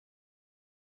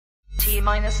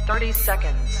T-minus 30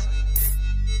 seconds.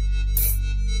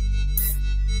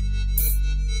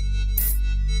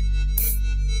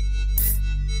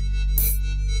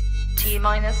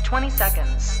 T-minus 20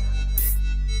 seconds.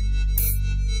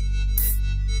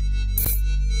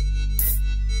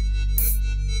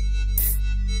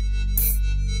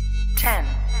 Ten,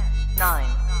 9,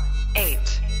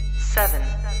 8, 7,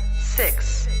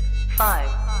 6, 5,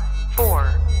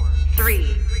 4,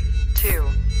 3, 2,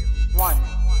 1,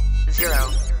 0.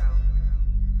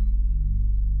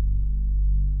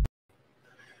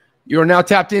 You are now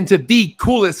tapped into the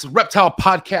coolest reptile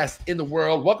podcast in the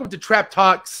world. Welcome to Trap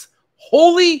Talk's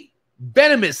Holy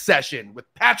Venomous session with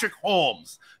Patrick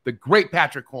Holmes, the great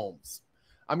Patrick Holmes.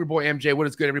 I'm your boy MJ. What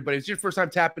is good, everybody? If it's your first time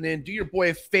tapping in, do your boy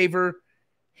a favor.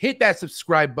 Hit that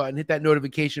subscribe button. Hit that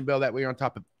notification bell. That way you're on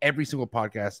top of every single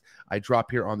podcast I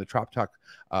drop here on the Trap Talk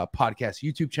podcast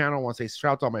YouTube channel. I want to say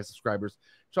shout out to all my subscribers.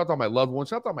 Shout out to all my loved ones.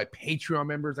 Shout out to all my Patreon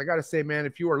members. I got to say, man,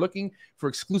 if you are looking for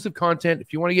exclusive content,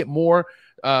 if you want to get more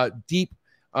deep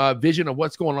vision of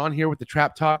what's going on here with the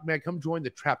Trap Talk, man, come join the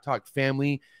Trap Talk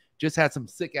family. Just had some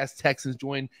sick-ass Texans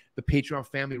join the Patreon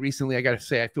family recently. I got to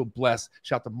say, I feel blessed.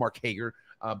 Shout out to Mark Hager.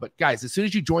 But, guys, as soon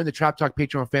as you join the Trap Talk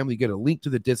Patreon family, you get a link to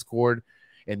the Discord,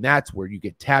 and that's where you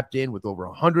get tapped in with over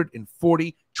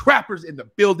 140 trappers in the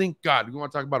building. God, we want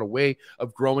to talk about a way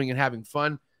of growing and having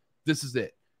fun. This is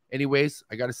it. Anyways,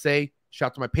 I got to say, shout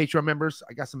out to my Patreon members.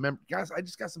 I got some guys. I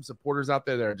just got some supporters out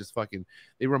there that are just fucking,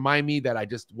 they remind me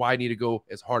that why I need to go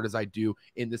as hard as I do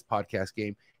in this podcast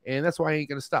game. And that's why I ain't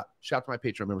going to stop. Shout out to my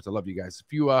Patreon members. I love you guys.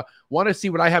 If you want to see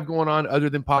what I have going on other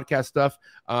than podcast stuff,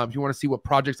 if you want to see what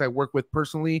projects I work with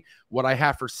personally, what I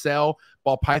have for sale,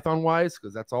 ball python wise,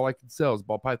 because that's all I can sell is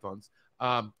ball pythons,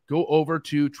 go over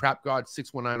to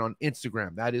TrapGod619 on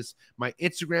Instagram. That is my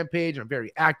Instagram page. I'm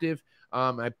very active.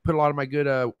 I put a lot of my good,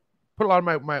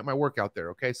 my work out there.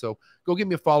 Okay. So go give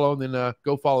me a follow, and then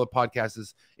go follow the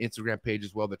podcast's Instagram page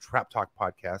as well, the Trap Talk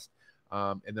podcast.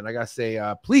 And then I got to say,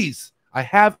 please, I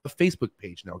have a Facebook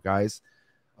page now, guys.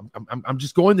 I'm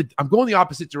just going the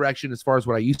opposite direction as far as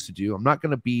what I used to do. I'm not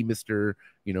going to be Mr.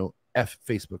 F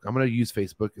Facebook. I'm going to use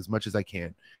Facebook as much as I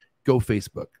can. Go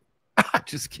Facebook.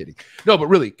 Just kidding. No, but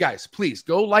really, guys, please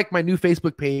go like my new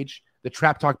Facebook page, the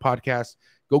Trap Talk podcast.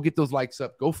 Go get those likes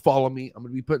up. Go follow me. I'm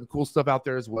going to be putting cool stuff out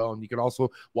there as well. And you can also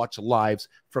watch lives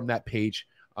from that page.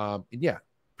 And yeah,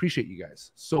 appreciate you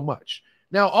guys so much.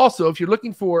 Now, also, if you're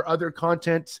looking for other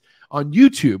content on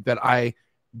YouTube that I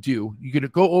do, you're going to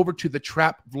go over to the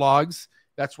Trap Vlogs.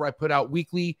 That's where I put out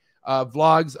weekly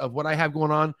vlogs of what I have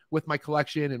going on with my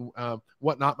collection and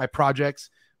whatnot, my projects.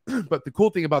 But the cool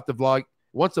thing about the vlog,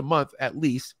 once a month at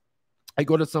least, I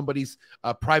go to somebody's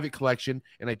private collection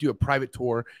and I do a private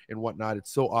tour and whatnot.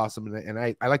 It's so awesome. And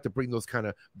I like to bring those kind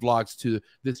of vlogs to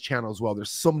this channel as well. There's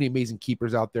so many amazing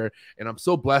keepers out there. And I'm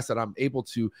so blessed that I'm able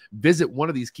to visit one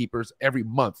of these keepers every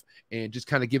month and just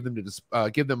kind of give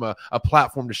them a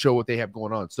platform to show what they have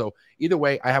going on. So either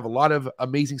way, I have a lot of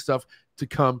amazing stuff to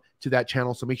come to that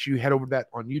channel. So make sure you head over to that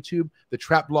on YouTube, the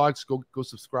Trap Vlogs, go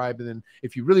subscribe. And then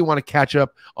if you really want to catch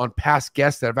up on past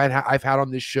guests that I've had on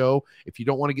this show, if you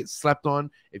don't want to get slept on,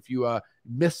 if you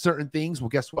miss certain things, well,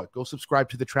 guess what? Go subscribe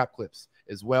to the Trap Clips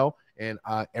as well. And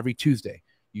every Tuesday,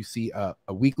 you see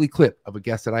a weekly clip of a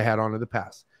guest that I had on in the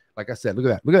past. Like I said, look at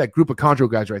that. Look at that group of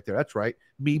Chondro guys right there. That's right.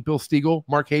 Me, Bill Stiegel,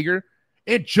 Mark Hager,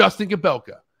 and Justin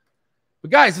Gabelka. But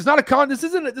guys, this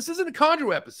isn't a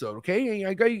Chondro episode,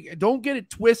 okay? Don't get it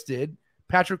twisted.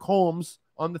 Patrick Holmes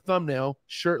on the thumbnail,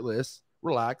 shirtless,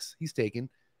 relax, he's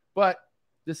taken. But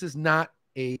this is not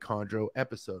a Chondro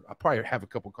episode. I'll probably have a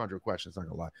couple Chondro questions, not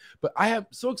gonna lie. But I am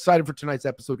so excited for tonight's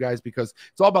episode, guys, because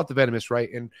it's all about the venomous,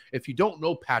 right? And if you don't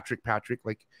know Patrick,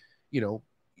 like,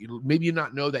 maybe you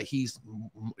not know that he's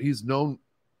known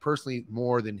personally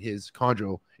more than his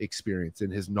Chondro experience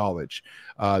and his knowledge.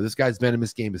 This guy's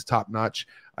venomous game is top notch.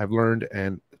 I've learned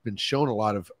and been shown a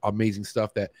lot of amazing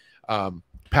stuff that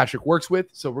Patrick works with.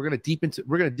 So we're gonna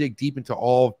dig deep into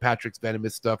all of Patrick's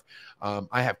venomous stuff.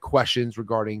 I have questions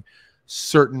regarding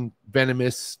certain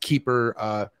venomous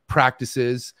keeper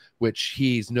practices, which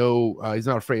he's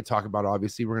not afraid to talk about.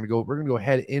 Obviously, we're gonna go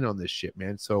head in on this shit,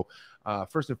 man. So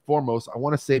first and foremost, I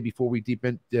want to say before we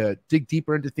dig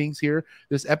deeper into things here,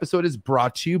 this episode is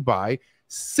brought to you by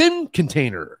Sim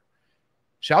Container.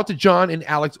 Shout out to John and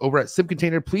Alex over at Sim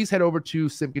Container. Please head over to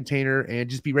Sim Container and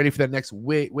just be ready for that next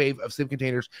wave of Sim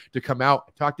Containers to come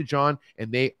out. Talk to John,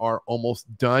 and they are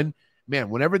almost done. Man,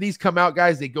 whenever these come out,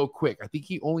 guys, they go quick. I think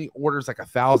he only orders like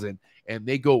 1,000, and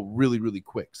they go really, really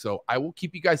quick. So I will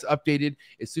keep you guys updated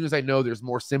as soon as I know there's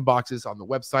more sim boxes on the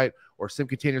website or sim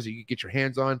containers that you can get your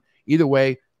hands on. Either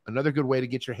way, another good way to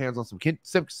get your hands on some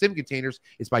sim containers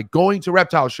is by going to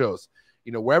reptile shows.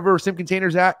 You know, wherever sim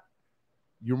containers at,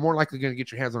 you're more likely going to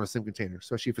get your hands on a sim container,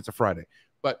 especially if it's a Friday.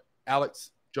 But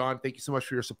Alex, John, thank you so much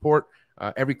for your support.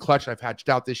 Every clutch I've hatched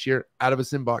out this year out of a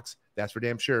sim box, that's for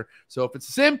damn sure. So if it's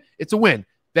a sim, it's a win.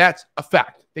 That's a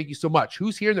fact. Thank you so much.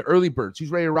 Who's here in the early birds?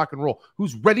 Who's ready to rock and roll?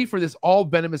 Who's ready for this all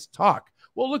venomous talk?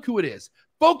 Well, look who it is.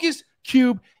 Focus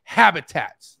Cube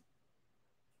Habitats.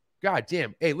 God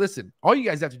damn. Hey, listen, all you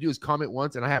guys have to do is comment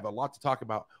once, and I have a lot to talk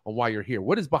about on why you're here.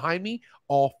 What is behind me?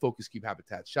 All Focus Cube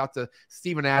Habitats. Shout out to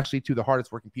Stephen Ashley, two of the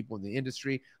hardest working people in the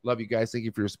industry. Love you guys. Thank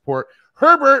you for your support.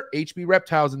 Herbert, HB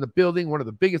Reptiles in the building, one of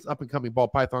the biggest up-and-coming ball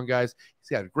python guys.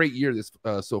 He's had a great year this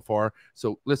so far.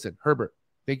 So listen, Herbert,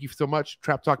 thank you so much.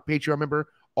 Trap Talk Patreon member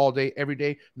all day, every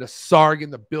day. Nasarg in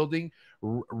the building.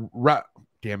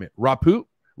 Damn it. Raput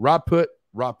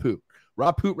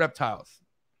Reptiles.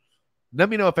 Let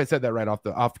me know if I said that right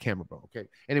off camera, bro. Okay.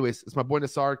 Anyways, it's my boy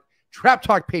Nasarg. Trap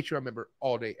Talk Patreon member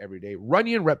all day, every day.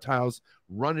 Runyon Reptiles,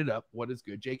 run it up. What is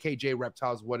good? JKJ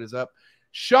Reptiles, what is up?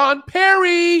 Sean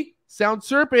Perry, Sound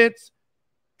Serpents.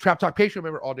 Trap Talk Patreon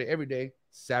member all day, every day.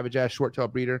 Savage ass short tail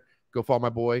breeder. Go follow my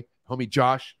boy, homie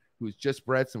Josh, who's just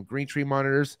bred some green tree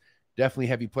monitors. Definitely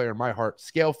heavy player in my heart.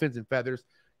 Scale fins and feathers.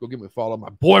 Go give him a follow. My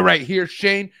boy right here,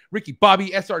 Shane, Ricky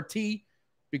Bobby, SRT.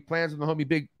 Big plans with the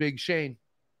homie Big Shane.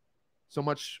 So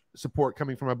much support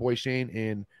coming from my boy Shane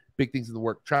and big things in the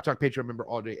work. Trap Talk Patreon member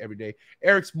all day, every day.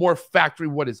 Eric's More Factory,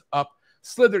 what is up?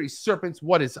 Slithery Serpents,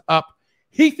 what is up?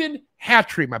 Heathen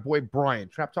Hatchery, my boy Brian.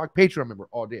 Trap Talk Patreon member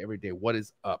all day, every day. What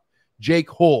is up? Jake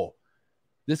Hull.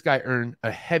 This guy earned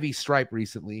a heavy stripe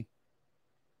recently.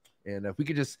 And if we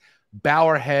could just bow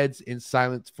our heads in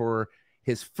silence for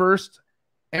his first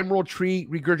emerald tree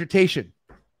regurgitation.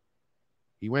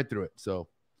 He went through it. So,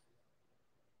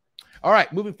 all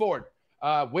right, moving forward.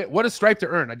 What a stripe to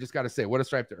earn. I just got to say, what a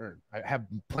stripe to earn. I have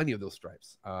plenty of those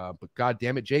stripes. But God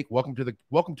damn it, Jake, welcome to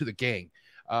the gang.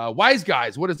 Wise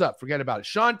Guys, what is up? Forget about it.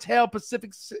 Chantel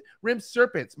Pacific Rim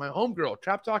Serpents, my homegirl.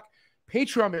 Trap Talk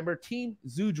Patreon member, Team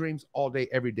Zoo Dreams all day,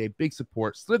 every day. Big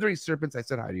support. Slithery Serpents, I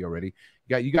said hi to you already.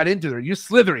 You got into there. You're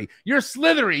slithery. You're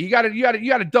slithery. You got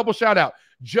a double shout out.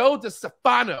 Joe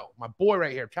DeStefano, my boy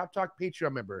right here. Trap Talk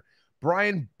Patreon member.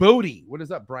 Brian Bodie. What is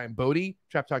up, Brian Bodie?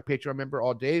 Trap Talk Patreon member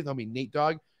all day. I mean, Nate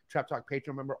Dogg. Trap Talk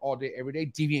Patreon member all day, every day.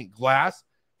 Deviant Glass.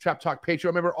 Trap Talk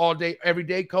Patreon member all day, every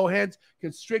day. Coheads.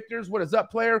 Constrictors. What is up,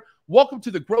 player? Welcome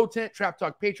to the Grow Tent. Trap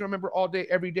Talk Patreon member all day,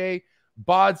 every day.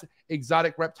 Bods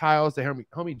Exotic Reptiles. The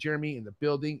homie Jeremy in the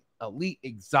building. Elite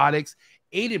Exotics.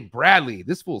 Aiden Bradley.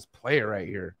 This fool's player right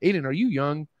here. Aiden, are you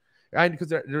young?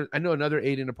 Because I know another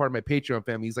Aiden, a part of my Patreon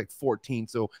family. He's like 14.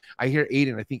 So I hear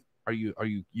Aiden. I think, are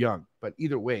you young? But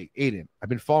either way, Aiden, I've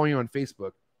been following you on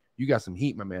Facebook. You got some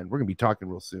heat, my man. We're going to be talking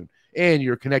real soon. And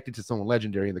you're connected to someone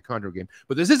legendary in the Chondro game.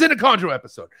 But this isn't a Chondro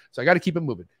episode, so I got to keep it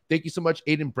moving. Thank you so much,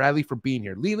 Aiden Bradley, for being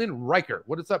here. Leland Riker.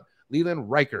 What is up, Leland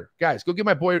Riker? Guys, go give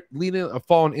my boy Leland a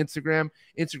follow on Instagram.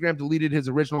 Instagram deleted his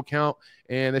original account,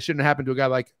 and that shouldn't happen to a guy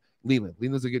like Leland.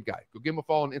 Leland's a good guy. Go give him a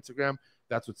follow on Instagram.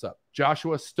 That's what's up.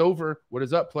 Joshua Stover. What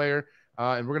is up, player?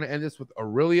 And we're going to end this with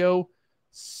Aurelio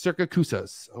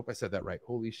Circakusas. I hope I said that right.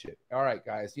 Holy shit. All right,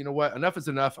 guys. You know what? Enough is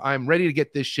enough. I'm ready to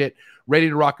get this shit ready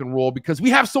to rock and roll because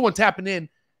we have someone tapping in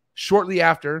shortly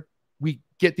after we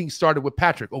get things started with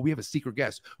Patrick. Oh, we have a secret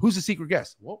guest. Who's the secret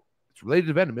guest? Well, it's related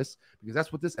to venomous because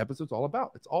that's what this episode's all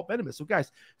about. It's all venomous. So, guys,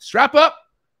 strap up.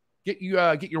 Get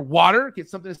your water. Get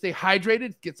something to stay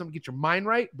hydrated. Get your mind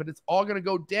right. But it's all going to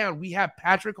go down. We have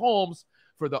Patrick Holmes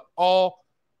for the all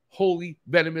holy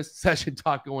venomous session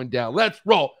talk going down. Let's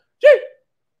roll. Gee!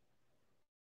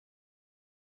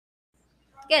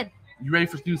 Good. You ready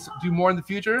for do more in the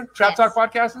future? Trap Talk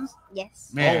podcasters?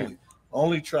 Yes. Man.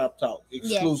 Only Trap Talk.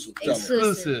 Exclusive. Yes.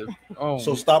 Exclusive. Oh.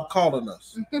 So stop calling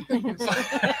us.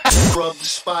 Rub the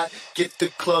spot, get the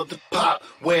club to pop.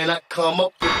 When I come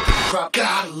up with the crop,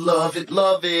 gotta love it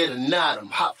or not. I'm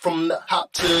hot from the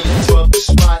hop to the rub the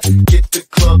spot, get the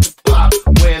club to pop.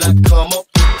 When I come up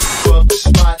with the rub the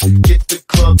spot, get the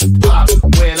club to pop.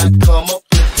 When I come up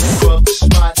with the rub the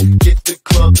spot, get the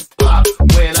club to pop.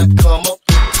 When I come up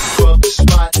with the rub the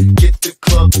spot, get the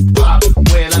club to pop.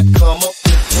 When I come up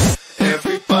with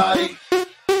everybody,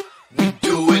 we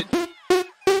do it.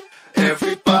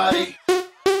 Everybody,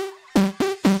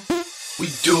 we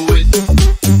do it.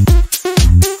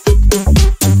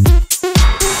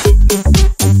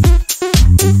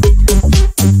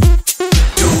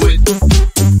 Do it.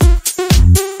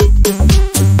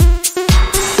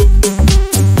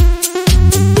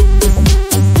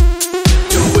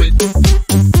 Do it.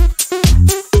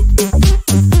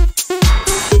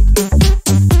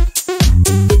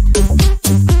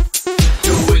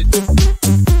 Do it.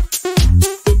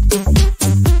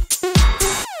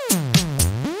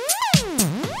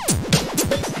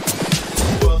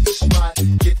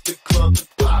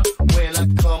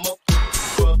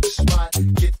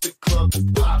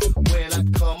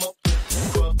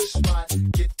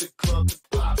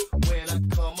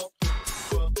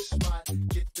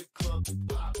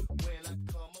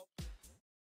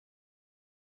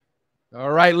 All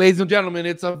right, ladies and gentlemen,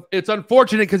 it's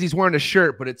unfortunate because he's wearing a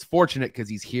shirt, but it's fortunate because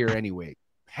he's here anyway.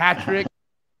 Patrick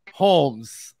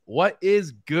Holmes, what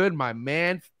is good, my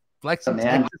man? Flexing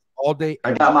Texas all day.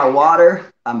 I got my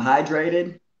water. I'm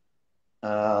hydrated.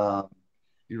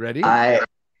 You ready? I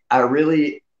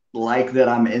really like that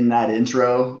I'm in that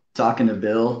intro talking to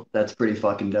Bill. That's pretty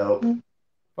fucking dope.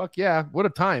 Fuck yeah! What a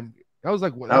time. That was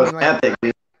like epic.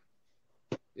 Dude.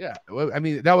 Yeah, I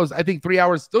mean, that was, I think, 3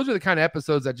 hours. Those are the kind of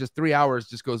episodes that just 3 hours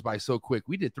just goes by so quick.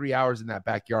 We did 3 hours in that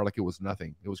backyard like it was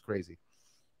nothing. It was crazy.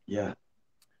 Yeah.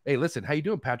 Hey, listen, how you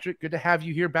doing, Patrick? Good to have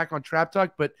you here back on Trap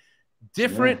Talk, but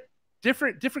different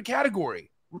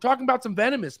category. We're talking about some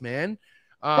venomous, man.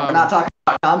 We're not talking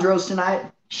about chondros tonight.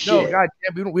 No, Shit. God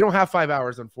damn, we don't have 5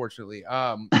 hours, unfortunately.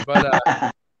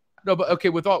 But no, but okay.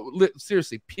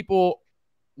 Seriously, people,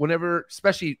 whenever,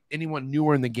 especially anyone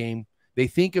newer in the game, they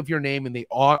think of your name and they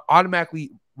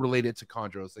automatically relate it to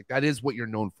chondros. Like that is what you're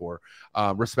known for,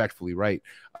 respectfully, right?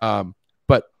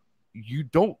 But you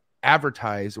don't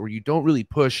advertise or you don't really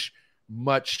push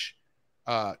much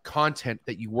content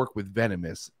that you work with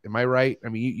venomous. Am I right? I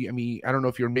mean, I don't know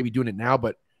if you're maybe doing it now,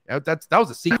 but that was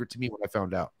a secret to me when I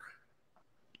found out.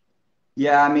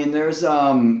 Yeah, I mean, there's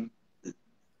I've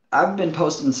been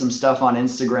posting some stuff on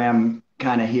Instagram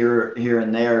kind of here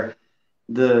and there.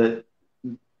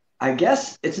 I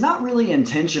guess it's not really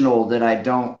intentional that I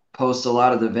don't post a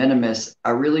lot of the venomous. I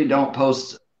really don't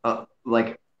post I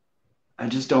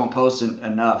just don't post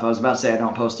enough. I was about to say I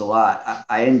don't post a lot.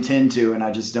 I intend to, and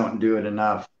I just don't do it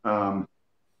enough. I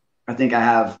think I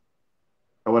have,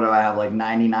 what do I have, like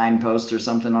 99 posts or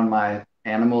something on my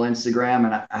animal Instagram,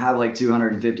 and I have like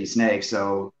 250 snakes.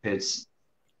 So it's,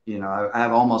 I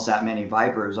have almost that many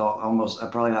vipers. I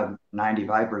probably have 90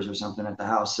 vipers or something at the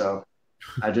house. So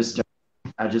I just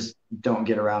don't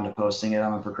get around to posting it.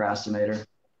 I'm a procrastinator.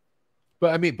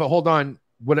 But hold on.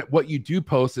 What you do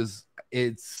post is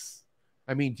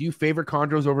do you favor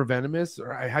chondros over venomous,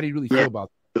 or how do you really feel about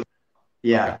that?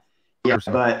 Yeah. Okay.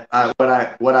 Yeah.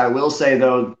 But what I will say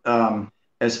though,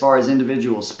 as far as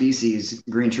individual species,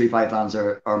 green tree pythons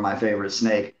are my favorite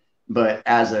snake. But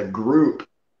as a group,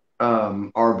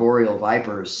 arboreal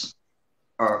vipers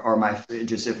are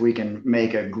just, if we can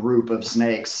make a group of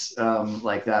snakes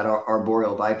like that,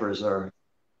 arboreal vipers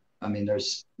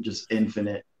there's just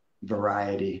infinite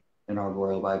variety in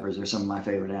arboreal vipers. They're some of my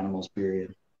favorite animals,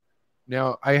 period.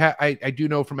 Now, I do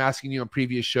know from asking you on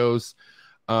previous shows,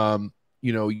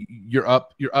 your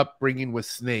upbringing with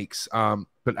snakes,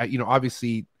 but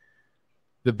obviously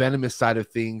the venomous side of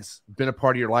things been a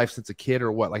part of your life since a kid,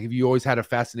 or what? Like, have you always had a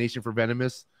fascination for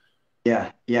venomous?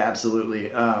 Yeah,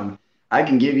 absolutely. I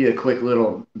can give you a quick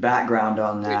little background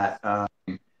on that.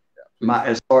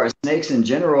 As far as snakes in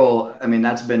general,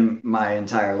 that's been my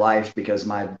entire life because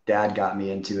my dad got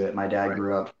me into it. My dad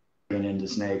grew up being into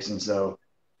snakes, and so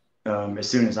as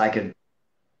soon as I could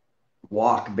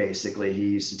walk, basically, he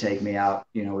used to take me out.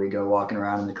 We'd go walking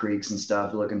around in the creeks and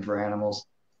stuff, looking for animals.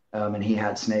 And he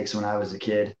had snakes when I was a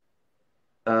kid.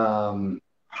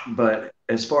 But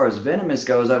as far as venomous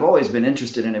goes, I've always been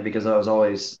interested in it because I've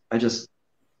always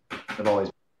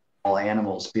been all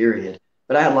animals, period.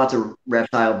 But I had lots of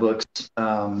reptile books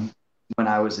when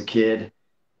I was a kid.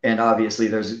 And obviously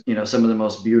there's, some of the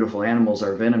most beautiful animals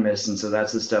are venomous. And so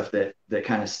that's the stuff that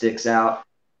kind of sticks out.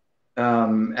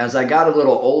 As I got a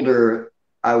little older,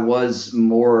 I was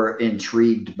more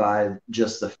intrigued by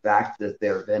just the fact that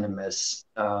they're venomous,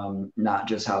 not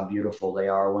just how beautiful they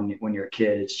are. When you're a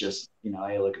kid, it's just,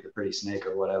 hey, look at the pretty snake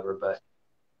or whatever. But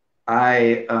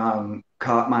I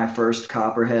caught my first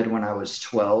copperhead when I was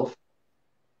 12,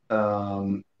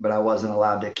 but I wasn't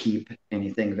allowed to keep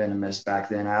anything venomous back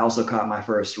then. I also caught my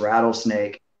first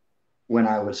rattlesnake when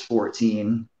I was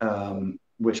 14,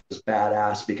 which was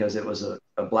badass because it was a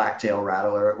blacktail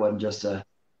rattler. It wasn't just a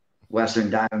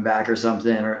Western Diamondback or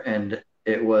something, and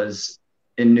it was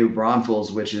in New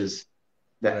Braunfels, which is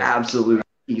the absolute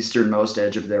easternmost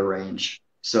edge of their range.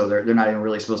 So they're not even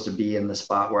really supposed to be in the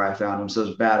spot where I found them. So it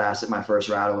was badass that my first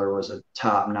rattler was a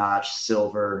top-notch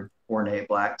silver ornate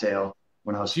blacktail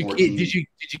when I was 14. Did you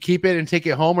keep it and take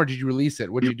it home, or did you release it?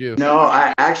 What did you do? No,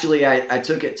 I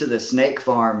took it to the snake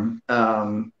farm,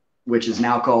 which is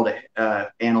now called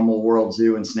Animal World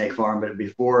Zoo and Snake Farm. But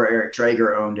before Eric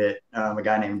Traeger owned it, a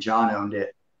guy named John owned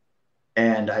it.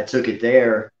 And I took it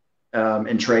there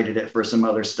and traded it for some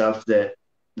other stuff that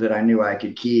I knew I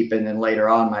could keep. And then later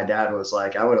on, my dad was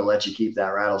like, I would have let you keep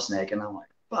that rattlesnake. And I'm like,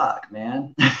 fuck,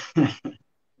 man.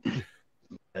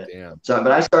 Damn. So,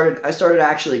 but I started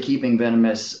actually keeping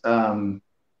venomous a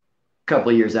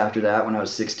couple of years after that when I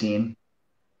was 16.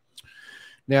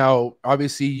 Now,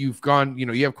 obviously, you've gone,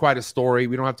 you have quite a story.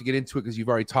 We don't have to get into it because you've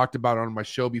already talked about it on my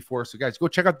show before. So, guys, go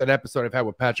check out that episode I've had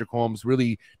with Patrick Holmes.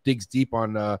 Really digs deep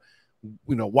on,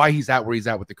 why he's at where he's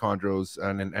at with the chondros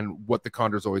and what the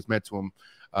chondros always meant to him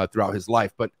throughout his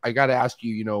life. But I got to ask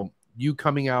you, you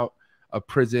coming out of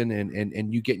prison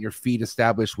and you getting your feet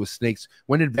established with snakes,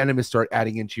 when did venomous start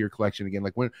adding into your collection again?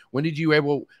 Like when were you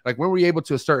able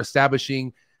to start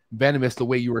establishing venomous the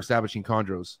way you were establishing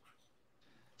chondros?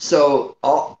 So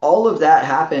all of that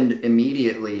happened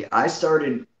immediately. I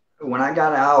started when I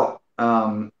got out.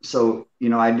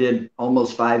 I did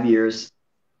almost 5 years.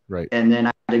 Right. And then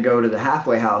I had to go to the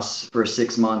halfway house for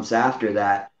 6 months after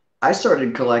that. I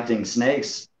started collecting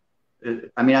snakes.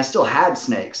 I mean, I still had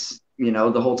snakes,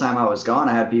 the whole time I was gone.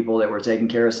 I had people that were taking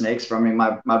care of snakes for me.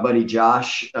 My buddy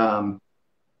Josh, shout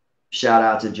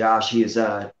out to Josh. He's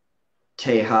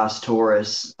Tejas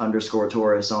Taurus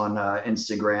 _Taurus on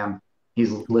Instagram. He's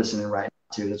listening right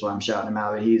now too. That's why I'm shouting him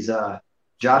out. But he's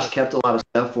Josh kept a lot of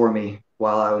stuff for me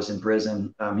while I was in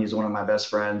prison. He's one of my best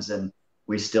friends, and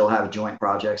we still have joint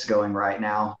projects going right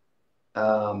now.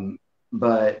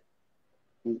 But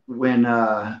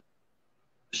when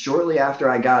shortly after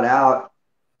I got out,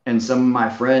 and some of my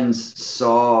friends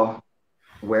saw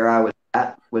where I was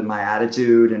at with my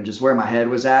attitude and just where my head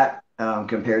was at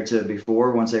compared to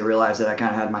before, once they realized that I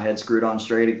kind of had my head screwed on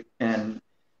straight, and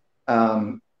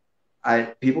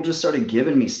people just started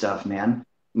giving me stuff, man.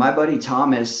 My buddy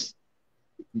Thomas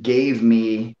gave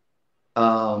me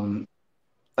a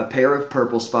pair of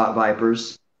purple spot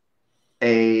vipers,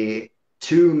 2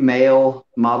 male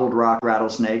mottled rock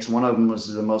rattlesnakes. One of them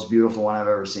was the most beautiful one I've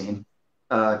ever seen.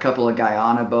 A couple of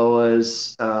Guyana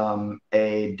boas,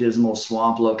 a dismal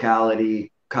swamp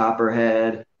locality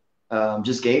copperhead.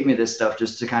 Just gave me this stuff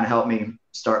just to kind of help me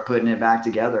start putting it back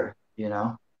together,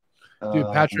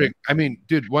 Dude, Patrick,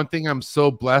 one thing I'm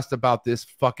so blessed about this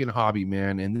fucking hobby,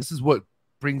 man, and this is what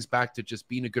brings back to just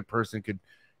being a good person could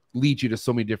lead you to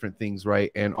so many different things,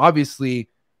 right? And obviously,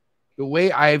 the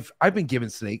way I've been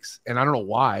given snakes, and I don't know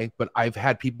why, but I've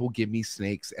had people give me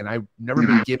snakes, and I've never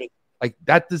been given, like,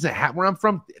 that doesn't happen where I'm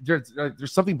from. There's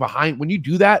something behind when you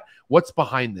do that. What's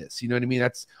behind this? You know what I mean?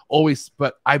 That's always,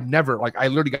 but I've never, like, I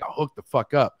literally got hooked the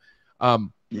fuck up.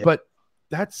 But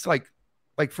that's like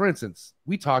for instance,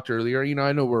 we talked earlier,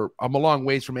 I know I'm a long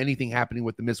ways from anything happening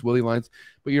with the Miss Willie lines,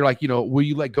 but you're like, will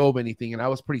you let go of anything? And I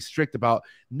was pretty strict about,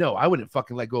 no, I wouldn't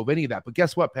fucking let go of any of that. But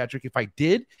guess what, Patrick? If I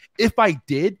did,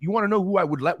 you want to know who I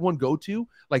would let one go to?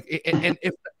 Like, and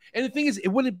the thing is, it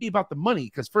wouldn't be about the money,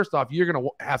 because first off, you're going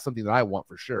to have something that I want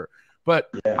for sure. But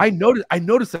yeah. I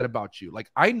noticed that about you.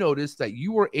 Like, I noticed that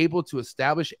you were able to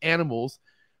establish animals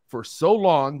for so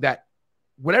long that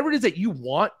whatever it is that you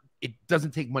want, it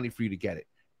doesn't take money for you to get it.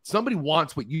 Somebody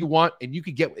wants what you want, and you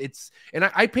could get it's. And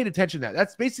I paid attention to that.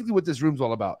 That's basically what this room's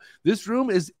all about. This room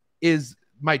is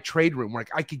my trade room, where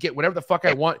I could get whatever the fuck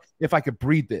I want if I could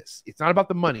breed this. It's not about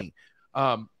the money.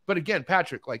 But again,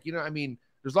 Patrick, like,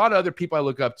 there's a lot of other people I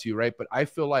look up to, right? But I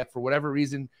feel like for whatever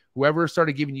reason, whoever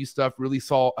started giving you stuff really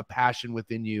saw a passion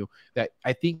within you that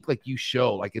I think, like, you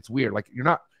show. Like, it's weird. Like, you're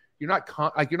not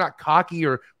cocky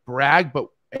or brag, but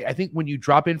I think when you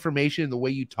drop information and the way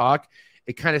you talk,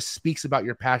 it kind of speaks about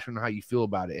your passion and how you feel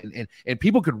about it. And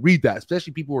people could read that,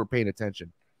 especially people who are paying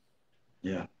attention.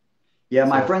 Yeah. Yeah.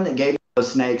 My friend that gave me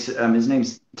those snakes, his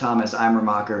name's Thomas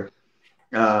Eimermacher.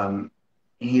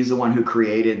 He's the one who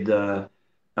created the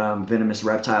Venomous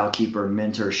Reptile Keeper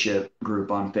mentorship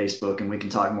group on Facebook. And we can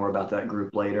talk more about that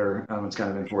group later. It's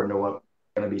kind of important to what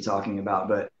we're going to be talking about,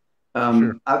 but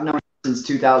sure. I've known him since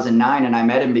 2009, and I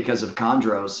met him because of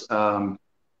chondros.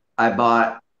 I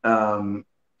bought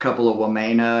couple of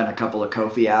Wamena and a couple of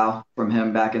Kofiau from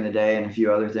him back in the day, and a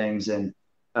few other things. And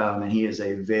he is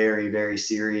a very, very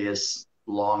serious,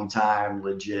 long time,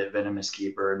 legit venomous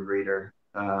keeper and breeder.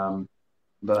 So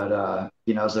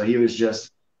he was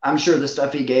just, I'm sure the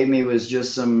stuff he gave me was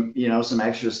just some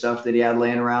extra stuff that he had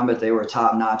laying around, but they were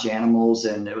top notch animals,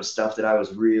 and it was stuff that I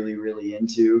was really, really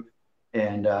into.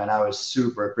 And I was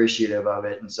super appreciative of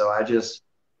it. And so I just,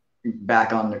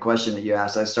 back on the question that you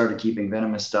asked, I started keeping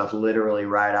venomous stuff literally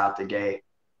right out the gate.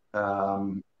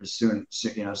 As soon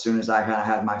as I kind of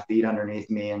had my feet underneath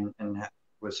me and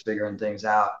was figuring things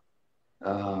out.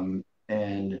 But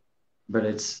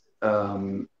it's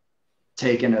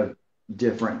taken a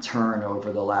different turn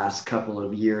over the last couple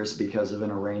of years because of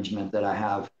an arrangement that I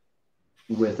have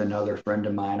with another friend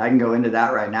of mine. I can go into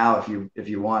that right now if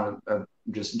you want to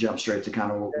just jump straight to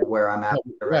kind of where I'm at.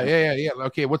 Right? Yeah.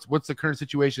 Okay. What's the current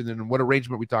situation and what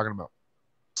arrangement are we talking about?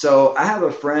 So I have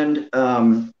a friend.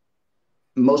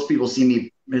 Most people see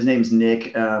me. His name's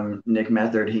Nick. Nick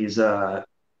Method. He's a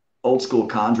old school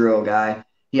chondro guy.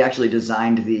 he actually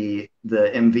designed the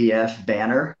MVF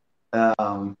banner,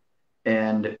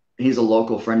 and he's a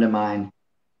local friend of mine.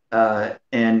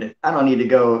 And I don't need to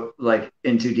go like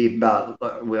in too deep about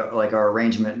like our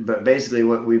arrangement, but basically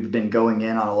what we've been going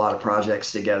in on a lot of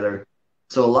projects together.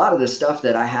 So a lot of the stuff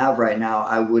that I have right now,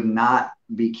 I would not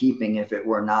be keeping if it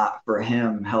were not for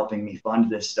him helping me fund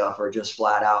this stuff, or just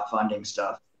flat out funding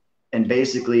stuff. And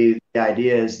basically the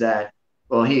idea is that,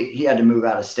 well, he had to move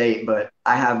out of state, but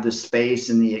I have the space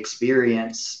and the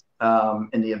experience,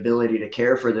 and the ability to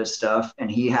care for this stuff. And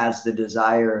he has the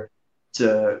desire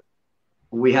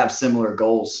we have similar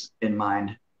goals in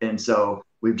mind. And so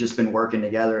we've just been working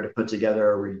together to put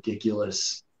together a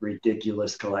ridiculous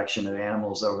collection of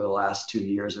animals over the last 2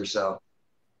 years or so.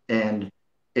 And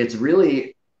it's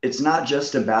not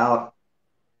just about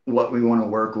what we want to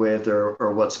work with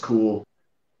or what's cool.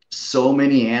 So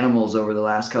many animals over the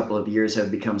last couple of years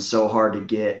have become so hard to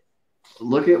get.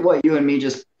 Look at what you and me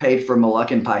just paid for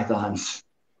Moluccan pythons,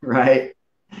 right?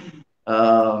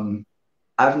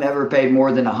 I've never paid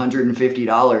more than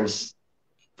 $150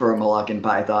 for a Moluccan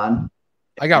python.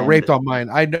 I got raped on mine.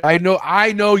 I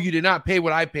know you did not pay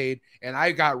what I paid, and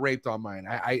I got raped on mine.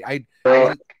 I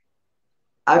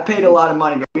paid a lot of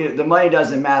money, but the money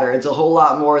doesn't matter. It's a whole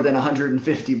lot more than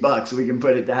 $150. We can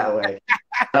put it that way.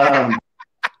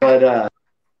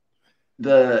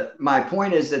 My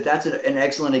point is that's an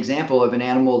excellent example of an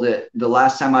animal that the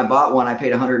last time I bought one, I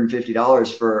paid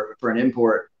 $150 for an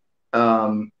import.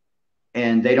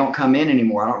 And they don't come in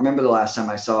anymore. I don't remember the last time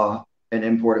I saw an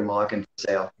imported Moluccan for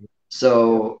sale.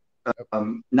 So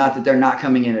not that they're not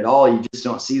coming in at all, you just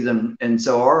don't see them. And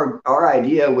so our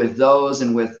idea with those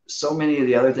and with so many of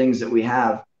the other things that we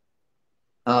have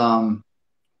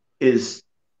is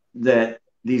that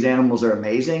these animals are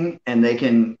amazing, and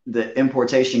the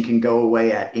importation can go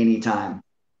away at any time.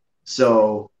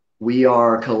 So we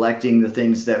are collecting the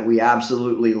things that we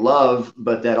absolutely love,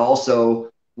 but that also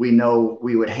we know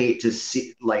we would hate to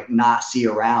see, like, not see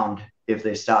around if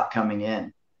they stop coming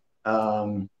in.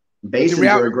 Basins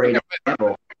are a great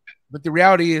example. But the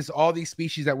reality is all these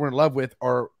species that we're in love with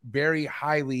are very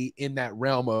highly in that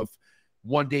realm of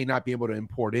one day not being able to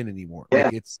import in anymore. Yeah.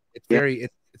 Like it's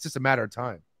just a matter of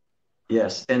time.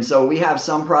 Yes. And so we have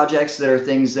some projects that are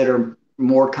things that are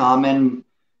more common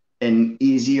and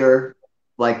easier,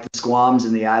 like the squams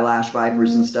and the eyelash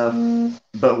vipers and stuff.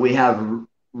 But we have,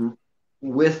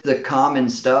 with the common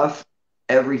stuff,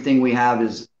 everything we have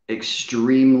is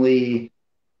extremely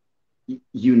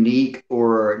unique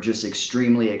or just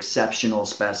extremely exceptional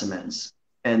specimens.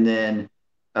 And then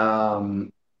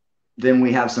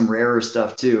we have some rarer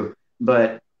stuff too.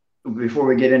 But before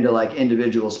we get into like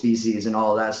individual species and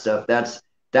all that stuff, that's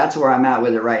where I'm at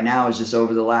with it right now. Is just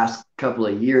over the last couple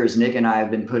of years, Nick and I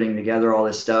have been putting together all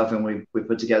this stuff, and we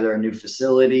put together a new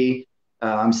facility.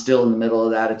 I'm still in the middle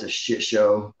of that. It's a shit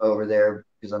show over there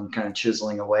because I'm kind of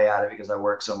chiseling away at it because I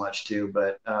work so much too.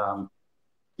 But,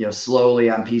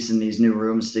 slowly I'm piecing these new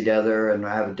rooms together, and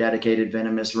I have a dedicated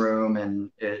venomous room,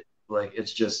 and it's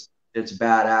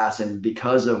badass. And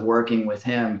because of working with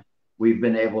him, we've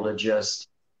been able to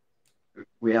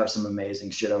we have some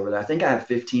amazing shit over there. I think I have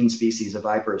 15 species of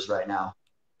vipers right now.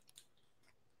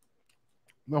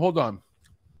 Now, hold on.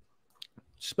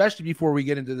 Especially before we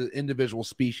get into the individual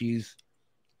species,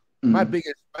 my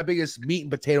biggest meat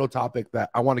and potato topic that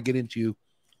I want to get into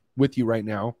with you right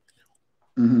now.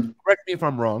 Correct me if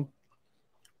I'm wrong,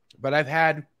 but I've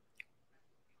had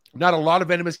not a lot of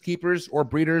venomous keepers or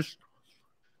breeders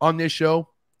on this show,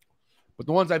 but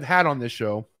the ones I've had on this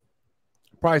show,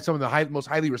 probably some of the most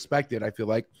highly respected, I feel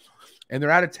like, and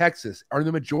they're out of Texas. Are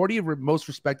the majority of most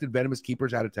respected venomous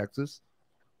keepers out of Texas?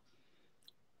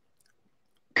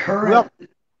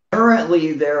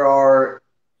 Currently, there are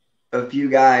a few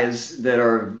guys that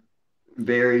are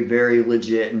very, very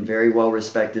legit and very well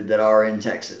respected that are in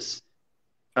Texas.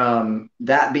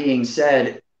 That being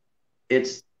said,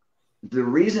 it's the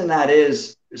reason that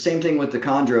is same thing with the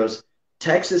chondros.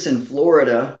 Texas and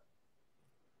Florida.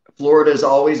 Florida's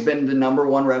always been the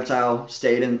 #1 reptile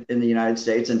state in the United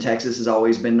States, and Texas has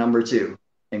always been #2,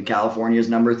 and California is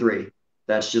 #3.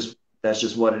 That's just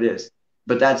what it is.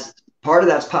 But that's part of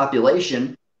that's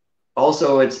population.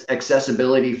 Also, it's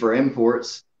accessibility for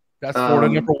imports. That's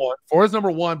Florida #1. Florida's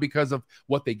 #1 because of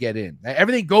what they get in.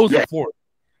 Everything goes to Florida.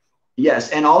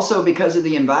 Yes, and also because of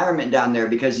the environment down there,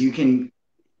 because you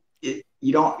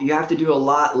have to do a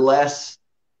lot less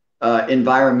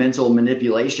environmental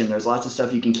manipulation. There's lots of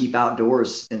stuff you can keep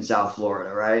outdoors in South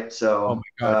Florida, right? So, oh my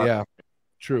God, yeah,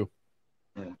 true.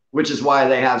 Yeah. Which is why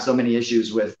they have so many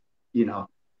issues with,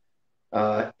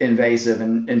 invasive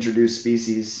and introduced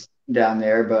species down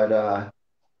there. But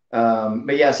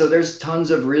But yeah, so there's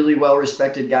tons of really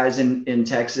well-respected guys in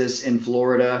Texas, in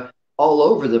Florida, all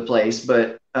over the place.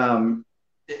 But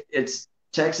it's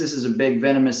Texas is a big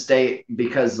venomous state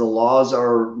because the laws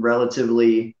are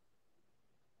relatively,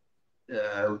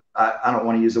 I don't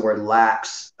want to use the word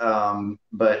lax,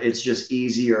 but it's just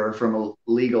easier from a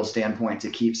legal standpoint to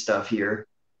keep stuff here.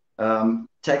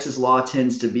 Texas law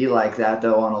tends to be like that,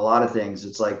 though, on a lot of things.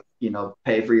 It's like,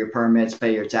 pay for your permits,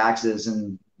 pay your taxes,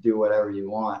 and do whatever you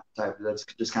want. That's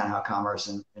just kind of how commerce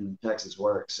in Texas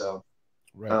works. So,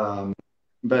 right.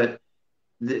 But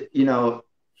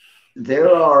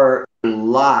there are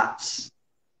lots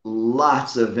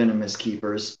of venomous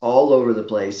keepers all over the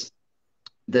place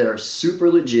that are super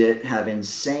legit, have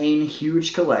insane,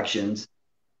 huge collections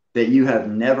that you have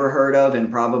never heard of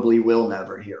and probably will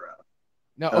never hear of.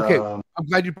 Now, okay, I'm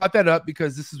glad you brought that up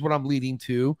because this is what I'm leading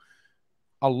to.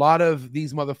 A lot of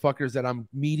these motherfuckers that I'm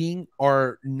meeting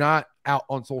are not out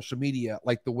on social media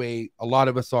like the way a lot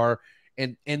of us are.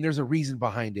 And there's a reason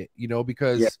behind it,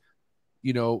 because,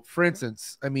 for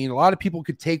instance, I mean, a lot of people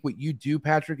could take what you do,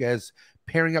 Patrick, as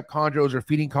pairing up chondros or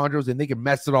feeding chondros, and they can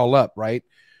mess it all up, right?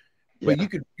 Yeah.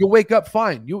 But you'll wake up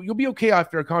fine. You'll be okay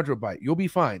after a chondro bite. You'll be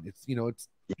fine. It's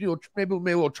maybe a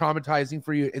little traumatizing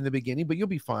for you in the beginning, but you'll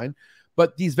be fine.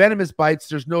 But these venomous bites,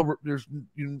 there's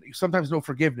sometimes no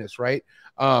forgiveness, right?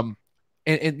 And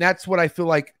that's what I feel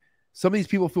like. Some of these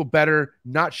people feel better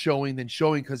not showing than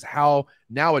showing, because how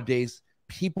nowadays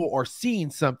people are seeing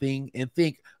something and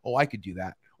think, oh, I could do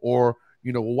that. Or,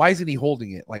 well, why isn't he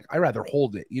holding it? Like, I'd rather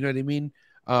hold it. You know what I mean?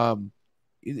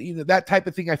 That type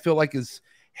of thing I feel like is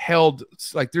held.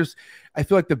 Like I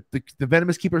feel like the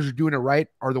venomous keepers are doing it right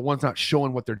are the ones not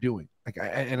showing what they're doing.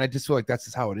 And I just feel like that's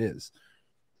just how it is.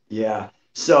 Yeah.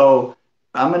 So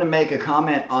I'm going to make a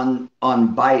comment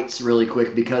on bites really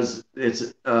quick because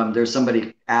it's there's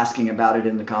somebody asking about it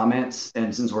in the comments.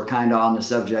 And since we're kind of on the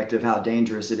subject of how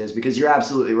dangerous it is, because you're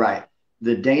absolutely right.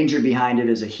 The danger behind it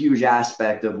is a huge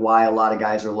aspect of why a lot of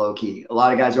guys are low key. A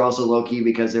lot of guys are also low key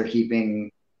because they're keeping,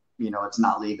 it's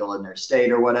not legal in their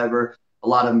state or whatever. A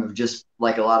lot of them have just,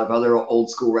 like a lot of other old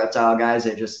school reptile guys,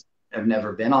 they just have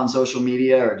never been on social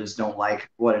media or just don't like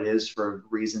what it is for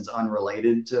reasons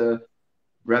unrelated to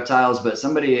reptiles. But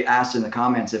somebody asked in the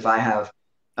comments if I have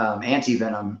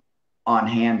anti-venom on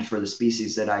hand for the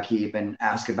species that I keep and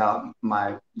ask about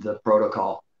the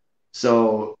protocol.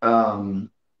 So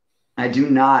I do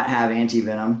not have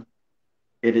anti-venom.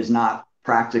 It is not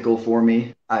practical for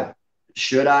me.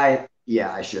 Should I?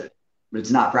 Yeah, I should. But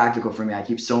it's not practical for me. I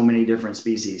keep so many different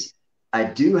species. I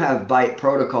do have bite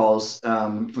protocols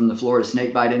from the Florida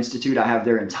Snakebite Institute. I have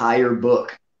their entire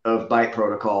book of bite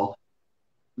protocol.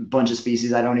 A bunch of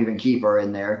species I don't even keep are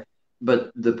in there.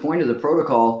 But the point of the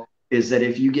protocol is that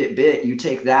if you get bit, you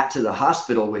take that to the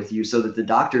hospital with you so that the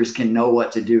doctors can know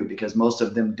what to do, because most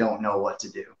of them don't know what to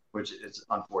do, which is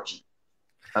unfortunate.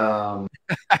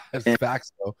 That's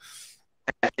facts, though.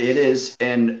 It is,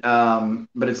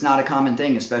 but it's not a common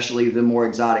thing, especially the more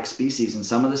exotic species. And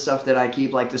some of the stuff that I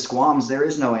keep, like the squams, there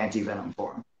is no anti-venom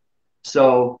for them.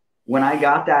 So when I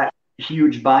got that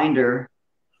huge binder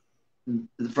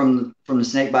from the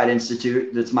Snakebite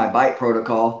Institute, that's my bite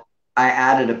protocol, I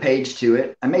added a page to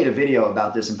it. I made a video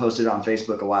about this and posted it on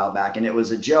Facebook a while back, and it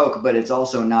was a joke, but it's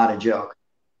also not a joke.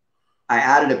 I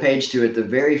added a page to it. The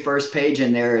very first page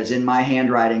in there is in my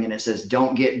handwriting, and it says,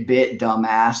 "Don't get bit,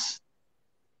 dumbass."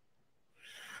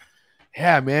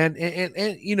 Yeah, man.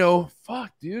 And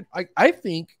fuck, dude. I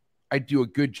think I do a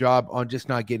good job on just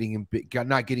not getting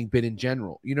bit in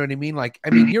general. You know what I mean? Like, I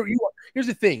mean, here's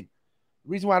the thing. The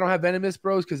reason why I don't have venomous,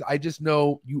 bros, because I just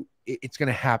know it's going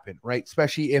to happen, right?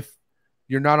 Especially if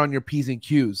you're not on your P's and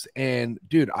Q's. And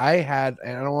dude, and I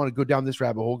don't want to go down this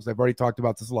rabbit hole because I've already talked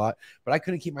about this a lot, but I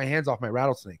couldn't keep my hands off my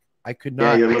rattlesnake. I could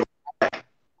not.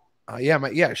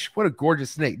 Yeah, what a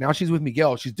gorgeous snake. Now she's with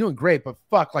Miguel. She's doing great, but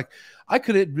fuck, like I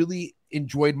could have really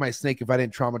enjoyed my snake if I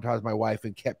didn't traumatize my wife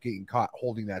and kept getting caught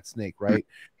holding that snake, right?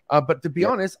 But to be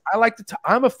honest, I like to.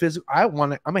 I'm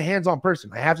a hands-on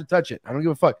person. I have to touch it. I don't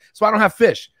give a fuck. So I don't have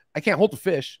fish. I can't hold the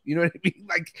fish. You know what I mean?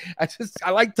 Like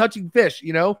I like touching fish.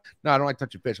 No, I don't like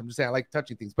touching fish. I'm just saying I like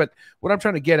touching things. But what I'm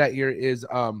trying to get at here is,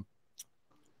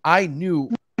 I knew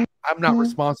I'm not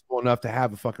responsible enough to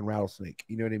have a fucking rattlesnake.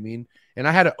 You know what I mean? And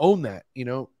I had to own that.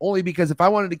 Only because if I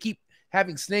wanted to keep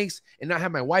having snakes and not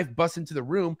have my wife bust into the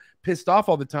room pissed off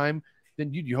all the time,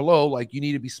 then you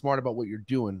need to be smart about what you're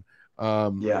doing.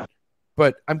 Yeah.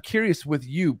 But I'm curious with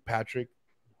you, Patrick,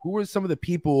 who are some of the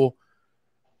people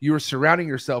you were surrounding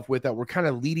yourself with that were kind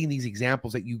of leading these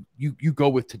examples that you go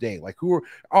with today? Like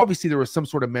obviously there was some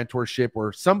sort of mentorship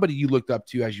or somebody you looked up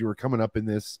to as you were coming up in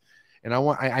this. And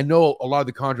I know a lot of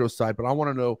the chondro side, but I want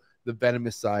to know the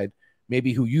venomous side,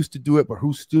 maybe who used to do it, but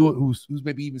who's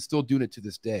maybe even still doing it to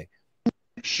this day.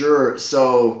 Sure.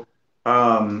 So,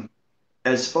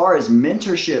 as far as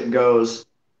mentorship goes,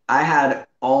 I had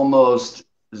almost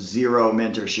zero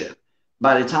mentorship.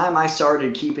 By the time I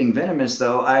started keeping venomous,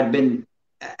 though, I'd been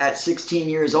at 16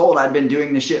 years old. I'd been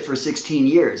doing the shit for 16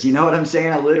 years. You know what I'm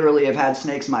saying? I literally have had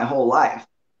snakes my whole life.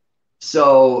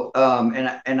 So,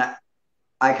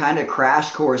 I kind of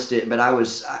crash coursed it, but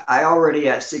I already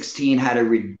at 16 had a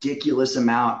ridiculous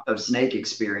amount of snake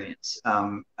experience.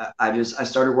 I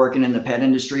started working in the pet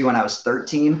industry when I was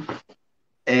 13,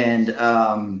 and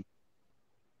I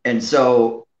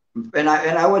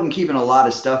wasn't keeping a lot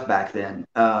of stuff back then.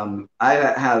 I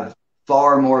have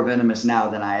far more venomous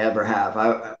now than I ever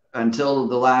have. Until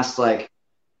the last like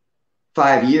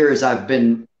 5 years, I've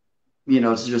been,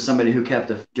 it's just somebody who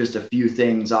kept just a few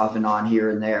things off and on here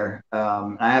and there.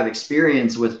 I have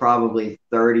experience with probably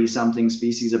 30 something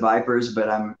species of vipers, but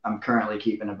I'm currently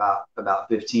keeping about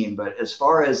 15. But as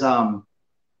far as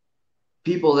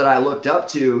people that I looked up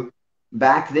to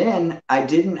back then, I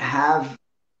didn't have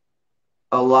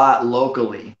a lot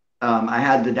locally. I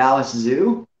had the Dallas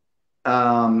Zoo,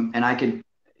 and I could,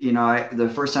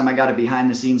 the first time I got a behind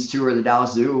the scenes tour of the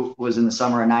Dallas Zoo was in the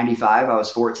summer of '95. I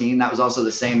was 14. That was also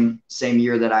the same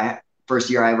year that first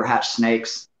year I ever hatched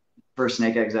snakes. First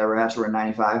snake eggs I ever hatched were in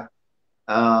 '95.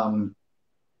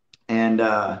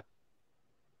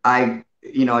 I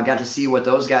got to see what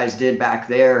those guys did back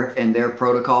there and their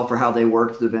protocol for how they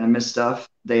worked the venomous stuff.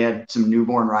 They had some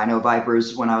newborn rhino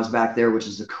vipers when I was back there, which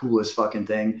is the coolest fucking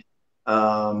thing.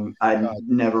 I'd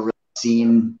never really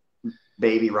seen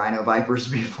baby rhino vipers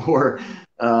before.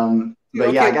 But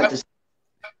yeah, I got to.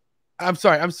 I'm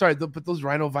sorry, but those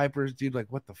rhino vipers, dude,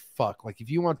 like what the fuck? Like if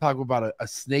you want to talk about a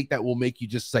snake that will make you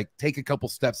just like take a couple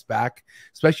steps back,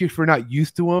 especially if you're not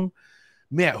used to them,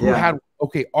 man,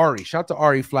 Ari, shout out to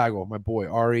Ari Flagel, my boy,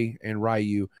 Ari and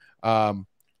Ryu.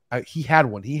 He had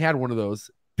one of those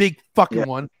big fucking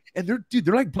one. And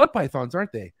they're like blood pythons,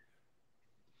 aren't they?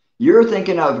 You're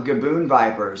thinking of gaboon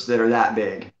vipers that are that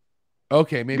big.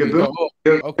 Okay, maybe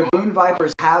gaboon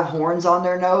vipers have horns on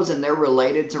their nose, and they're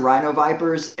related to rhino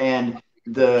vipers. And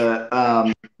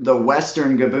the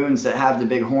western gaboons that have the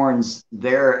big horns,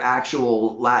 their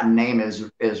actual Latin name is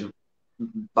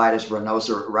Vitis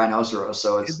rhinoceros.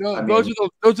 So it's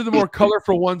those are the more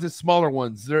colorful ones and smaller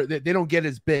ones. They don't get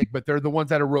as big, but they're the ones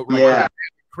that are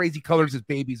crazy colors as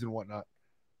babies and whatnot.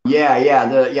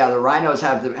 The rhinos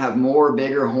have more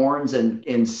bigger horns and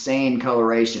insane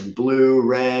coloration, blue,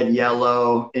 red,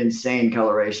 yellow, insane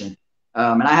coloration.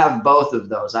 And I have both of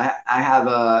those. I have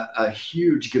a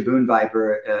huge gaboon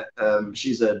viper.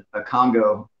 She's a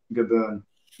Congo gaboon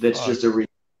that's just a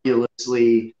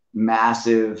ridiculously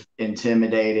massive,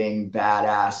 intimidating,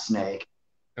 badass snake.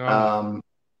 My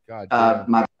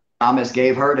Thomas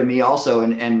gave her to me also,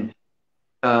 and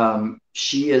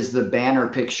she is the banner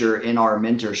picture in our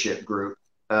mentorship group.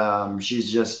 She's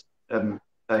just a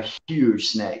huge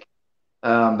snake.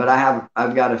 But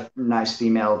I've got a nice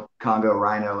female Congo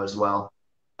rhino as well.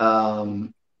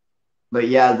 But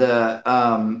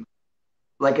yeah,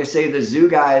 like I say, the zoo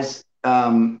guys,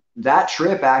 that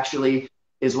trip actually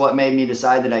is what made me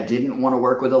decide that I didn't want to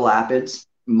work with elapids,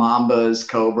 mambas,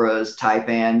 cobras,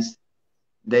 taipans.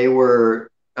 They were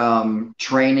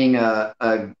training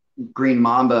a green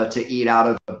mamba to eat out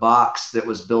of a box that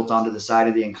was built onto the side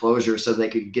of the enclosure so they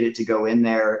could get it to go in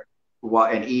there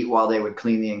and eat while they would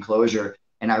clean the enclosure.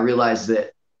 And I realized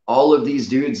that all of these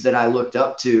dudes that I looked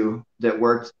up to that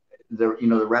worked, the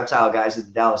reptile guys at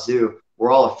the Dallas Zoo, were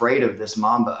all afraid of this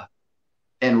mamba.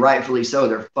 And rightfully so.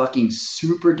 They're fucking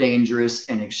super dangerous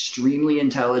and extremely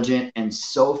intelligent and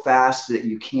so fast that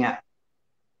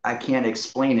I can't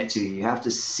explain it to you. You have to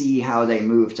see how they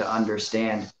move to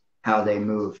understand how they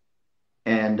move.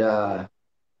 And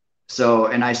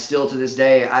and I still, to this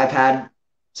day, I've had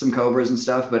some cobras and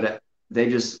stuff, but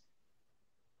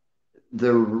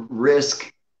the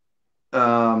risk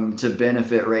to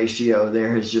benefit ratio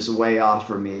there is just way off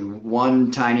for me. One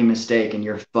tiny mistake and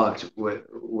you're fucked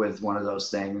with one of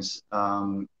those things.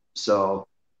 So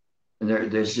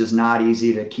there's just not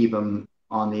easy to keep them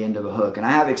on the end of a hook. And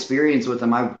I have experience with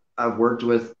them. I've worked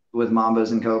with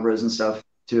mambas and cobras and stuff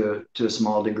to a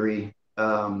small degree.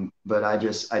 But I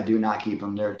do not keep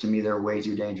them there. To me, they're way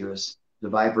too dangerous. The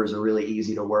vipers are really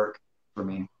easy to work for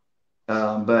me.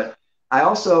 But I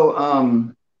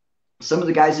also, some of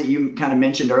the guys that you kind of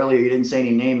mentioned earlier, you didn't say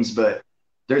any names, but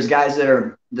there's guys that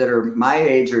are my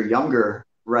age or younger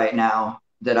right now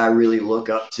that I really look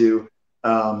up to.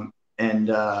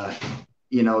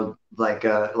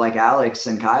 Like Alex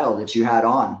and Kyle that you had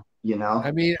on. you know?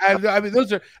 I mean,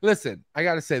 those are, listen, I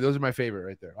got to say, those are my favorite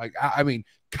right there. Like, I mean,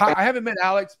 I haven't met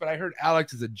Alex, but I heard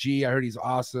Alex is a G. I heard he's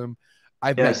awesome.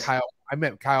 I've met Kyle. I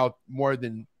met Kyle more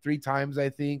than 3 times, I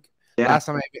think. Yeah. Last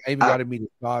time I even got to meet his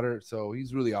daughter. So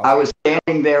he's really awesome. I was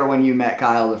standing there when you met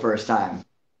Kyle the first time.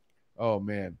 Oh,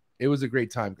 man. It was a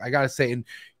great time. I got to say, and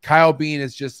Kyle Bean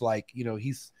is just like, you know,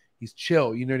 he's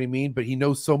chill. You know what I mean? But he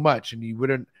knows so much. And he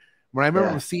wouldn't, when I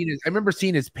remember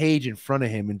seeing his page in front of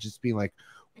him and just being like,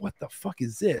 what the fuck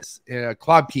is this?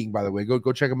 Clob King, by the way,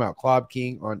 go check him out. Clob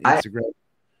King on Instagram.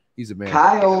 He's a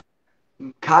man.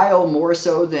 Kyle more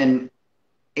so than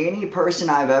any person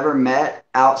I've ever met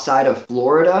outside of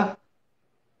Florida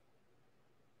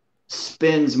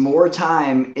spends more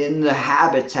time in the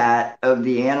habitat of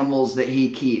the animals that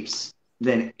he keeps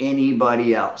than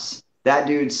anybody else. That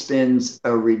dude spends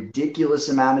a ridiculous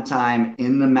amount of time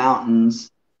in the mountains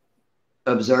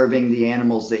observing the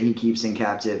animals that he keeps in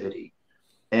captivity.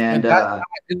 And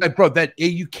like, bro, that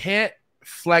you can't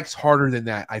flex harder than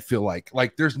that. I feel like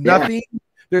there's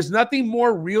nothing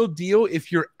more real deal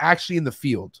if you're actually in the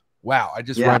field. Wow, I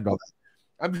just rhymed all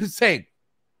that. I'm just saying,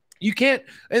 you can't,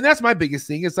 and that's my biggest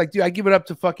thing. It's like, dude, I give it up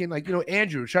to fucking, like, you know,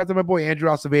 Andrew. Shout out to my boy Andrew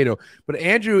Acevedo. But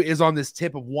Andrew is on this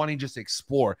tip of wanting just to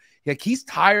explore. Like, he's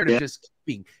tired of just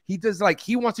keeping. He does, like,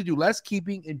 he wants to do less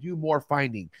keeping and do more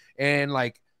finding. And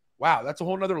like, wow, that's a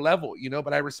whole nother level, you know.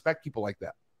 But I respect people like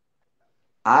that.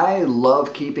 I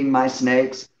love keeping my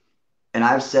snakes, and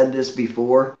I've said this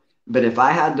before, but if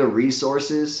I had the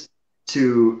resources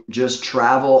to just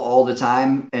travel all the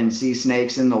time and see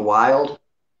snakes in the wild,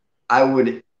 I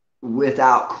would,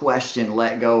 without question,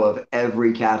 let go of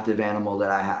every captive animal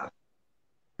that I have.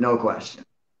 No question.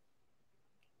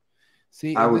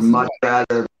 See, I would much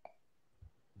rather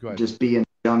just be in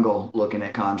the jungle looking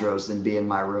at chondros than be in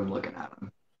my room looking at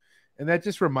them. And that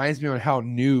just reminds me on how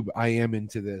noob I am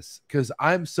into this, because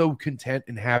I'm so content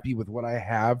and happy with what I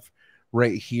have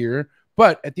right here.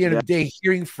 But at the end of the day,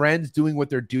 hearing friends doing what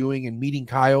they're doing and meeting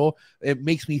Kyle, it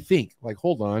makes me think, like,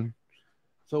 hold on.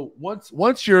 So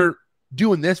once you're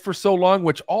doing this for so long,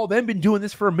 which all them been doing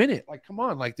this for a minute, like, come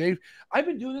on, like, I've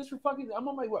been doing this for fucking, I'm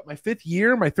on my 5th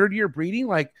year, my 3rd year breeding.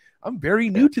 Like, I'm very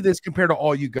new to this compared to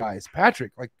all you guys,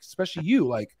 Patrick, like, especially you,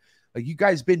 like you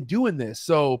guys been doing this.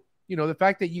 So, you know, the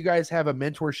fact that you guys have a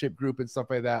mentorship group and stuff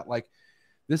like that, like,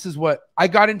 this is what I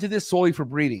got into this solely for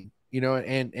breeding, you know,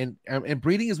 and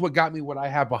breeding is what got me what I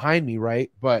have behind me. Right.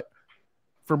 But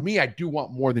for me, I do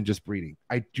want more than just breeding.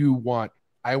 I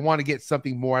want to get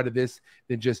something more out of this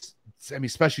than just, I mean,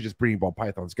 especially just breeding ball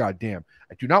pythons. God damn.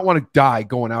 I do not want to die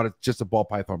going out as just a ball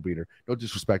python breeder. No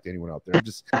disrespect to anyone out there.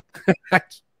 Just,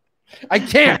 I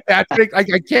can't, Patrick. I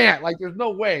can't. Like, there's no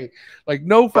way. Like,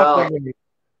 no fucking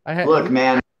way. Look,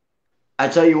 man. I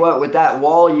tell you what, with that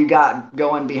wall you got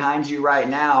going behind you right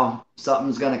now,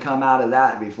 something's going to come out of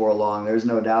that before long. There's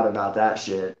no doubt about that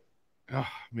shit. Oh,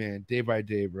 man, day by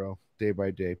day, bro. Day by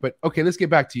day. But, okay, let's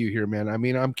get back to you here, man. I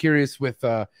mean, I'm curious with,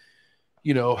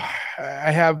 you know,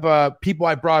 I have people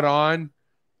I brought on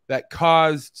that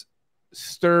caused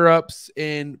stir-ups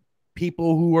in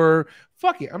people who were,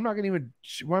 fuck it, I'm not going to even,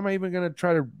 why am I even going to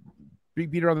try to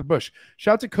beat around the bush?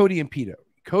 Shout out to Cody and Pito.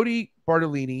 Cody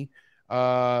Bartolini,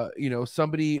 you know,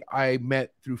 somebody I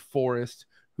met through Forrest,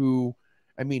 who,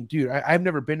 I mean, dude, I've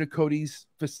never been to Cody's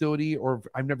facility or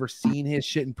I've never seen his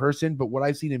shit in person, but what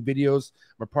I've seen in videos,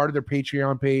 I'm a part of their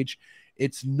Patreon page.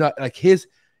 It's not like his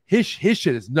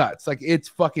shit is nuts. Like, it's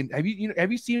fucking, have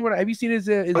you seen his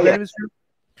venomous group?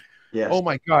 Yes. Oh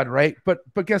my God. Right. But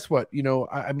guess what? You know,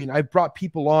 I mean, I've brought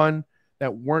people on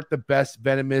that weren't the best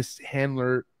venomous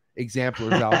handler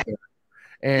exemplars out there.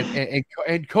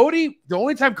 And Cody, the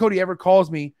only time Cody ever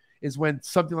calls me is when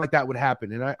something like that would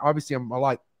happen. And I'm a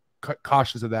lot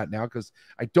cautious of that now because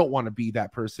I don't want to be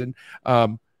that person.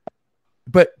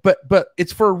 But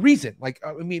it's for a reason. Like,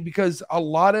 I mean, because a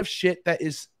lot of shit that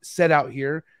is said out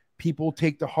here, people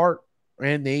take to heart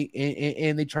and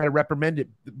they try to reprimand it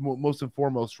most and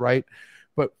foremost, right?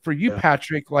 But for you,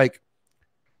 Patrick, like,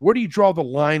 where do you draw the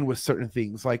line with certain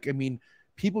things? Like, I mean,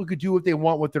 people could do what they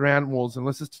want with their animals, and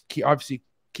let's just obviously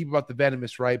keep about the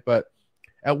venomous, right? But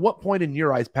at what point in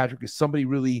your eyes, Patrick, is somebody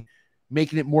really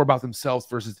making it more about themselves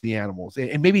versus the animals?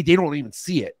 And maybe they don't even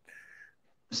see it.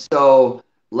 So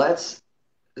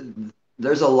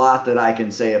there's a lot that I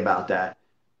can say about that.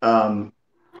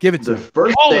 Give it to the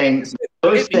first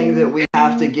thing that we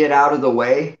have to get out of the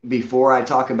way before I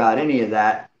talk about any of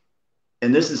that,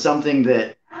 and this is something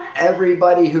that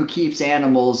everybody who keeps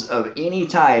animals of any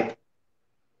type,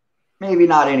 maybe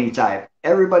not any type,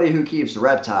 everybody who keeps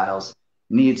reptiles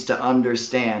needs to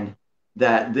understand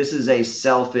that this is a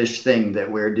selfish thing that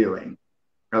we're doing.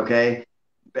 Okay?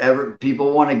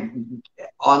 people want to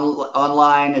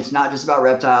online. It's not just about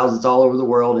reptiles. It's all over the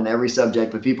world in every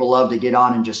subject, but people love to get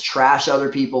on and just trash other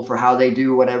people for how they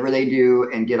do whatever they do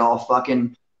and get all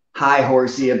fucking high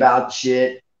horsey about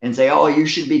shit and say, oh, you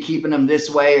should be keeping them this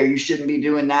way, or you shouldn't be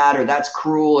doing that, or that's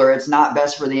cruel, or it's not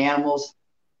best for the animals.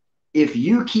 If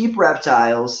you keep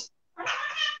reptiles,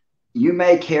 you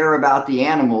may care about the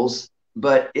animals,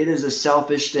 but it is a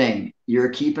selfish thing. You're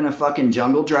keeping a fucking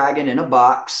jungle dragon in a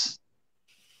box.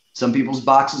 Some people's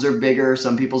boxes are bigger.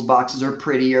 Some people's boxes are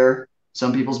prettier.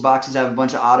 Some people's boxes have a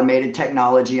bunch of automated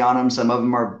technology on them. Some of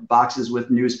them are boxes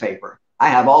with newspaper. I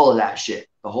have all of that shit,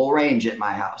 the whole range at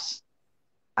my house.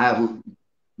 I have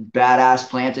badass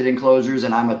planted enclosures,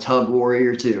 and I'm a tub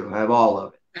warrior too. I have all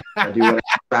of it. I do what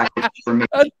practice for me.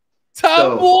 A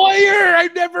tub warrior?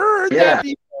 I've never heard that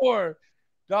before.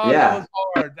 Dog, that was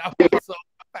hard. That was so,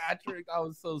 Patrick, I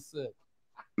was so sick.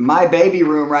 My baby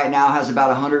room right now has about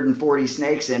 140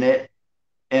 snakes in it.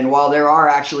 And while there are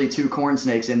actually 2 corn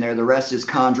snakes in there, the rest is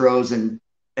chondros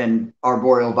and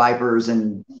arboreal vipers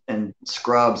and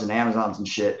scrubs and Amazons and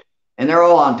shit. And they're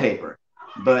all on paper.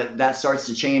 But that starts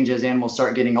to change as animals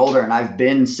start getting older. And I've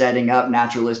been setting up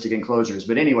naturalistic enclosures.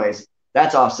 But anyways,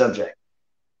 that's off subject.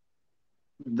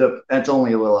 That's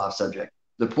only a little off subject.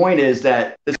 The point is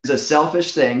that this is a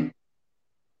selfish thing.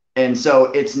 And so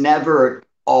it's never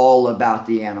all about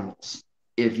the animals.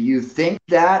 If you think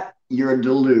that, you're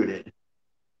deluded.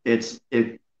 If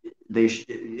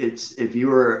you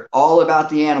were all about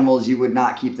the animals, you would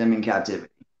not keep them in captivity.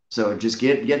 So just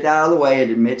get that out of the way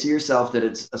and admit to yourself that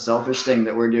it's a selfish thing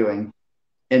that we're doing.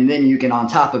 And then you can, on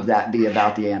top of that, be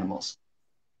about the animals.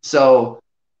 So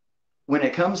when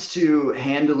it comes to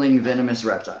handling venomous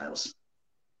reptiles,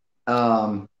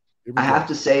 I have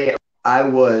to say I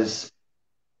was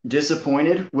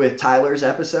disappointed with Tyler's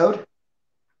episode.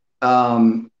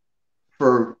 I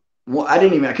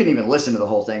couldn't even listen to the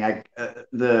whole thing.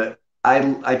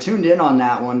 I tuned in on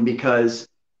that one because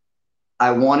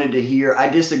I wanted to hear. I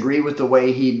disagree with the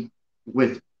way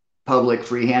with public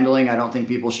free handling. I don't think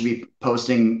people should be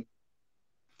posting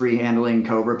free handling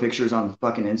cobra pictures on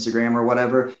fucking Instagram or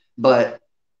whatever. But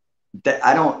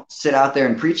I don't sit out there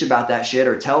and preach about that shit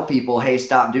or tell people, hey,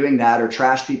 stop doing that, or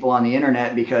trash people on the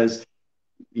internet because,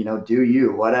 do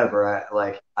you, whatever.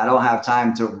 I don't have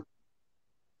time to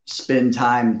spend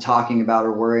time talking about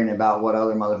or worrying about what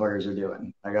other motherfuckers are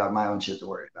doing. I got my own shit to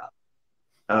worry about.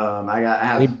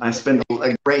 I spend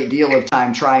a great deal of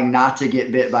time trying not to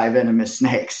get bit by venomous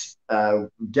snakes.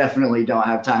 Definitely don't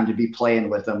have time to be playing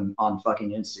with them on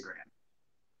fucking Instagram.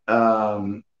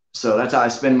 So that's how I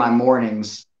spend my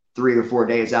mornings 3 or 4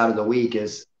 days out of the week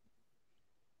is,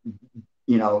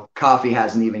 coffee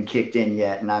hasn't even kicked in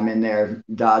yet. And I'm in there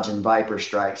dodging viper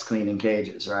strikes, cleaning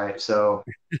cages. Right. So,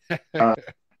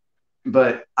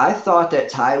 but I thought that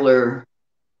Tyler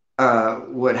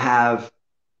would have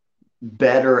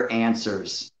better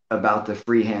answers about the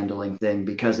free handling thing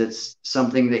because it's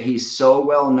something that he's so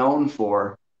well known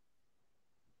for.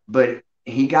 But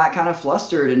he got kind of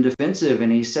flustered and defensive,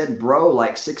 and he said bro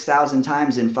like 6,000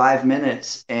 times in 5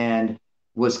 minutes and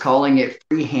was calling it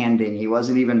freehanding. He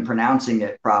wasn't even pronouncing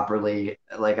it properly.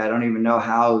 Like, I don't even know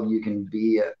how you can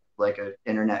be an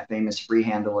internet famous free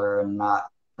handler and not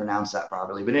pronounce that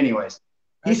properly. But anyways,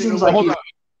 he seems like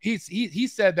he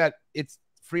said that it's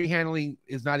free handling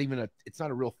is not even it's not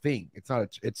a real thing. It's not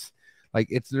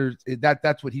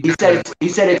that's what he said. He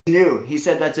said it's new. He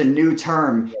said that's a new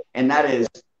term, and that is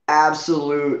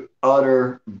absolute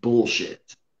utter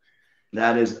bullshit.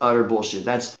 That is utter bullshit.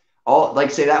 That's all.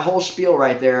 Like, say that whole spiel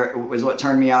right there was what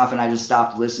turned me off, and I just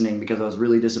stopped listening because I was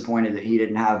really disappointed that he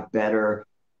didn't have better,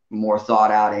 more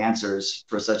thought out answers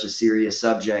for such a serious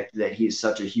subject that he's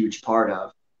such a huge part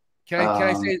of. Can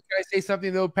I say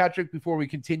something though, Patrick, before we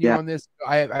continue on this?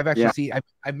 I've actually seen.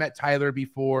 I've met Tyler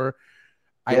before.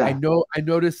 I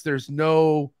noticed there's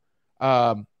no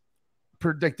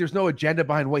there's no agenda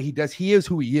behind what he does. He is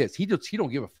who he is. He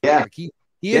don't give a fuck. Yeah. Like he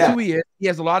is who he is. He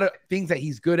has a lot of things that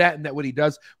he's good at, and that what he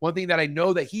does. One thing that I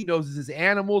know that he knows is his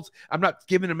animals. I'm not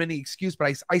giving him any excuse,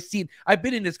 but I've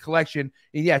been in his collection,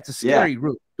 and it's a scary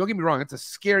room. Don't get me wrong, it's a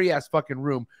scary ass fucking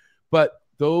room. But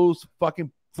those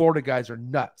fucking Florida guys are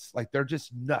nuts. Like, they're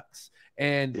just nuts.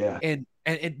 But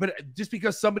just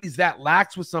because somebody's that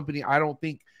lax with somebody, I don't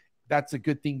think that's a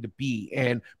good thing to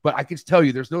be. But I can tell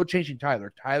you, there's no changing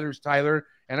Tyler. Tyler's Tyler,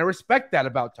 and I respect that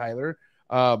about Tyler.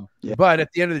 But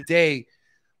at the end of the day,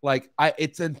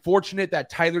 it's unfortunate that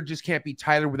Tyler just can't be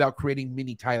Tyler without creating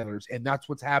mini Tylers. And that's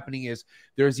what's happening is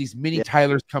there's these mini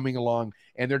Tylers coming along,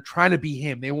 and they're trying to be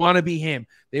him. They want to be him.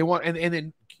 They want, and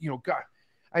then, God,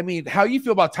 I mean, how you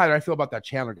feel about Tyler, I feel about that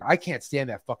Chandler guy. I can't stand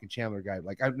that fucking Chandler guy.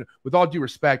 Like, with all due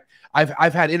respect,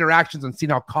 I've had interactions and seen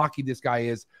how cocky this guy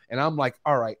is, and I'm like,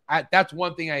 all right, that's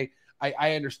one thing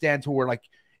I understand to where, like,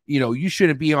 you know, you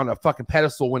shouldn't be on a fucking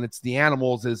pedestal when it's the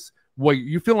animals. Is well,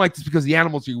 you feel like this because the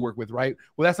animals you work with, right?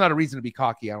 Well, that's not a reason to be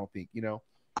cocky, I don't think, you know.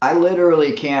 I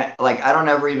literally can't, like, I don't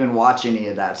ever even watch any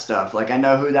of that stuff. Like, I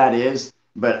know who that is,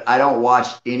 but I don't watch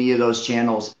any of those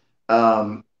channels.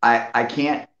 I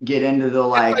can't get into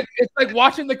the it's like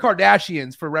watching the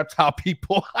Kardashians for reptile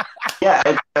people. Yeah,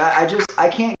 I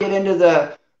can't get into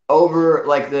the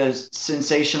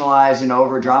sensationalized and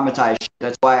over dramatized shit.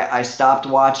 That's why I stopped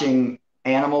watching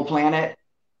Animal Planet.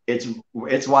 It's why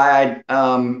it's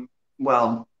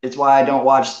why I don't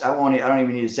watch. I don't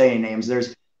even need to say any names.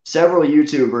 There's several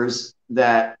YouTubers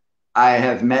that I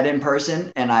have met in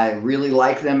person and I really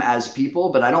like them as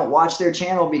people, but I don't watch their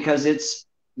channel because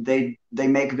they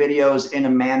make videos in a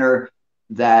manner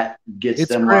that gets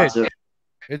them cringe. lots of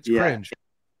cringe.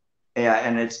 Yeah,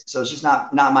 and it's just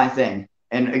not my thing.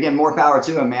 And again, more power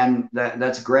to him, man.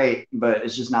 That's great, but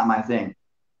it's just not my thing.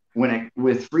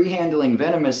 With free handling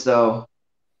venomous though,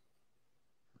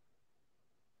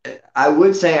 I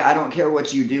would say I don't care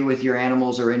what you do with your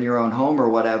animals or in your own home or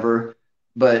whatever,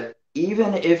 but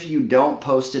even if you don't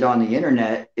post it on the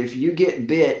internet, if you get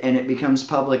bit and it becomes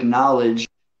public knowledge,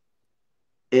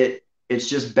 it's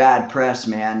just bad press,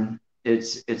 man.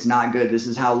 It's not good. This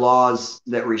is how laws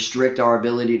that restrict our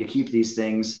ability to keep these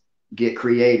things get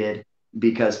created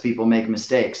because people make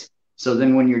mistakes. So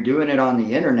then when you're doing it on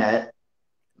the internet,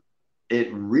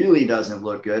 it really doesn't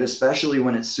look good, especially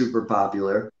when it's super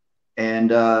popular.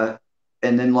 And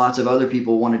then lots of other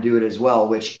people want to do it as well,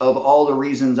 which of all the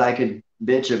reasons I could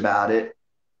bitch about it,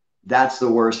 that's the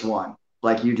worst one.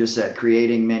 Like you just said,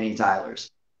 creating mini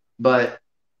Tylers. But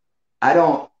I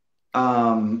don't,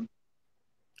 I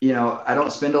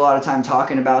don't spend a lot of time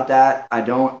talking about that. I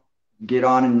don't get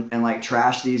on and like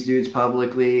trash these dudes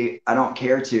publicly. I don't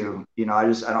care to, I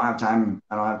don't have time.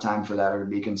 I don't have time for that or to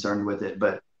be concerned with it,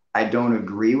 but I don't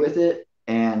agree with it.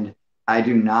 And I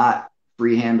do not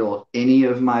free handle any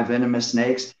of my venomous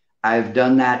snakes. I've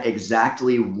done that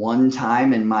exactly one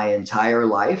time in my entire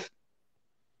life.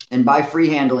 And by free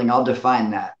handling, I'll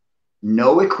define that: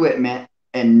 no equipment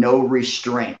and no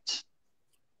restraint.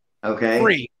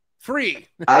 Okay. Free.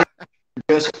 I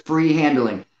just free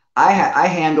handling. I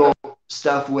handle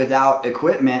stuff without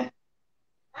equipment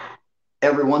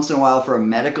every once in a while for a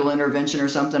medical intervention or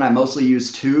something. I mostly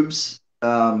use tubes.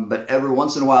 But every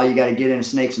once in a while you got to get in a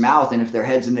snake's mouth. And if their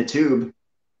head's in the tube,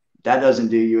 that doesn't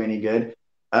do you any good.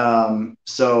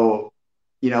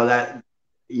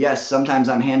 Yes, sometimes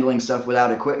I'm handling stuff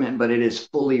without equipment, but it is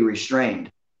fully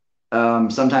restrained.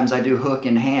 Sometimes I do hook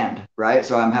in hand, right?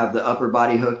 So I have the upper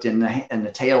body hooked and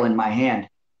the tail in my hand.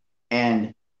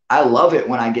 And I love it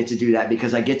when I get to do that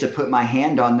because I get to put my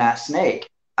hand on that snake.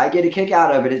 I get a kick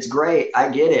out of it. It's great. I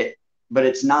get it, but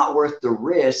it's not worth the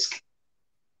risk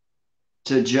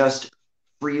to just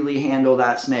freely handle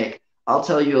that snake. I'll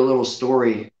tell you a little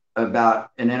story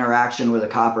about an interaction with a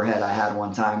copperhead I had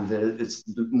one time. It's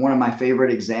one of my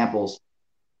favorite examples.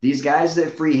 These guys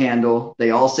that free handle, they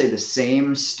all say the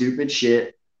same stupid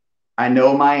shit. I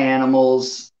know my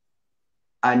animals.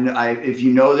 If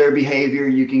you know their behavior,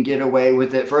 you can get away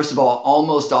with it. First of all,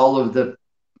 almost all of the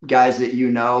guys that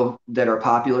you know that are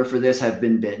popular for this have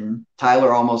been bitten.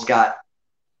 Tyler almost got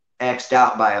X'd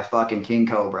out by a fucking king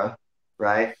cobra,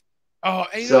 right? Oh,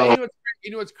 and you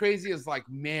know what's crazy is like,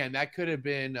 man, that could have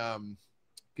been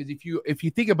because if you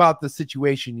think about the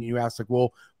situation, you ask like,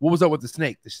 well, what was up with the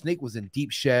snake? The snake was in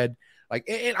deep shed. Like,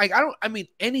 and I mean,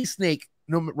 any snake,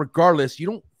 regardless, you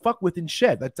don't fuck with in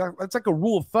shed. That's like a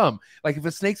rule of thumb. Like if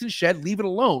a snake's in shed, leave it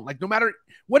alone. Like no matter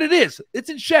what it is, it's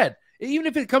in shed. Even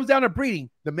if it comes down to breeding,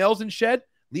 the male's in shed,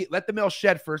 let the male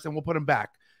shed first and we'll put him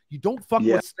back. You don't fuck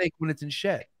with snake when it's in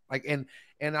shed. Like, and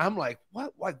I'm like,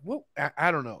 what? Like, what?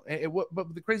 I don't know.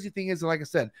 But the crazy thing is, like I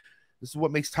said, this is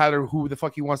what makes Tyler who the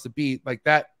fuck he wants to be. Like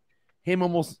that, him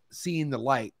almost seeing the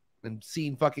light and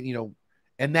seeing fucking,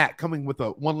 and that coming with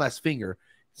a one less finger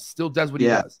still does what he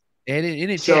does. And it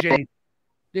didn't change anything.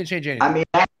 Didn't change anything. I mean,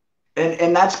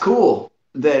 and that's cool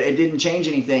that it didn't change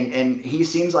anything. And he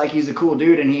seems like he's a cool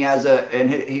dude, and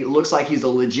he looks like he's a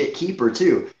legit keeper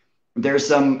too. There's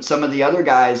some of the other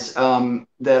guys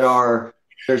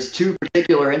there's two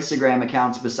particular Instagram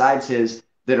accounts besides his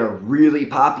that are really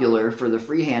popular for the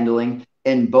free handling.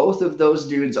 And both of those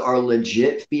dudes are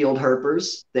legit field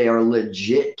herpers. They are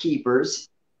legit keepers,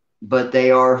 but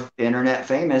they are internet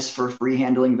famous for free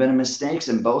handling venomous snakes.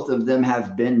 And both of them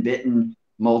have been bitten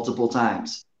multiple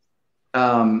times.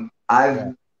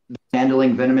 I've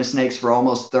handling venomous snakes for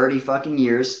almost 30 fucking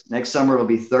years. Next summer it'll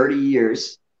be 30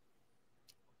 years.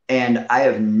 And I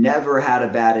have never had a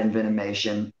bad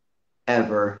envenomation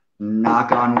ever,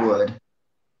 knock on wood.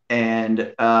 And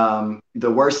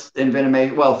the worst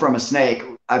envenomation, well, from a snake,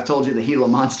 I've told you the Gila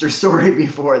monster story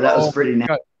before. That was pretty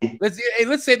nasty.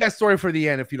 Let's save that story for the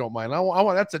end if you don't mind. I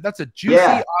want that's a juicy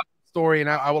awesome story, and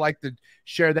I would like to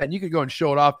share that. And you can go and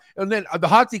show it off. And then the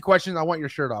hot seat question, I want your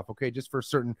shirt off, okay? Just for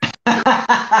certain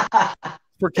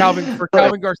for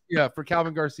Calvin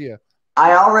Garcia.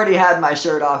 I already had my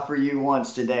shirt off for you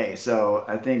once today, so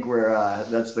I think we're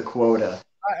that's the quota.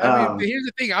 I mean, here's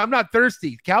the thing: I'm not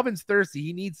thirsty. Calvin's thirsty.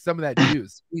 He needs some of that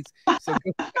juice.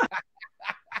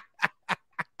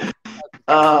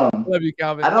 Love you,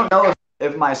 Calvin. I don't know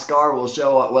if my scar will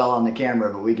show up well on the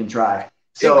camera, but we can try.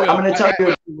 So I'm going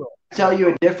to tell you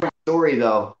a different story,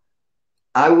 though.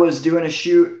 I was doing a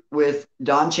shoot with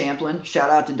Don Champlin. Shout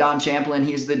out to Don Champlin.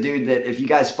 He's the dude that, if you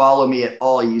guys follow me at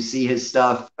all, you see his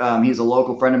stuff. He's a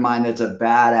local friend of mine that's a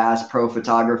badass pro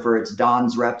photographer. It's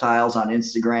Don's Reptiles on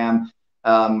Instagram.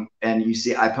 And you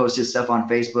see, I post his stuff on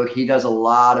Facebook. He does a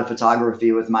lot of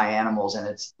photography with my animals,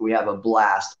 and we have a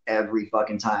blast every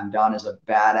fucking time. Don is a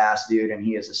badass dude, and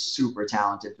he is a super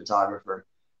talented photographer.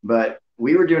 But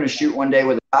we were doing a shoot one day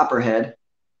with a copperhead,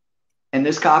 and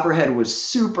this copperhead was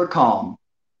super calm.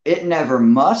 It never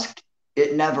musked.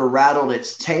 It never rattled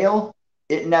its tail.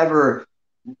 It never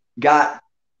got,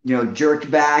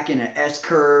 jerked back in an S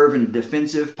curve and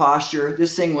defensive posture.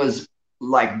 This thing was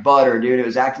like butter, dude. It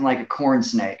was acting like a corn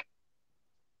snake.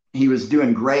 He was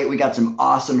doing great. We got some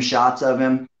awesome shots of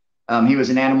him. He was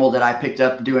an animal that I picked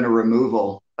up doing a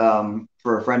removal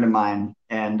for a friend of mine,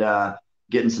 and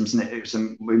getting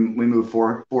we moved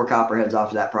four copperheads off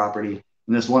of that property.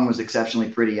 And this one was exceptionally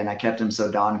pretty, and I kept him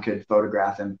so Don could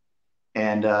photograph him.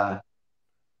 And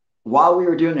while we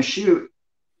were doing the shoot,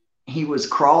 he was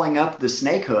crawling up the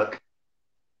snake hook,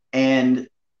 and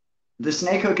the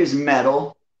snake hook is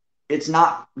metal.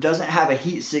 Doesn't have a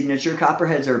heat signature.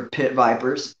 Copperheads are pit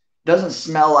vipers. Doesn't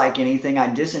smell like anything.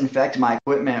 I disinfect my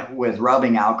equipment with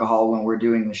rubbing alcohol when we're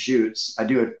doing the shoots. I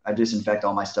disinfect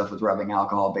all my stuff with rubbing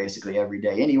alcohol basically every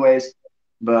day anyways.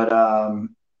 But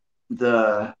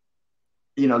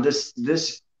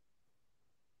this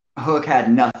hook had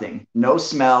nothing. No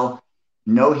smell,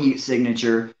 no heat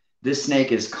signature. This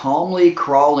snake is calmly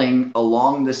crawling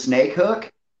along the snake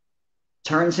hook,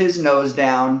 turns his nose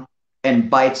down,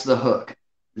 and bites the hook.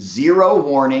 Zero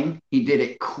warning. He did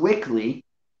it quickly.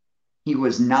 He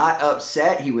was not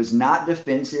upset. He was not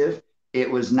defensive. It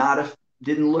was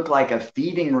didn't look like a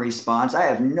feeding response. I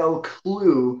have no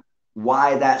clue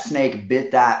why that snake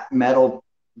bit that metal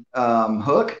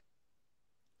hook.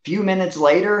 Few minutes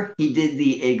later, he did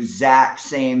the exact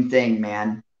same thing,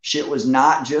 man. Shit was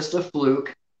not just a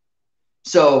fluke.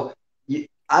 So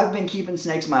I've been keeping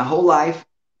snakes my whole life.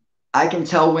 I can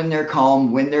tell when they're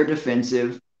calm, when they're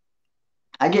defensive.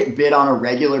 I get bit on a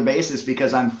regular basis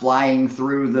because I'm flying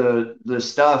through the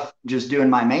stuff just doing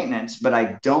my maintenance, but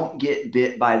I don't get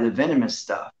bit by the venomous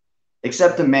stuff,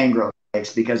 except the mangrove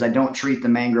snakes, because I don't treat the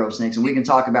mangrove snakes. And we can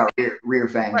talk about rear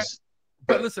fangs. Right.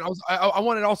 But listen, I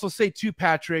wanted to also say too,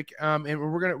 Patrick, and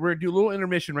we're gonna do a little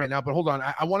intermission right now, but hold on.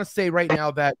 I want to say right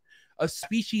now that a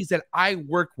species that I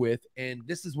work with, and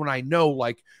this is when I know,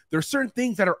 like, there are certain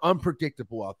things that are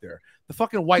unpredictable out there. The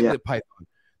fucking white lip python,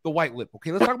 the white lip.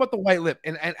 Okay, let's talk about the white lip.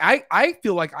 And I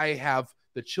feel like I have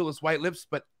the chillest white lips,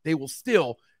 but they will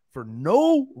still, for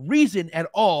no reason at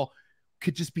all,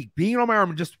 could just be being on my arm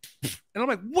and just, and I'm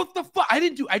like, what the fuck? I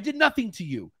did nothing to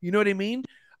you. You know what I mean?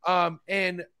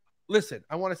 And listen,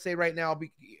 I want to say right now,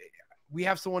 we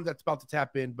have someone that's about to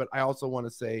tap in, but I also want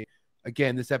to say,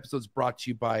 again, this episode is brought to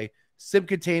you by Sim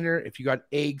Container. If you got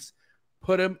eggs,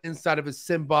 put them inside of a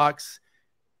Sim box.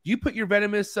 Do you put your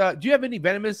venomous, do you have any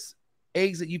venomous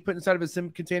eggs that you put inside of a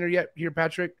Sim Container yet here,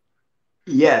 Patrick?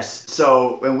 Yes.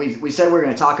 So when we said we were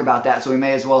going to talk about that, so we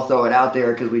may as well throw it out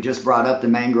there because we just brought up the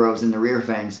mangroves and the rear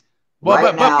fangs.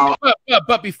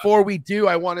 But before we do,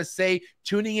 I want to say,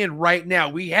 tuning in right now,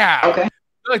 we have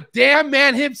the damn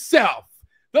man himself,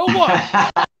 the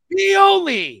one, the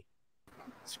only,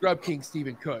 Scrub King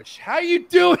Stephen Cush. How you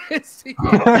doing,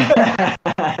 Stephen?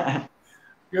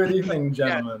 Good evening,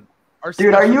 gentlemen.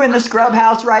 Dude, are you in the scrub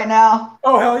house right now?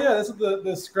 Oh, hell yeah. This is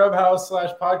the scrub house /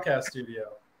 podcast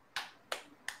studio.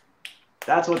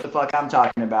 That's what the fuck I'm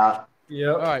talking about.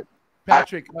 Yep. All right,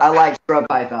 Patrick. I like scrub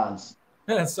pythons.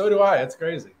 Yeah, so do I. It's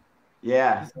crazy.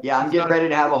 Yeah. I'm getting ready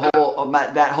to have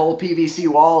that whole PVC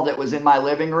wall that was in my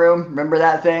living room. Remember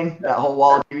that thing? That whole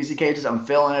wall of PVC cages? I'm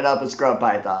filling it up with scrub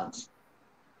pythons.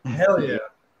 Hell yeah.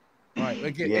 All right.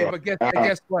 But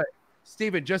guess what?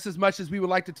 Steven, just as much as we would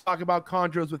like to talk about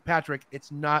chondros with Patrick,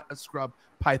 it's not a scrub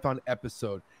python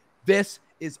episode. This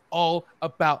is all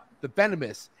about the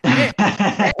venomous.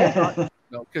 Because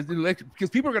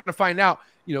people are going to find out,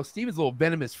 Steven's a little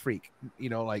venomous freak,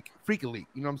 like freak elite.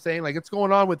 You know what I'm saying? Like, it's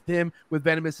going on with him with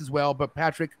venomous as well. But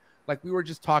Patrick, like we were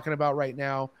just talking about right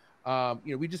now,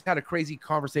 we just had a crazy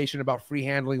conversation about free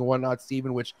handling and whatnot,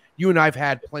 Steven, which you and I've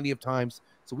had plenty of times.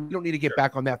 So we don't need to get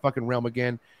back on that fucking realm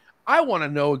again. I want to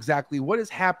know exactly what is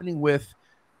happening with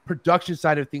production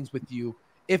side of things with you,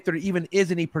 if there even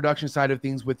is any production side of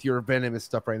things with your venomous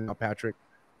stuff right now, Patrick.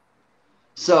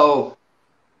 So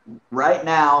right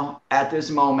now, at this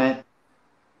moment,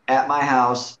 at my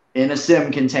house, in a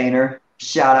sim container,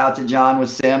 shout out to John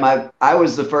with sim. I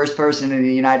was the first person in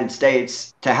the United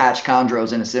States to hatch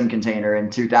chondros in a sim container in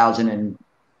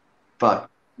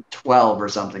 2012 or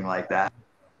something like that.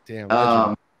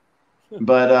 Damn.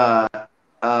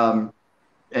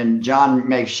 And John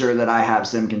makes sure that I have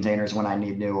sim containers when I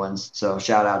need new ones. So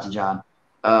shout out to John.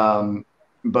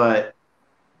 But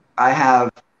I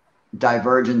have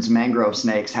divergence mangrove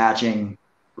snakes hatching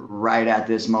right at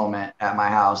this moment at my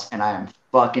house, and I am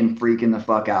fucking freaking the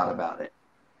fuck out about it.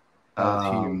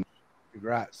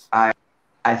 Congrats. I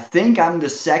think I'm the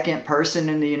second person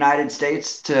in the United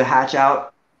States to hatch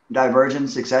out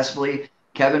divergence successfully.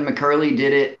 Kevin McCurley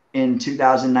did it in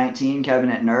 2019. Kevin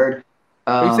at Nerd.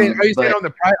 Are you saying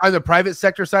on the private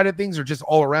sector side of things, or just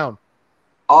all around?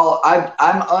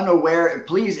 I'm unaware.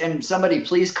 Please, and somebody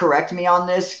please correct me on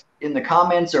this in the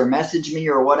comments or message me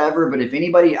or whatever. But if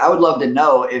anybody, I would love to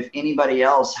know if anybody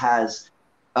else has,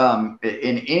 in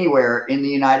anywhere in the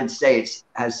United States,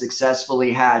 has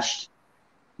successfully hatched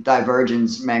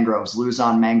divergence mangroves,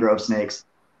 Luzon mangrove snakes,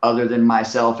 other than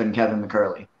myself and Kevin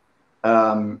McCurley.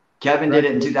 Kevin did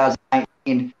it in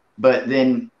 2019, but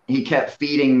then he kept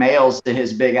feeding males to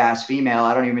his big ass female.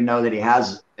 I don't even know that he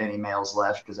has any males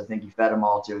left, because I think he fed them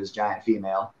all to his giant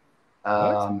female.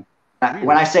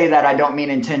 When I say that, I don't mean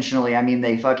intentionally. I mean,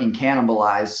 they fucking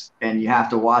cannibalize, and you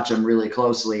have to watch them really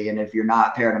closely. And if you're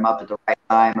not pairing them up at the right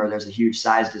time, or there's a huge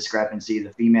size discrepancy, the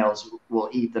females will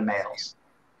eat the males.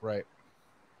 Right.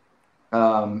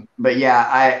 But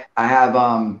yeah, I have,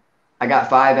 I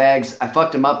got 5 eggs. I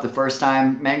fucked them up the first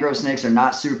time. Mangrove snakes are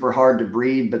not super hard to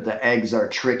breed, but the eggs are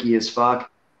tricky as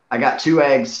fuck. I got 2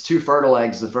 eggs, 2 fertile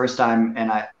eggs the first time,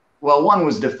 and one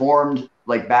was deformed,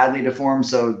 like badly deformed,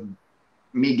 so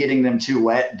me getting them too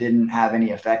wet didn't have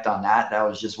any effect on that. That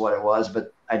was just what it was,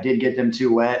 but I did get them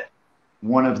too wet.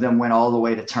 One of them went all the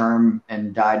way to term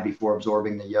and died before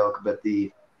absorbing the yolk, but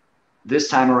this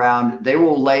time around, they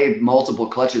will lay multiple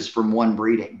clutches from one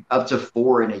breeding, up to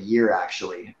 4 in a year,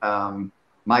 actually.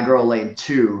 My girl laid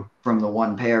 2 from the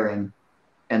one pairing,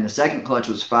 and the second clutch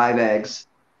was 5 eggs.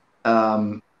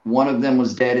 One of them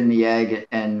was dead in the egg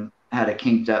and had a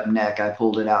kinked up neck. I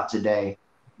pulled it out today,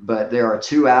 but there are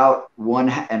 2 out, one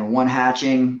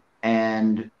hatching,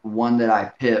 and one that I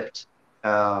pipped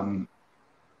when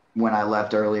I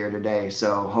left earlier today.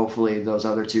 So hopefully those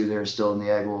other 2 that are still in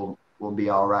the egg will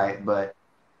be all right. But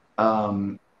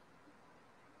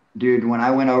dude, when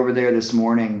I went over there this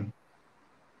morning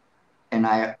and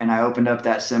I opened up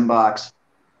that sim box,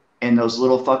 and those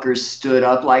little fuckers stood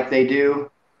up like they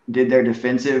did their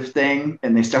defensive thing,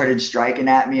 and they started striking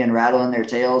at me and rattling their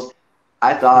tails,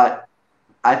 I thought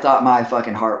my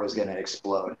fucking heart was gonna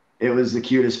explode. It was the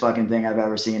cutest fucking thing I've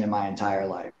ever seen in my entire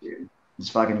life, dude. It's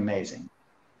fucking amazing.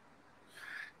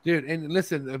 Dude, and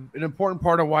listen, an important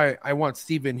part of why I want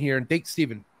Steven here, and thanks,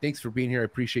 Steven. Thanks for being here. I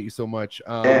appreciate you so much.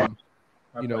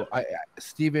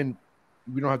 Steven,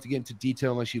 we don't have to get into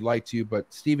detail unless you'd like to, but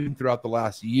Steven, throughout the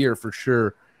last year, for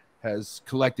sure, has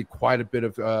collected quite a bit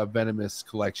of venomous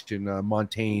collection,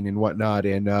 Montaigne and whatnot.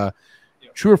 And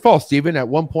true or false, Steven, at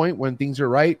one point when things are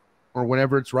right, or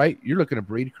whenever it's right, you're looking to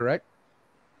breed, correct?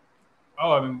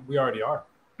 Oh, I mean, we already are.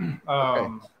 Okay.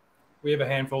 We have a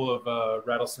handful of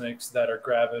rattlesnakes that are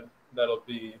gravid that'll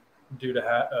be due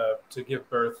to give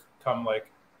birth come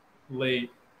like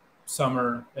late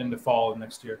summer into fall of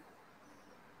next year,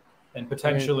 and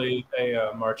potentially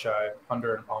a Marchi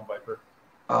hunter and palm viper.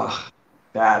 Oh,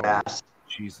 badass!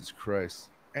 Jesus Christ!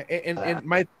 And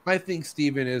my thing,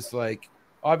 Steven, is like,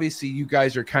 obviously you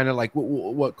guys are kind of like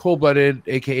what Cold Blooded,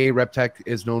 aka Reptile,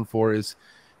 is known for, is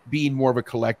being more of a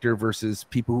collector versus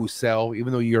people who sell,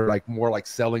 even though you're like more like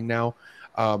selling now.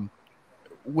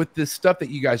 With this stuff that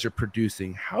you guys are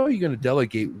producing, how are you going to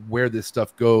delegate where this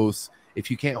stuff goes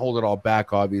if you can't hold it all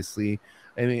back, obviously?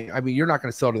 I mean, you're not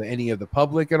going to sell to any of the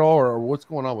public at all, or what's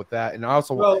going on with that? And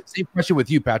also, same question with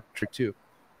you, Patrick, too.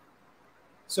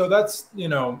 So that's,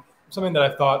 something that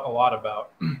I've thought a lot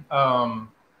about.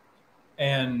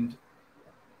 And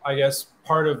I guess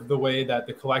part of the way that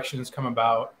the collections come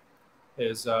about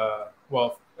is,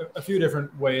 well, a few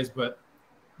different ways, but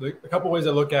a couple ways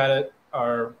I look at it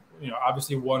are,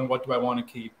 obviously one, what do I want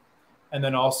to keep? And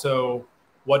then also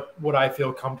what would I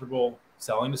feel comfortable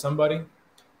selling to somebody?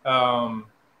 And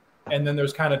then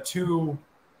there's kind of two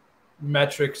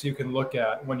metrics you can look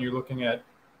at when you're looking at,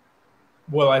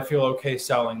 will I feel okay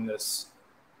selling this?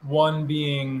 One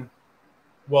being,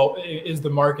 well, is the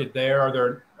market there? Are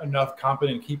there enough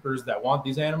competent keepers that want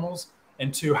these animals?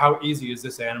 And two, how easy is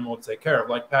this animal to take care of?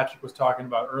 Like Patrick was talking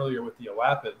about earlier with the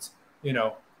elapids,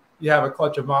 you have a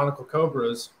clutch of monocle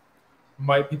cobras.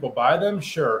 Might people buy them?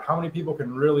 Sure. How many people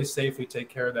can really safely take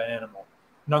care of that animal?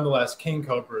 Nonetheless, king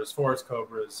cobras, forest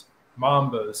cobras,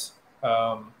 mambas,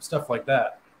 stuff like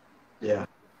that. Yeah.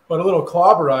 But a little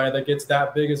clobber eye that gets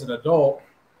that big as an adult,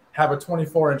 have a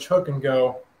 24-inch hook and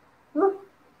go,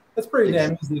 that's pretty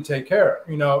damn easy to take care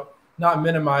of. Not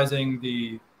minimizing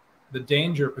the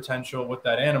danger potential with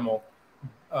that animal.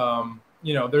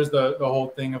 There's the whole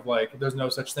thing of like, there's no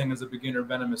such thing as a beginner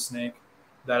venomous snake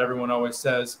that everyone always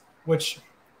says, which,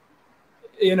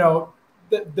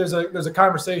 there's a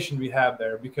conversation we have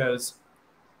there, because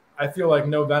I feel like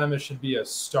no venomous should be a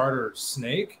starter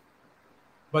snake.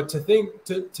 But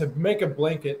to make a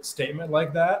blanket statement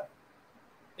like that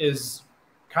is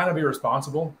kind of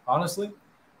irresponsible, honestly,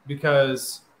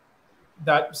 because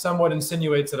that somewhat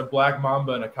insinuates that a black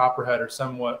mamba and a copperhead are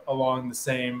somewhat along the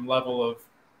same level of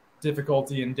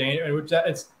difficulty and danger, which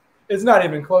it's not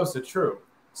even close to true.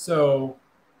 So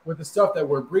with the stuff that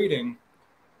we're breeding,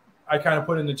 I kind of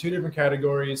put into two different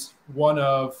categories. One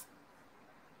of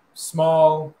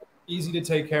small, easy to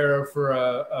take care of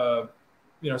for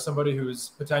somebody who's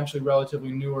potentially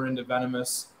relatively newer into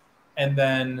venomous, and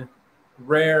then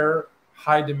rare,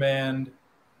 high demand.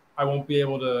 I won't be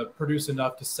able to produce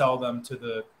enough to sell them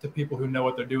to people who know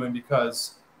what they're doing,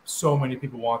 because so many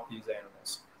people want these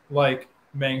animals, like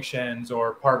Mangshens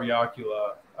or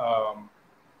Parviocula,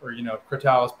 or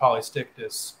Crotalus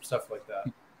polystictus, stuff like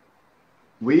that.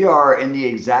 We are in the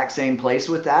exact same place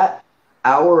with that.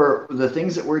 The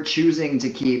things that we're choosing to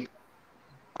keep,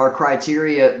 our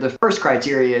criteria, the first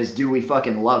criteria is, do we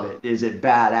fucking love it? Is it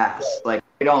badass? Like, if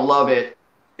we don't love it,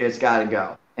 it's got to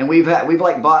go. And we've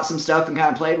like bought some stuff and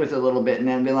kind of played with it a little bit, and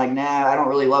then been like, nah, I don't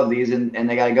really love these, and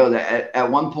they got to go. At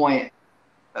one point,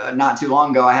 not too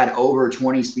long ago, I had over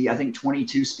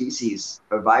 22 species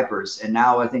of vipers, and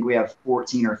now I think we have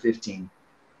 14 or 15.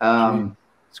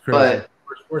 It's crazy. But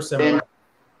we're similar.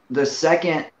 The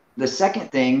second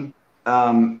thing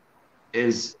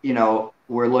is,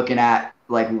 we're looking at,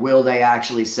 like, will they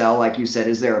actually sell? Like you said,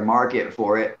 is there a market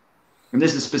for it? And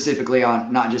this is specifically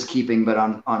on not just keeping, but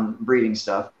on breeding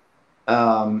stuff.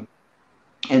 And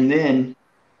then,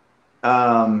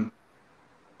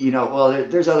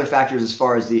 there's other factors as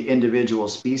far as the individual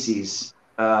species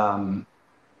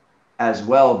as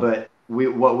well. But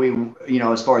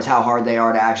as far as how hard they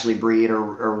are to actually breed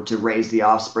or to raise the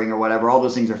offspring or whatever, all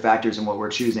those things are factors in what we're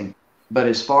choosing. But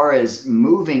as far as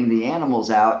moving the animals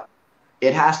out,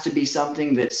 it has to be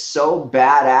something that's so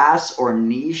badass or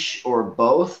niche or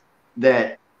both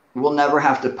that we'll never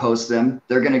have to post them.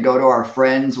 They're going to go to our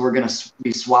friends. We're going to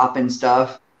be swapping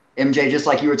stuff. MJ, just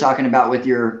like you were talking about with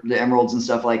the emeralds and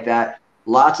stuff like that,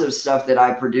 lots of stuff that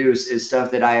I produce is stuff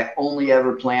that I only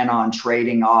ever plan on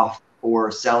trading off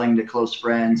or selling to close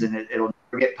friends, and it'll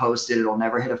never get posted. It'll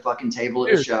never hit a fucking table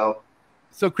at a show.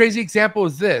 So crazy example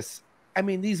is this. I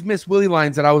mean, these Miss Willie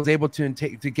lines that I was able to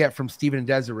get from Steven and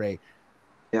Desiree,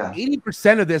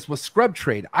 80% of this was scrub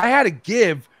trade. I had to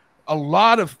give a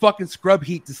lot of fucking scrub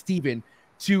heat to Steven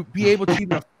to be able to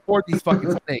even afford these fucking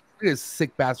snakes. Look at this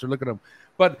sick bastard. Look at him.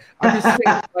 But I'm just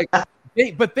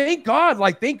saying, but thank God,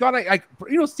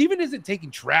 Steven isn't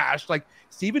taking trash. Like,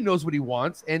 Steven knows what he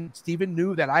wants, and Steven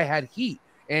knew that I had heat,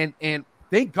 and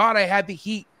thank God I had the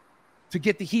heat to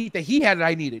get the heat that he had that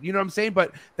I needed. You know what I'm saying?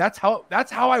 But that's how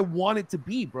I want it to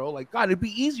be, bro. Like, God, it'd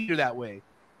be easier that way.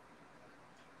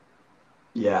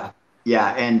 Yeah.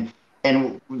 And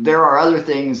there are other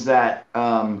things that,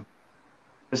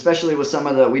 especially with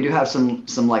we do have some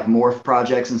like morph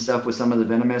projects and stuff with some of the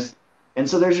venomous. And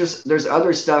so there's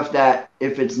other stuff that,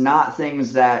 if it's not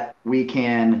things that we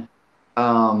can,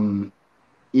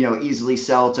 easily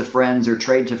sell to friends or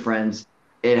trade to friends,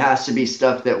 it has to be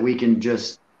stuff that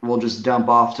we'll just dump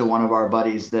off to one of our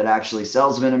buddies that actually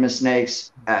sells venomous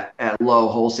snakes at low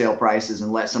wholesale prices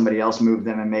and let somebody else move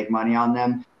them and make money on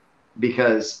them.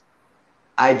 Because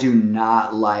I do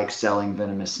not like selling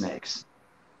venomous snakes.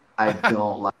 I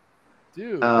don't like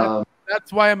Dude,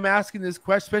 that's why I'm asking this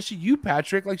question, especially you,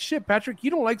 Patrick. Like, shit, Patrick,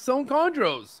 you don't like selling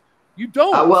chondros. You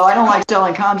don't. Well, I don't like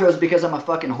selling chondros because I'm a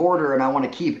fucking hoarder and I want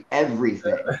to keep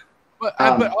everything. But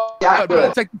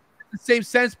it's like the same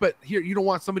sense. But here, you don't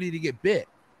want somebody to get bit.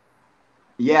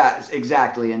 Yeah,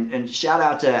 exactly. And shout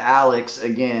out to Alex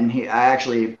again.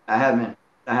 I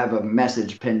have a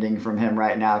message pending from him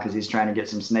right now because he's trying to get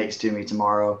some snakes to me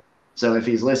tomorrow. So if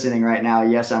he's listening right now,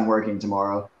 yes, I'm working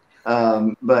tomorrow.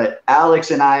 But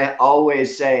Alex and I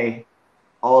always say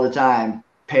all the time,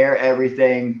 pair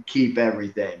everything, keep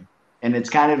everything. And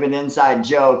it's kind of an inside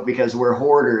joke because we're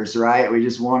hoarders, right? We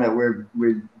just want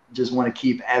to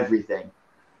keep everything.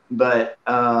 But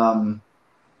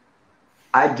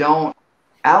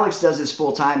Alex does this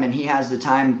full time, and he has the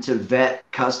time to vet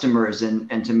customers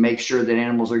and to make sure that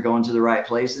animals are going to the right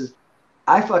places.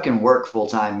 I fucking work full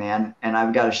time, man, and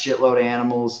I've got a shitload of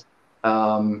animals.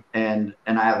 And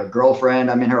I have a girlfriend.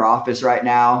 I'm in her office right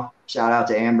now. Shout out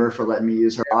to Amber for letting me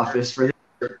use her office for this.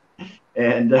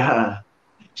 And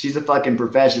she's a fucking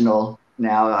professional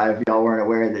now. If y'all weren't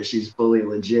aware that she's fully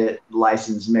legit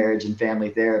licensed marriage and family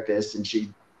therapist, and she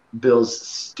bills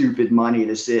stupid money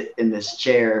to sit in this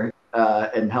chair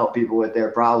and help people with their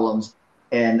problems.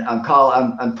 And I'm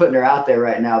putting her out there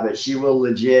right now, but she will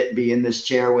legit be in this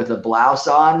chair with a blouse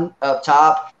on up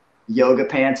top, yoga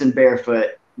pants and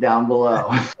barefoot down below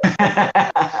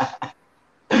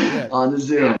on the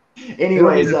Zoom.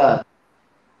 Anyways,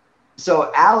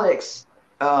 so Alex,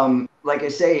 like I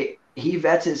say, he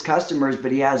vets his customers,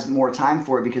 but he has more time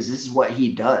for it because this is what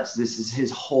he does. This is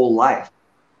his whole life.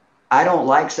 I don't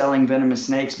like selling venomous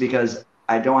snakes because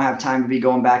I don't have time to be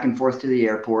going back and forth to the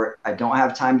airport. I don't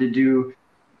have time to do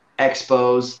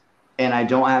expos, and I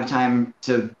don't have time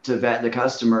to vet the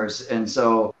customers. And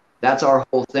so that's our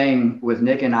whole thing with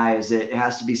Nick and I, is that it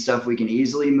has to be stuff we can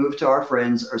easily move to our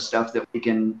friends or stuff that we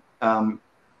can,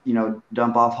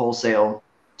 dump off wholesale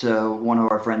to one of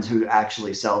our friends who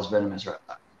actually sells venomous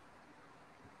reptiles.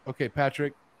 Okay,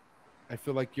 Patrick, I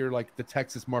feel like you're like the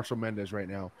Texas Marshall Mendez right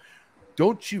now.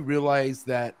 Don't you realize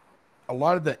that a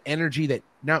lot of the energy that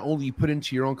not only you put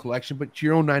into your own collection, but to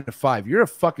your own 9 to 5, you're a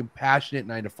fucking passionate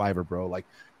 9 to 5er, bro. Like,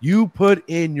 you put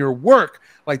in your work.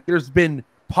 Like, there's been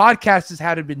podcasts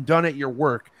hadn't been done at your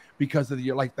work because of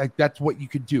your like that's what you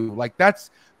could do. Like,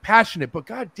 that's passionate. But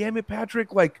god damn it,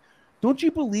 Patrick, like, don't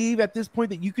you believe at this point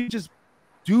that you could just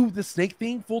do the snake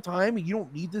thing full time and you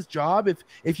don't need this job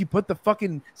if you put the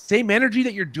fucking same energy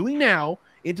that you're doing now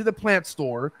into the plant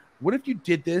store? What if you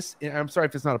did this? And I'm sorry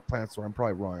if it's not a plant store. I'm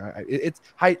probably wrong. It's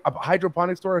a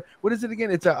hydroponic store. What is it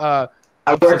again? It's a.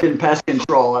 I work in pest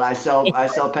control, and I sell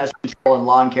pest control and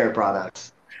lawn care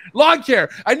products. Lawn care.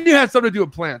 I knew it had something to do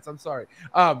with plants. I'm sorry.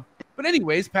 But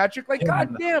anyways, Patrick, like,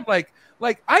 goddamn, like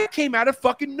I came out of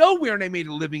fucking nowhere and I made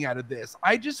a living out of this.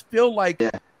 I just feel like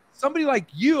somebody like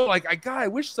you, like I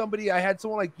wish I had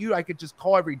someone like you I could just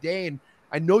call every day. And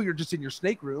I know you're just in your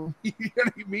snake room. You know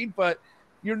what I mean? But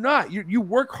you're not. You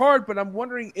work hard, but I'm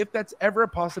wondering if that's ever a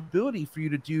possibility for you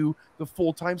to do the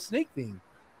full-time snake thing.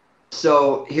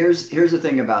 So here's the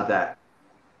thing about that.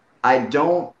 I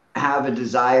don't have a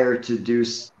desire to do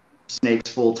snakes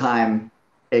full-time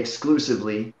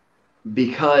exclusively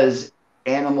because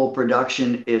animal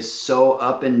production is so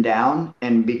up and down,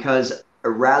 and because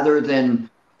rather than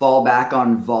fall back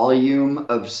on volume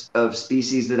of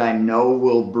species that I know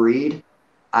will breed,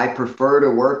 I prefer to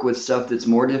work with stuff that's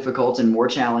more difficult and more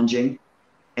challenging,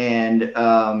 and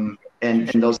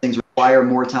those things require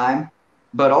more time.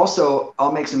 But also,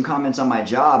 I'll make some comments on my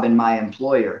job and my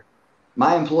employer.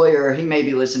 My employer, he may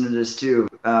be listening to this too.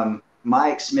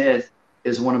 Mike Smith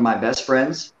is one of my best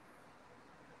friends.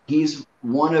 He's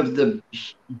one of the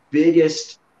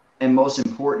biggest and most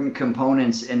important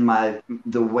components in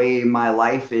the way my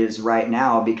life is right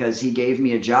now, because he gave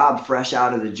me a job fresh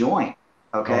out of the joint.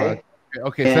 Okay.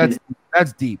 Okay, so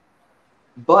that's deep.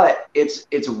 But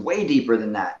it's way deeper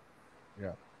than that.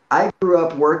 Yeah. I grew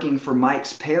up working for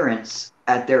Mike's parents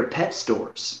at their pet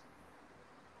stores.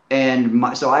 And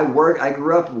so I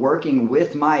grew up working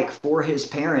with Mike for his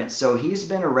parents. So he's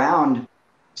been around,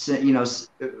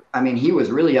 I mean, he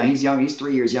was really young. He's young. He's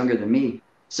 3 years younger than me.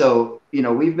 So,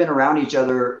 we've been around each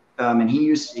other. And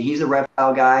he's a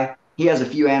reptile guy. He has a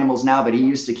few animals now, but he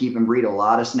used to keep and breed a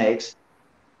lot of snakes.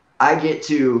 I get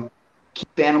to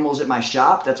keep animals at my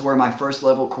shop. That's where my first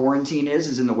level quarantine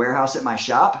is in the warehouse at my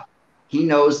shop. He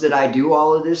knows that I do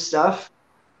all of this stuff.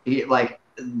 He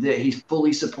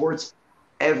fully supports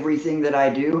everything that I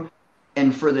do.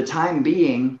 And for the time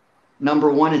being,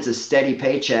 number one, it's a steady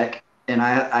paycheck, and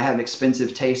I have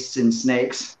expensive tastes in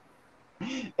snakes.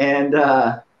 And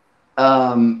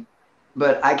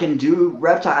but I can do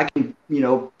reptile. I can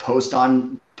post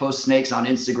on post snakes on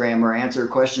Instagram or answer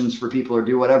questions for people or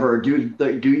do whatever, or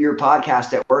do your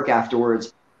podcast at work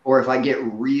afterwards. Or if I get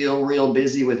real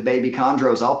busy with baby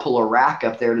chondros, I'll pull a rack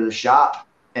up there to the shop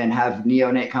and have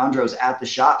neonate chondros at the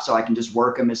shop so I can just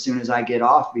work them as soon as I get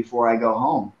off before I go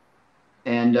home.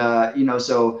 And,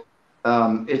 so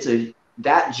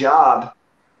that job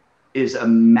is a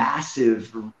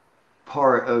massive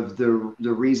part of the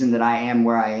reason that I am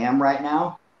where I am right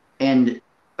now. And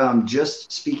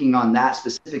just speaking on that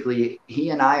specifically,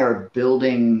 he and I are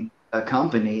building a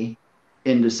company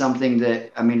into something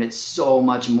that, I mean, it's so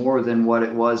much more than what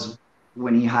it was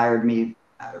when he hired me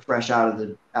fresh out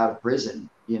of prison.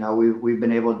 We've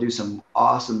been able to do some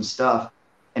awesome stuff,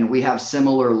 and we have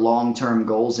similar long-term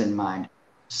goals in mind.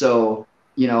 So,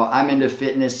 I'm into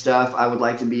fitness stuff. I would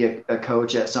like to be a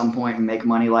coach at some point and make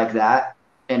money like that.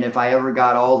 And if I ever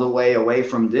got all the way away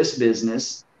from this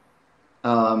business,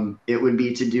 it would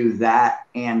be to do that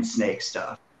and snake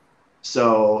stuff.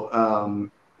 So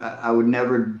I would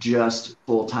never just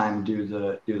full-time do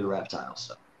the reptile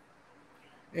stuff.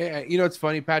 Yeah, it's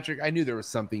funny, Patrick. I knew there was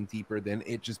something deeper than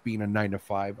it just being a 9 to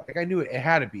 5. Like I knew it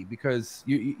had to be, because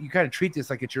you kind of treat this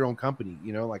like it's your own company.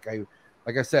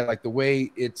 Like I said, like the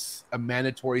way it's a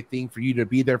mandatory thing for you to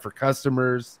be there for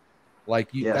customers. Like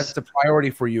Yes. That's the priority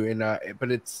for you. And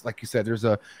but it's like you said, there's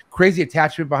a crazy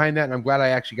attachment behind that, and I'm glad I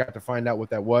actually got to find out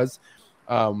what that was.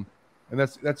 And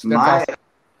that's awesome.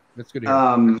 That's good to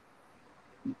hear.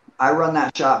 I run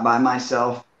that shop by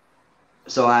myself.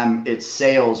 So it's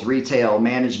sales, retail,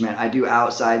 management. I do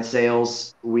outside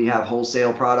sales. We have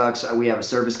wholesale products. We have a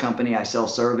service company. I sell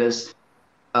service.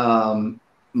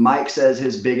 Mike says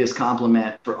his biggest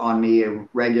compliment on me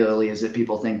regularly is that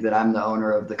people think that I'm the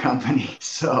owner of the company.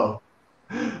 So,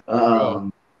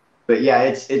 but yeah,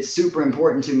 it's super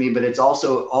important to me, but it's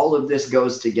also, all of this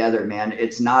goes together, man.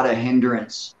 It's not a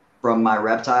hindrance from my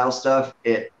reptile stuff.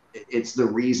 It's the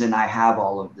reason I have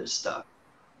all of this stuff.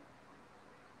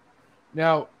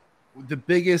 Now, the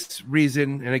biggest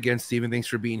reason, and again, Steven, thanks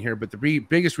for being here, but the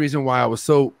biggest reason why I was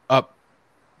so up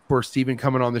for Steven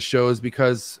coming on the show is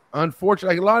because,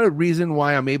 unfortunately, a lot of reason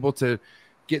why I'm able to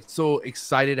get so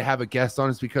excited to have a guest on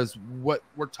is because what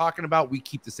we're talking about, we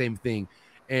keep the same thing.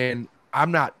 And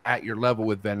I'm not at your level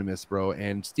with Venomous, bro.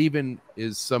 And Steven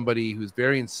is somebody who's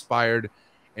very inspired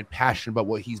and passionate about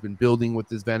what he's been building with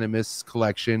this Venomous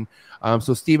collection.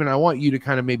 So, Steven, I want you to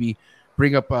kind of maybe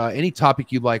bring up any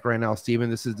topic you'd like right now, Steven.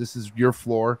 This is your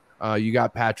floor. You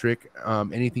got Patrick.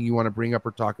 Anything you want to bring up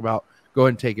or talk about, go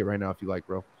ahead and take it right now if you like,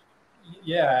 bro.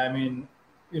 Yeah, I mean,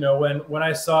 when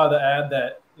I saw the ad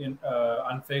that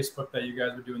on Facebook that you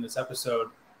guys were doing this episode,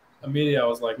 immediately I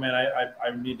was like, man,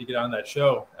 I need to get on that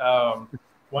show.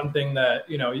 One thing that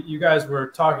you guys were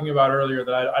talking about earlier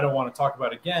that I don't want to talk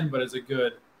about again, but as a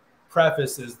good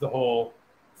preface, is the whole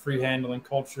free handling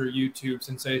culture, YouTube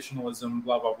sensationalism,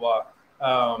 blah blah blah.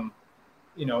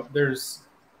 There's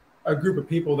a group of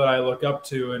people that I look up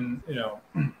to and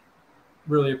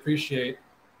really appreciate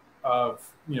of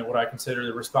what I consider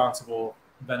the responsible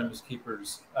venomous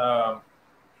keepers, or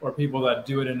people that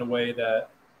do it in a way that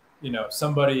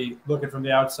somebody looking from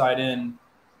the outside in,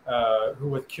 who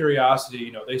with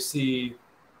curiosity, they see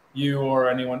you or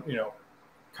anyone,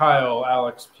 Kyle,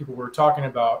 Alex, people we're talking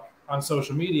about on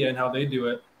social media and how they do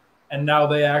it, and now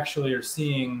they actually are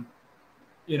seeing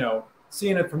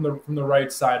it from the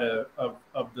right side of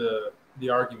the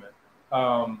argument.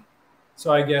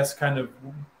 So I guess kind of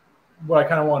what I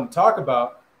kind of wanted to talk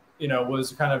about,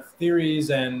 was kind of theories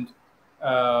and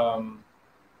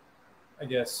I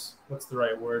guess what's the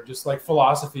right word? Just like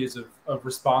philosophies of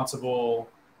responsible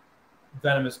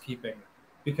venomous keeping.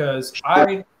 Because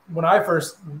when I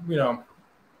first, a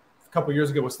couple of years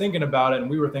ago was thinking about it, and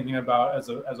we were thinking about as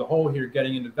a whole here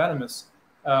getting into venomous,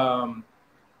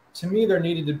 to me there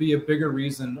needed to be a bigger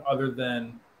reason other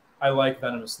than I like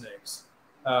venomous snakes.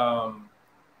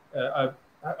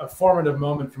 A formative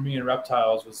moment for me in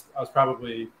reptiles was I was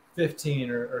probably 15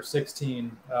 or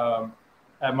 16.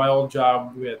 At my old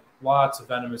job, we had lots of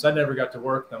venomous. I never got to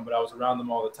work them, but I was around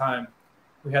them all the time.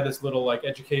 We had this little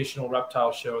educational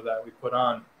reptile show that we put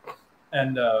on,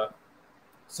 and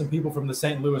some people from the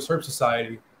St. Louis Herp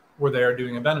Society were there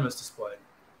doing a venomous display.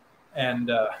 And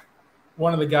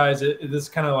one of the guys, this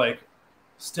kind of like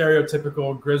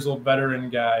stereotypical grizzled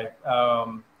veteran guy,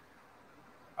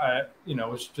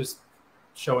 was just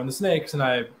showing the snakes, and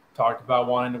I talked about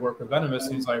wanting to work with venomous,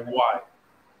 and he's like,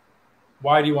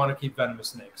 why do you want to keep venomous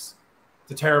snakes?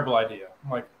 It's a terrible idea.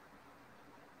 I'm like,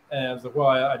 and I was like, well,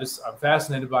 I'm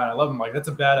fascinated by it. I love them. Like, that's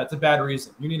a bad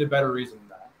reason. You need a better reason than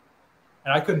that.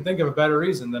 And I couldn't think of a better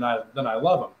reason than I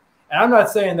love them. And I'm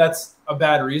not saying that's a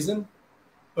bad reason,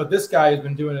 But this guy who's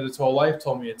been doing it his whole life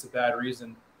told me it's a bad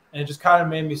reason. And it just kind of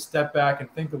made me step back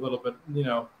and think a little bit, you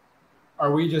know,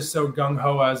 are we just so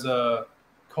gung-ho as a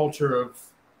culture of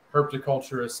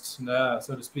herpetoculturists,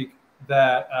 so to speak,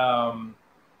 that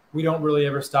we don't really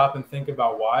ever stop and think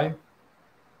about why?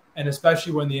 And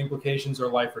especially when the implications are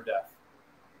life or death.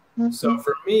 Mm-hmm. So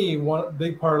for me, one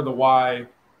big part of the why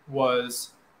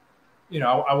was, you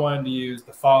know, I wanted to use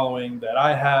the following that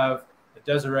I have, that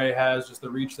Desiree has, just the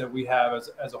reach that we have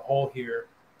as a whole here,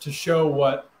 to show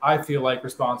what I feel like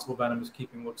responsible venomous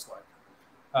keeping looks like.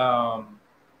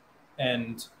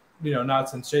 And, you know, not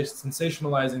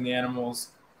sensationalizing the animals,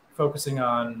 focusing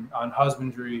on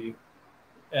husbandry,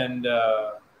 and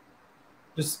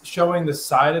just showing the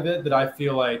side of it that I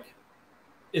feel like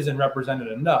isn't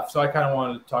represented enough. So I kind of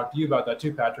wanted to talk to you about that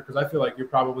too, Patrick, because I feel like you're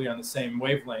probably on the same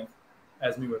wavelength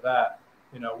as me with that.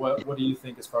 You know, what do you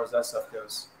think as far as that stuff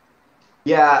goes?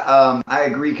 Yeah, I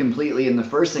agree completely. And the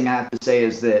first thing I have to say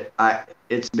is that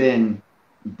it's been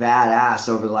badass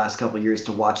over the last couple of years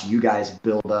to watch you guys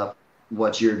build up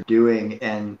what you're doing.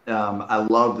 And I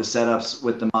love the setups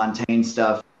with the Montane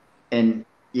stuff. And,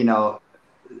 you know,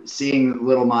 seeing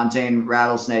little Montane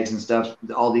rattlesnakes and stuff,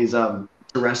 all these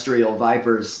terrestrial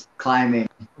vipers climbing,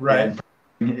 right,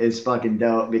 is fucking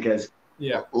dope because,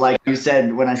 yeah, like you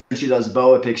said, when I sent you those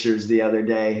boa pictures the other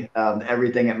day,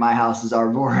 everything at my house is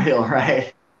arboreal,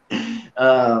 right?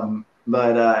 And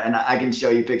I can show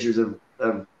you pictures of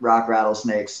rock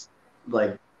rattlesnakes,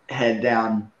 like head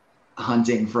down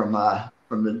hunting from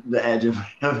the edge of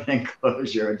an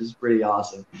enclosure, which is pretty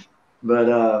awesome.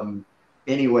 But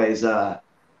anyways,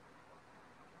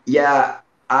 yeah,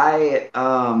 I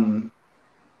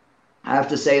have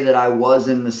to say that I was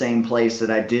in the same place,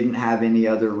 that I didn't have any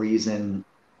other reason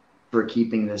for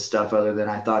keeping this stuff other than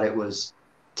I thought it was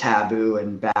taboo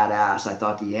and badass. I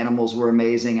thought the animals were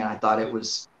amazing, and I thought it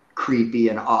was creepy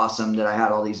and awesome that I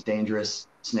had all these dangerous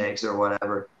snakes or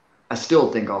whatever. I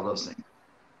still think all those things.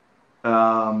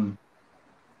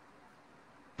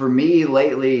 For me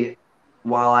lately,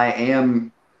 while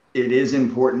it is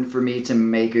important for me to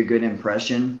make a good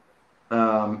impression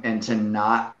and to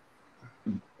not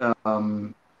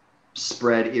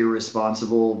spread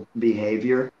irresponsible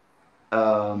behavior.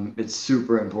 It's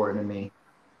super important to me.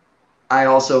 I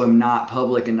also am not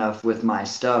public enough with my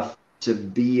stuff to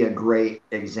be a great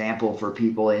example for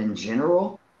people in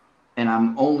general. And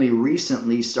I'm only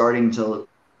recently starting to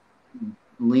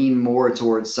lean more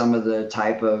towards some of the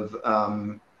type of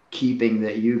keeping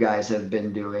that you guys have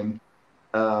been doing.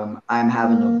 I'm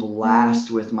having a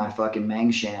blast with my fucking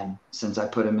Mangshan since I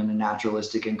put him in a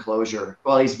naturalistic enclosure.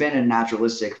 Well, he's been in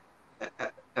naturalistic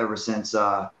ever since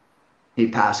he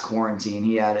passed quarantine.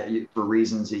 He had, for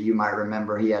reasons that you might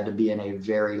remember, he had to be in a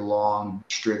very long,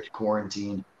 strict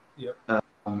quarantine. Yep.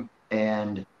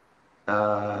 And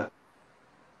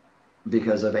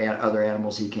because of other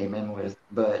animals he came in with.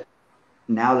 But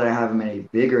now that I have him in a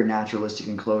bigger naturalistic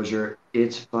enclosure,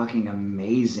 it's fucking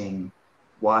amazing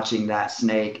watching that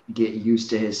snake get used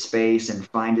to his space and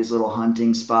find his little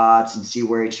hunting spots and see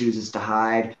where he chooses to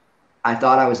hide. I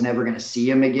thought I was never going to see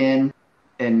him again.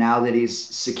 And now that he's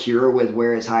secure with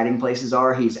where his hiding places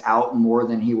are, he's out more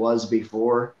than he was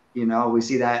before. You know, we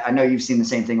see that. I know you've seen the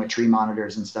same thing with tree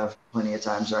monitors and stuff plenty of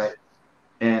times, right?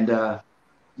 And,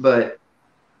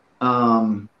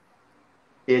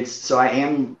 so I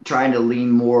am trying to lean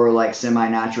more like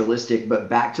semi-naturalistic, but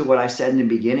back to what I said in the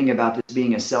beginning about this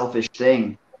being a selfish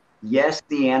thing. Yes,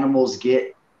 the animals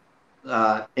get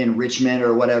enrichment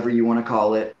or whatever you want to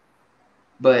call it,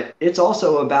 but it's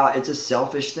also it's a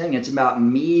selfish thing. It's about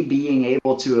me being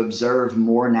able to observe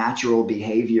more natural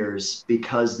behaviors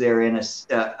because they're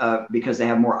because they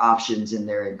have more options in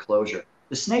their enclosure.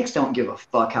 The snakes don't give a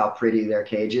fuck how pretty their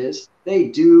cage is. They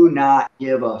do not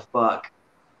give a fuck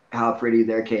how pretty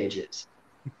their cage is.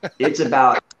 It's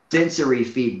about sensory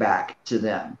feedback to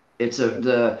them. It's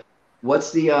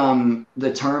what's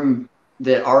the term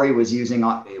that Ari was using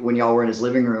when y'all were in his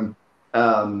living room?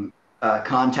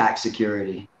 Contact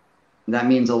security. That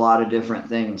means a lot of different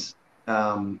things,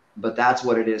 but that's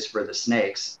what it is for the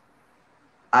snakes.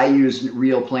 I use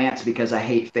real plants because I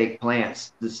hate fake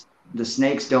plants. The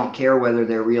snakes don't care whether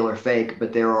they're real or fake,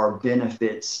 but there are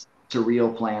benefits to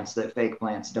real plants that fake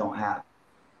plants don't have.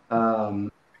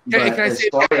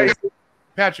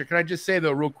 Patrick, can I just say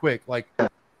though, real quick, like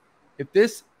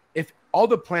if all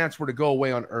the plants were to go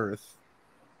away on Earth,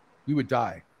 we would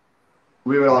die.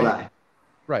 We would all die.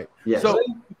 Right. Yes. So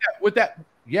with that,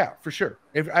 yeah, for sure.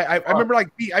 If I remember I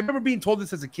remember being told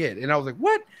this as a kid, and I was like,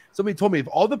 what? Somebody told me if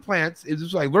all the plants,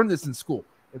 I learned this in school.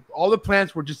 If all the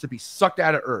plants were just to be sucked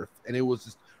out of Earth, and it was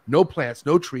just no plants,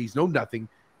 no trees, no nothing,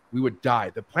 we would die.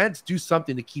 The plants do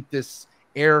something to keep this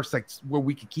air like where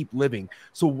we could keep living.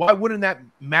 So why wouldn't that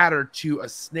matter to a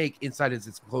snake inside its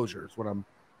enclosure? Is what I'm,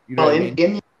 you know, Well, what I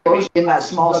mean? in that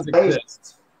small Does space.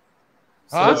 exist.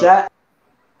 Huh? What's that?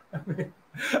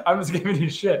 I'm just giving you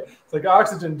shit. It's like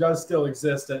oxygen does still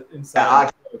exist inside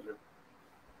the enclosure.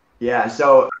 Yeah,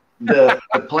 so the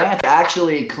plants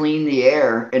actually clean the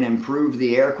air and improve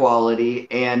the air quality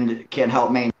and can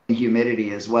help maintain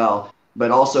humidity as well.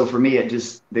 But also for me,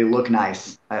 they look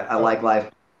nice. I like life.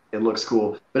 It looks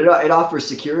cool. But it offers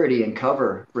security and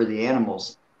cover for the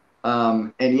animals.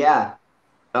 And yeah,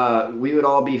 we would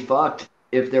all be fucked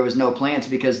if there was no plants,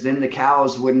 because then the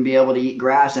cows wouldn't be able to eat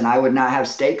grass and I would not have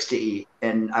steaks to eat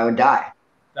and I would die.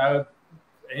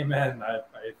 Amen. I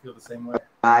feel the same way.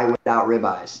 Die without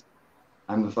ribeyes.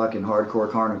 I'm a fucking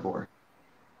hardcore carnivore.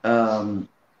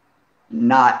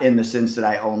 Not in the sense that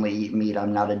I only eat meat.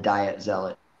 I'm not a diet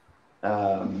zealot.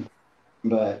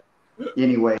 But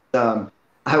anyway, I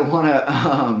want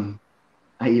to,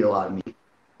 I eat a lot of meat.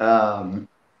 I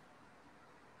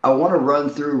want to run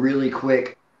through really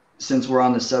quick, since we're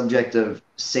on the subject of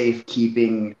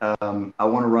safekeeping. I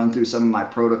want to run through some of my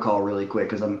protocol really quick,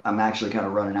 because I'm actually kind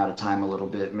of running out of time a little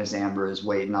bit. Miss Amber is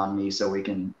waiting on me so we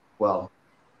can, well,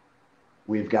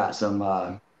 we've got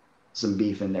some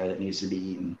beef in there that needs to be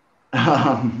eaten.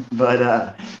 Thank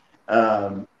God.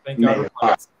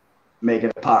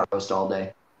 Making a pot roast all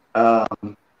day.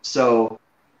 So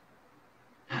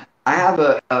I have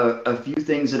a few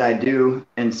things that I do,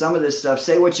 and some of this stuff,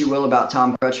 say what you will about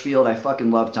Tom Crutchfield. I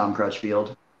fucking love Tom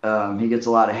Crutchfield. He gets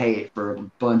a lot of hate for a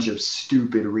bunch of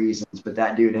stupid reasons, but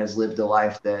that dude has lived a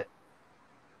life that,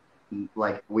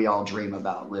 like, we all dream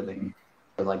about living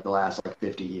for like the last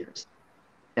 50 years.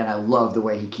 And I love the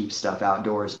way he keeps stuff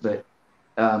outdoors. But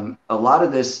a lot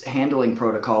of this handling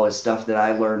protocol is stuff that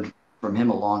I learned from him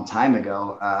a long time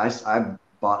ago. I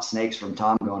bought snakes from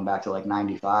Tom going back to like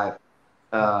 95.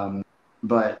 And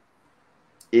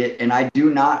I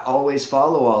do not always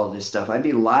follow all of this stuff. I'd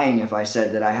be lying if I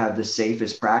said that I have the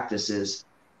safest practices,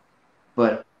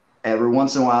 but every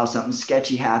once in a while something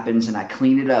sketchy happens and I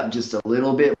clean it up just a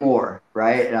little bit more,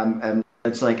 right? And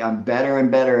it's like I'm better and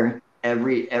better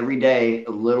every day,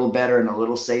 a little better and a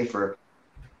little safer.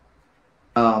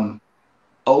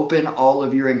 Open all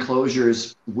of your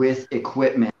enclosures with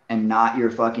equipment and not your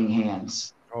fucking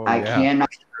hands. I cannot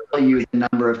tell you the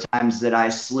number of times that I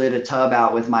slid a tub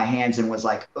out with my hands and was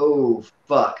like, oh,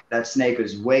 fuck, that snake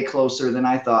was way closer than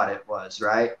I thought it was,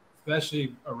 right?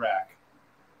 Especially a rack.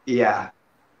 Yeah.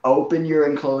 Open your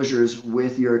enclosures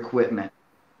with your equipment.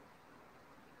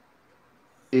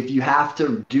 If you have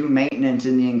to do maintenance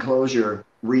in the enclosure,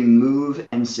 remove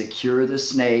and secure the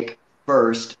snake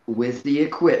first with the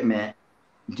equipment.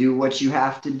 Do what you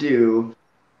have to do.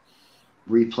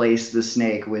 Replace the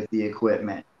snake with the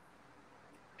equipment.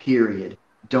 Period.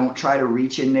 Don't try to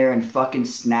reach in there and fucking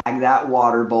snag that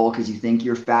water bowl because you think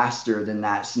you're faster than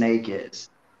that snake is.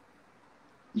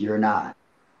 You're not.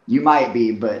 You might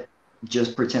be, but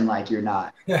just pretend like you're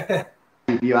not.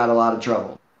 Keep you out of a lot of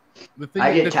trouble.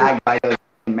 I get tagged by those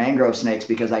mangrove snakes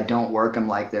because I don't work them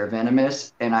like they're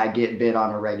venomous, and I get bit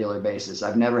on a regular basis.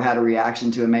 I've never had a reaction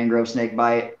to a mangrove snake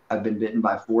bite. I've been bitten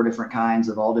by 4 different kinds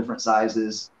of all different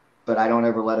sizes, but I don't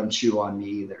ever let them chew on me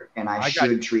either. And I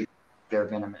should treat they're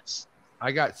venomous.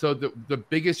 So the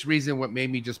biggest reason what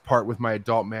made me just part with my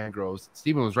adult mangroves,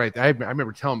 Stephen was right. I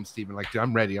remember telling him, Stephen, like, dude,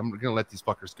 I'm ready. I'm going to let these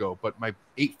fuckers go. But my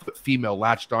 8-foot female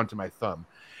latched onto my thumb.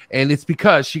 And it's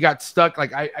because she got stuck.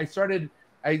 Like I was going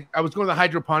to the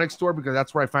hydroponics store because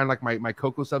that's where I find like my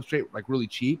cocoa substrate, like really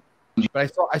cheap.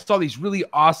 But I saw these really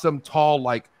awesome, tall,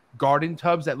 like garden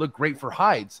tubs that look great for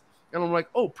hides. And I'm like,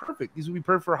 oh, perfect. These would be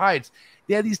perfect for hides.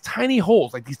 They had these tiny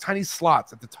holes, like these tiny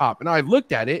slots at the top. And I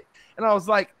looked at it and I was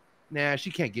like, nah, she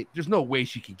can't get, there's no way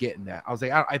she could get in that. I was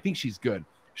like, I think she's good.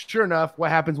 Sure enough, what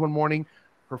happens one morning?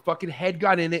 Her fucking head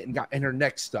got in it and her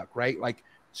neck stuck, right? Like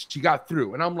she got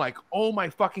through. And I'm like, oh my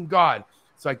fucking God.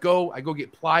 So I go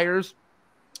get pliers,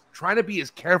 trying to be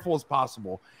as careful as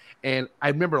possible. And I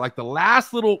remember like the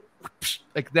last little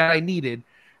like that I needed,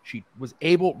 she was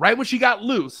able, right when she got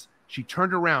loose, she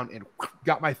turned around and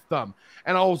got my thumb.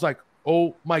 And I was like,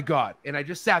 oh my God. And I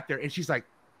just sat there and she's like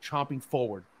chomping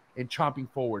forward. And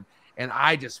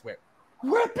I just went,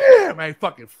 bam! I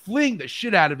fucking fling the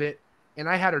shit out of it. And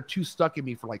I had her 2 stuck in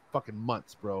me for like fucking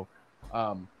months, bro.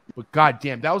 But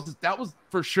goddamn, that was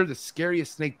for sure the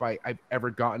scariest snake bite I've ever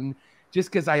gotten.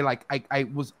 Just because I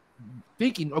was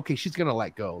thinking, okay, she's gonna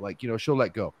let go. Like, you know, she'll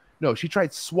let go. No, she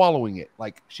tried swallowing it.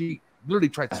 Like she literally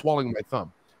tried swallowing my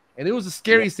thumb. And it was the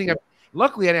scariest thing.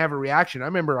 Luckily, I didn't have a reaction. I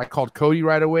remember I called Cody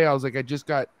right away. I was like, I just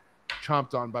got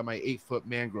chomped on by my 8-foot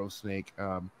mangrove snake.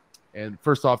 And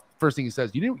first thing he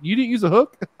says, you didn't use a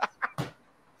hook?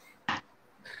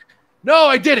 No,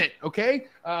 I didn't. Okay.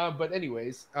 But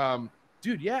anyways,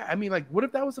 dude, yeah. I mean, like, what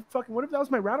if that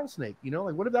was my rattlesnake? You know,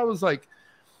 like, what if that was like,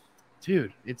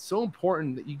 dude, it's so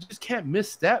important that you just can't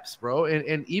miss steps, bro.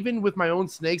 And even with my own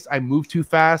snakes, I move too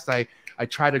fast. I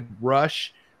try to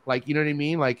rush, like, you know what I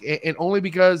mean? Like, and only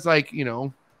because, like, you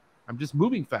know, I'm just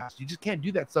moving fast. You just can't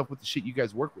do that stuff with the shit you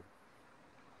guys work with.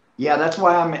 Yeah, that's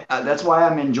why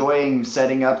I'm enjoying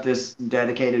setting up this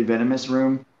dedicated venomous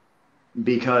room,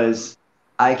 because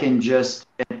I can just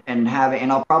and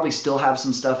I'll probably still have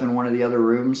some stuff in one of the other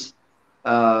rooms,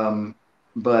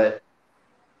 but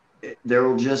there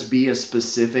will just be a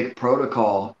specific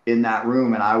protocol in that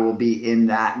room, and I will be in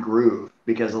that groove,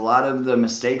 because a lot of the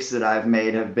mistakes that I've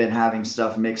made have been having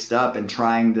stuff mixed up and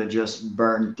trying to just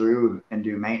burn through and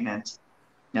do maintenance.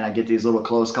 And I get these little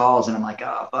close calls, and I'm like,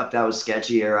 oh fuck, that was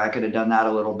sketchy, or I could have done that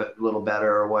a little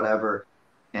better, or whatever.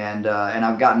 And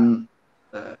I've gotten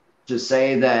to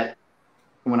say that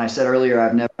when I said earlier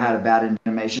I've never had a bad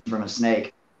intimation from a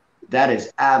snake, that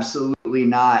is absolutely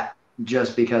not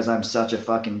just because I'm such a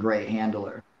fucking great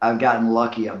handler. I've gotten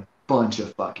lucky a bunch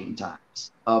of fucking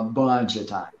times, and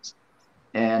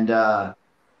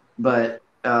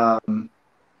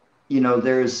you know,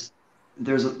 there's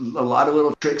a lot of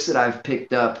little tricks that I've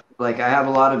picked up. Like, I have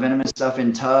a lot of venomous stuff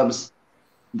in tubs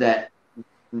that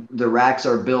the racks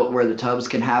are built where the tubs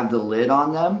can have the lid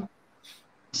on them.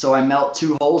 So I melt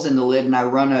 2 holes in the lid, and I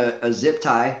run a zip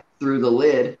tie through the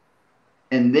lid,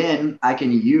 and then I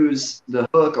can use the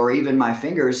hook or even my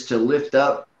fingers to lift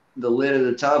up the lid of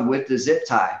the tub with the zip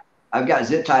tie. I've got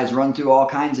zip ties run through all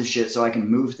kinds of shit so I can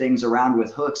move things around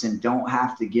with hooks and don't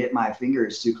have to get my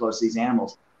fingers too close to these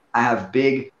animals. I have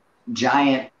big,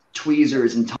 giant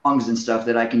tweezers and tongs and stuff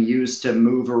that I can use to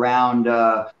move around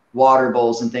water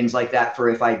bowls and things like that, for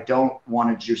if I don't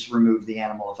want to just remove the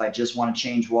animal, if I just want to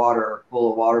change water or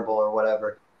pull a water bowl or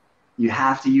whatever. You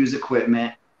have to use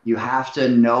equipment. You have to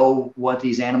know what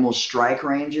these animals' strike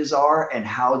ranges are and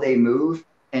how they move,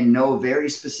 and know very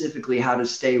specifically how to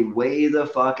stay way the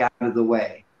fuck out of the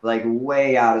way, like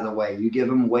way out of the way. You give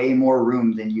them way more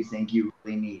room than you think you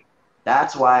really need.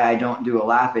 That's why I don't do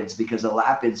elapids, because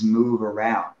elapids move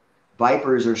around.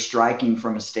 Vipers are striking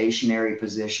from a stationary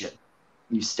position.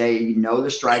 You know the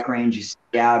strike range, you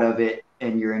stay out of it,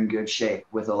 and you're in good shape.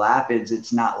 With elapids,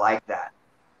 it's not like that.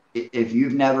 If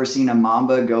you've never seen a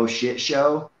mamba go shit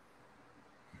show,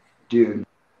 dude,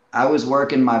 I was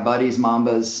working my buddy's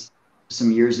mambas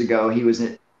some years ago. He was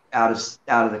out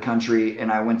of the country, and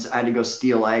I had to go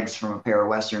steal eggs from a pair of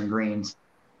Western greens.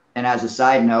 And as a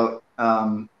side note,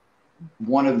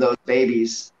 one of those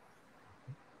babies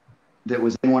that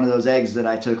was in one of those eggs that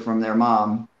I took from their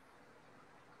mom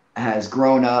has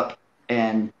grown up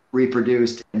and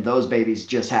reproduced, and those babies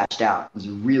just hatched out. It was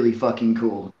really fucking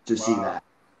cool to see that.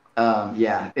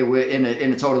 Yeah, it was in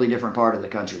a totally different part of the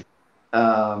country.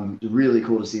 Really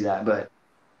cool to see that.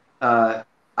 But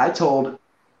I told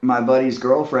my buddy's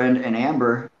girlfriend and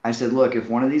Amber, I said, look, if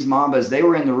one of these mambas, they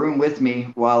were in the room with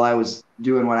me while I was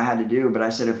doing what I had to do, but I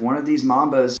said, if one of these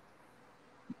mambas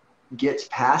gets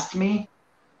past me,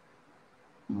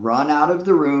 run out of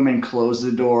the room and close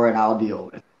the door, and I'll deal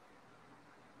with it.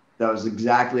 That was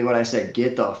exactly what I said.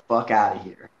 Get the fuck out of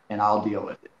here, and I'll deal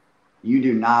with it. You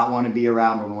do not want to be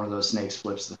around when one of those snakes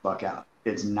flips the fuck out.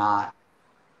 It's not,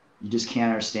 you just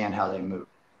can't understand how they move.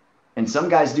 And some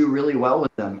guys do really well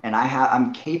with them, and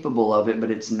I'm capable of it, but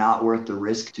it's not worth the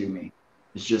risk to me.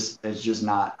 It's just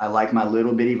not. I like my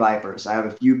little bitty vipers. I have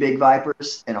a few big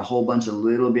vipers and a whole bunch of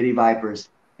little bitty vipers,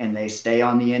 and they stay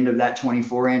on the end of that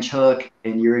 24-inch hook,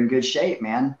 and you're in good shape,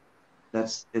 man.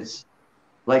 It's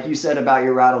like you said about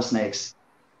your rattlesnakes.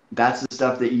 That's the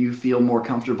stuff that you feel more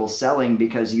comfortable selling,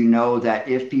 because you know that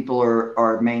if people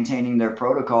are maintaining their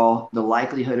protocol, the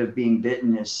likelihood of being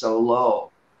bitten is so low.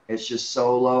 It's just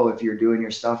so low if you're doing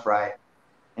your stuff right.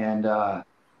 And,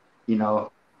 you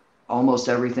know, almost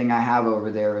everything I have over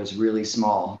there is really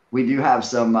small. We do have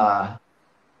some, I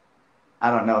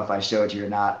don't know if I showed you or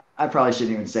not. I probably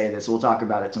shouldn't even say this. We'll talk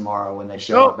about it tomorrow when they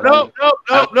show up. No.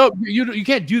 You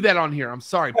can't do that on here. I'm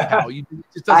sorry, pal.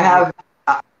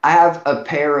 I have a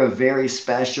pair of very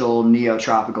special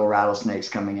neotropical rattlesnakes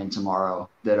coming in tomorrow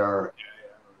that are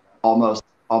almost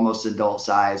adult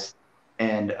size.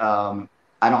 And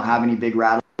I don't have any big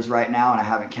rattlers right now, and I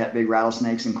haven't kept big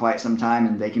rattlesnakes in quite some time,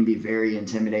 and they can be very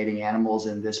intimidating animals.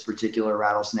 And this particular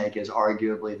rattlesnake is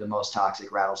arguably the most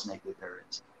toxic rattlesnake that there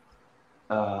is.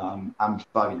 I'm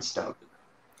fucking stoked.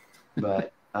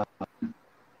 But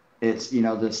it's, you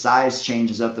know, the size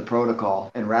changes up the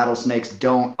protocol, and rattlesnakes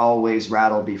don't always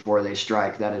rattle before they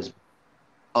strike. That is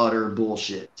utter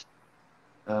bullshit.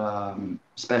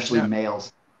 especially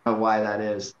males. I don't know why that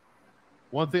is.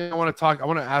 One thing I want to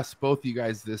ask both of you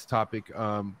guys this topic,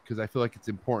 because I feel like it's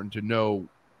important to know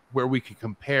where we can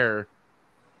compare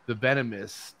the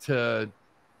venomous to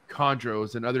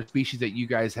chondros and other species that you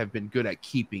guys have been good at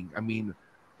keeping. I mean,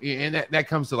 and that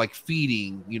comes to like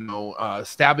feeding,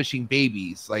 establishing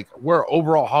babies. Like, where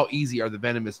overall, how easy are the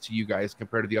venomous to you guys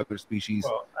compared to the other species?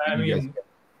 Well, I mean,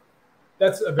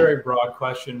 that's a very broad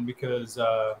question because,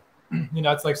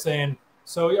 it's like saying,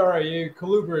 so, all right, you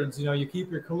colubrids, you keep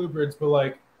your colubrids, but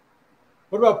like,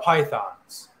 what about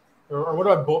pythons? Or what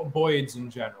about boids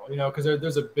in general? Because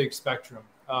there's a big spectrum.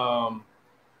 No,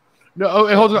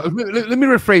 hold on. Let me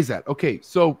rephrase that. Okay,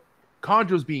 so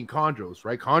chondros being chondros,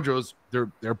 right? Chondros,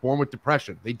 they're born with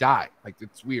depression. They die. Like,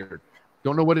 it's weird.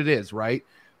 Don't know what it is, right?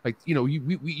 Like,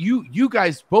 you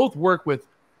guys both work with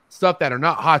stuff that are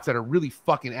not hots, that are really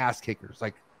fucking ass kickers,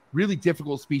 like really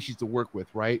difficult species to work with,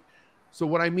 right? So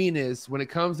what I mean is, when it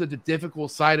comes to the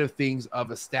difficult side of things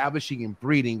of establishing and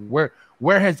breeding, where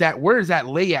does that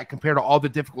lay at compared to all the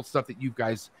difficult stuff that you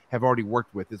guys have already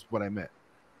worked with, is what I meant.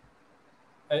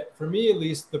 For me, at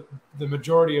least, the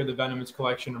majority of the venomous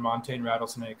collection are montane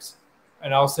rattlesnakes,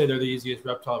 and I'll say they're the easiest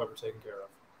reptile I've ever taken care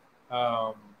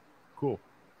of. Cool.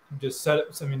 Just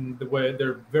the way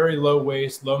they're very low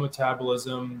waste, low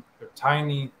metabolism, they're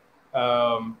tiny,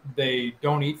 they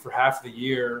don't eat for half the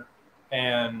year,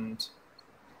 and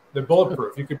they're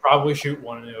bulletproof. You could probably shoot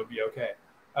one and it would be okay.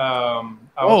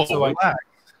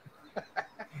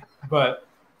 But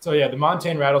so yeah, the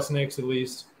montane rattlesnakes, at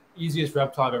least, easiest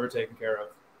reptile I've ever taken care of,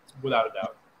 without a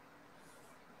doubt.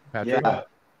 Patrick? Yeah,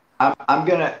 I'm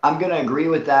gonna agree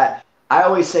with that. I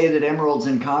always say that emeralds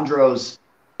and chondros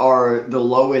are the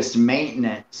lowest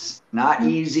maintenance. Not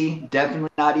easy, definitely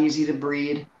not easy to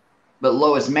breed, but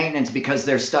lowest maintenance because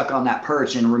they're stuck on that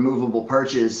perch, and removable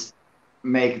perches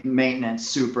make maintenance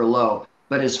super low.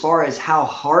 But as far as how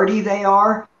hardy they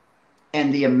are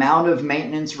and the amount of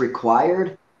maintenance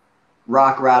required,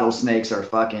 rock rattlesnakes are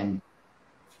fucking,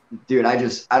 dude, I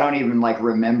don't even like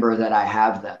remember that I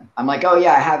have them. I'm like, oh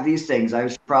yeah, I have these things. I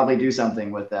should probably do something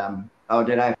with them. Oh,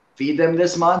 did I feed them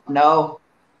this month? No,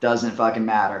 doesn't fucking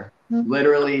matter.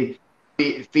 Literally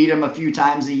feed them a few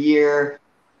times a year.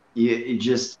 You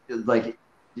just like,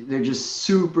 they're just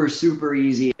super, super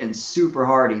easy and super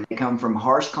hardy. They come from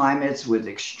harsh climates with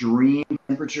extreme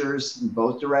temperatures in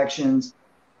both directions.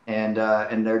 And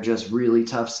they're just really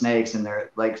tough snakes. And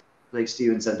they're like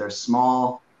Steven said, they're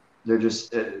small. They're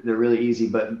just, they're really easy.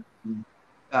 But, and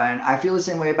I feel the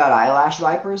same way about eyelash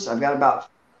vipers. I've got about,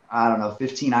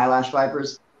 15 eyelash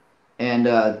vipers,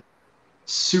 and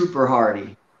super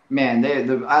hardy. Man,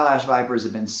 the eyelash vipers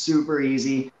have been super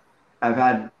easy. I've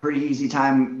had pretty easy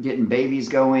time getting babies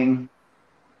going.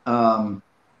 Of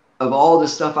all the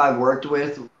stuff I've worked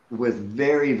with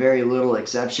very, very little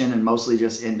exception, and mostly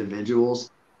just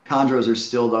individuals, chondros are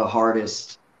still the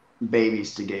hardest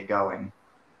babies to get going,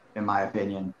 in my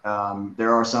opinion.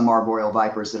 There are some arboreal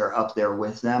vipers that are up there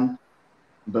with them,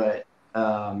 but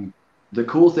the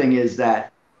cool thing is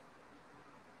that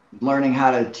learning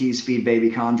how to tease feed baby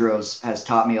chondros has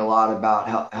taught me a lot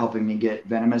about helping me get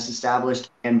venomous established,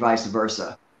 and vice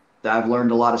versa. I've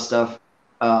learned a lot of stuff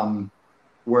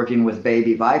working with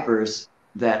baby vipers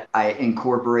that I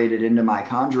incorporated into my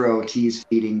chondro tease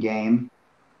feeding game,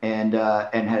 and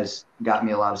has got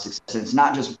me a lot of success. And it's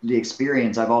not just the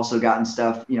experience. I've also gotten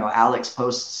stuff, Alex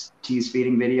posts tease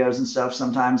feeding videos and stuff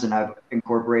sometimes, and I've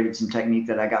incorporated some technique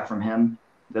that I got from him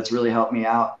that's really helped me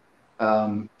out.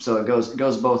 So it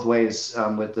goes both ways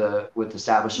with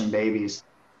establishing babies.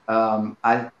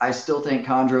 I still think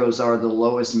chondros are the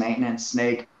lowest maintenance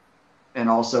snake, and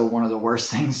also one of the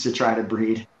worst things to try to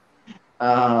breed.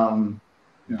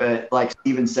 But like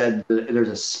Steven said, there's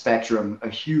a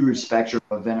huge spectrum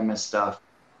of venomous stuff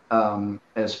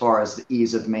as far as the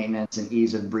ease of maintenance and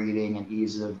ease of breeding and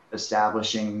ease of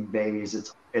establishing babies.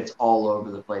 It's all over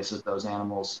the place with those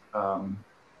animals.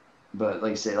 But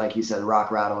like you said,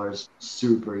 rock rattlers,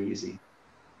 super easy.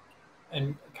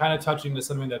 And kind of touching to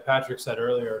something that Patrick said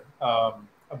earlier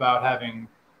about having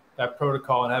that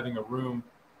protocol and having a room,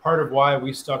 part of why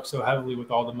we stuck so heavily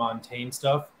with all the montane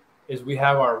stuff is we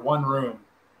have our one room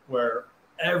where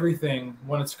everything,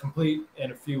 when it's complete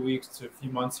in a few weeks to a few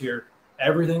months here,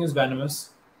 everything is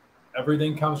venomous.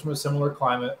 Everything comes from a similar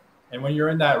climate. And when you're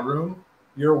in that room,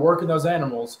 you're working those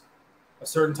animals a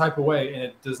certain type of way, and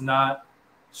it does not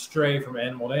stray from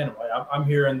animal to animal. I'm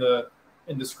here in the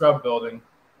scrub building.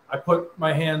 I put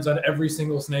my hands on every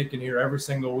single snake in here every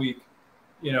single week.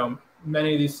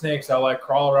 Many of these snakes, I'll like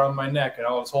crawl around my neck and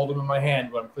I'll just hold them in my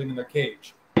hand when I'm cleaning their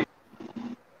cage.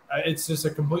 It's just a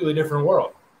completely different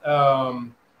world.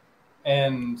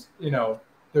 And,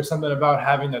 there's something about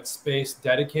having that space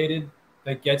dedicated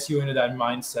that gets you into that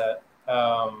mindset.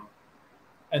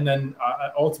 And then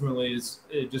ultimately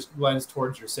it just lends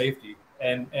towards your safety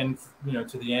and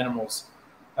to the animals,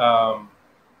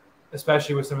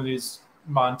 especially with some of these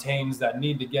montanes that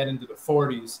need to get into the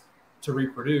 40s to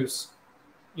reproduce.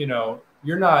 You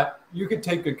could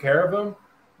take good care of them,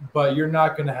 but you're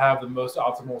not going to have the most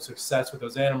optimal success with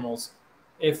those animals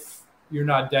if you're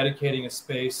not dedicating a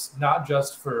space, not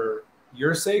just for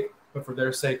your sake, but for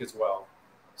their sake as well.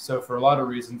 So for a lot of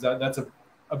reasons, that's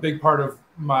a big part of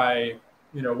my,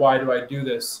 why do I do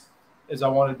this, is I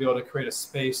want to be able to create a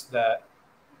space that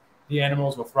the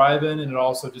animals will thrive in. And it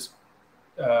also just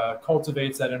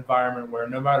cultivates that environment where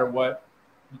no matter what,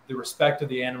 the respect of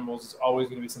the animals is always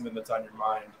going to be something that's on your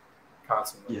mind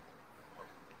constantly.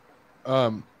 Yeah.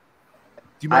 Do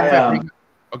you mind if I bring...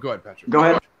 Oh, go ahead, Patrick. Go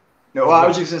ahead. No, well, I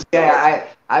was just going to say,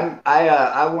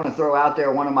 I want to throw out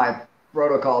there one of my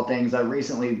protocol things. I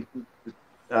recently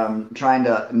trying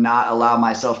to not allow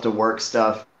myself to work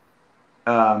stuff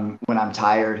when I'm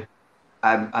tired.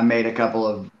 I made a couple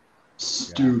of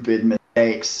stupid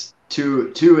mistakes,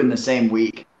 two in the same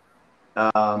week.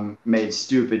 Made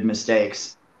stupid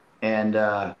mistakes, and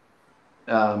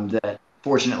that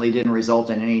fortunately didn't result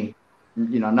in any,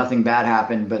 nothing bad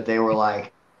happened, but they were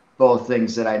like both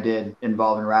things that I did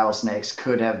involving rattlesnakes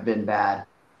could have been bad,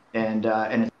 and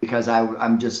it's because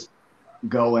I'm just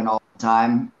going all the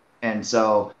time, and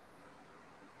so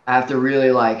I have to really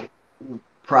like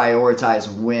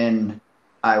prioritize when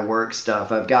I work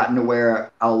stuff. I've gotten to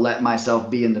where I'll let myself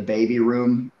be in the baby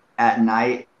room at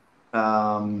night,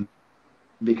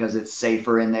 because it's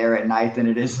safer in there at night than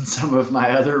it is in some of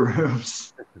my other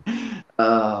rooms.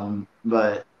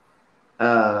 But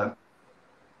I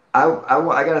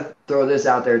got to throw this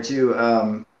out there too.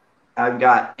 I've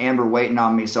got Amber waiting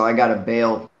on me, so I got to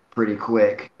bail pretty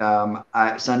quick.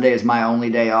 Sunday is my only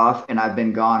day off, and I've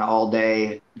been gone all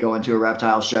day going to a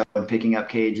reptile show and picking up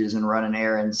cages and running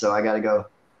errands. So I got to go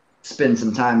spend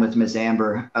some time with Miss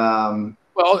Amber.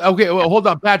 Well, okay. Well, hold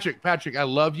on, Patrick. Patrick, I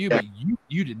love you, but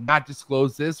you did not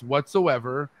disclose this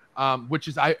whatsoever. Which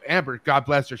is Amber, God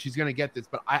bless her. She's gonna get this,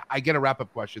 but I get a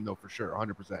wrap-up question though for sure,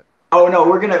 100%. Oh no,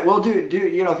 we'll do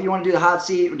if you want to do the hot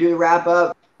seat, we'll do the wrap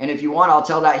up, and if you want, I'll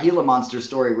tell that Gila monster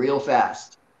story real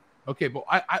fast. Okay, but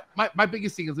my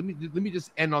biggest thing is let me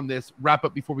just end on this wrap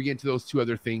up before we get into those two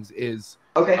other things. Is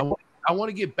okay. I want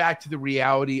to get back to the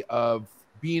reality of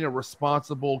being a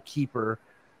responsible keeper,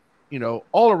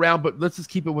 all around, but let's just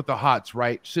keep it with the hots,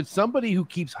 right? Should somebody who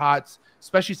keeps hots,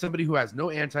 especially somebody who has no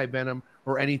anti-venom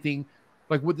or anything,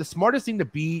 like would the smartest thing to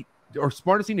be or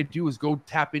smartest thing to do is go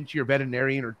tap into your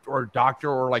veterinarian or doctor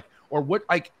or what,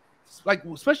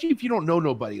 especially if you don't know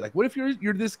nobody, like what if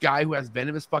you're this guy who has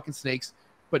venomous fucking snakes,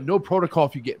 but no protocol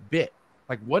if you get bit?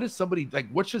 Like what should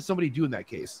somebody do in that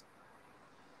case?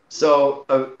 So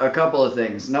a couple of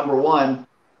things. Number one,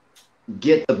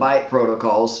 get the bite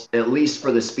protocols, at least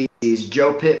for the species.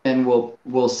 Joe Pittman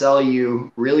will sell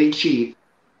you really cheap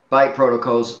bite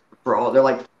protocols for all. They're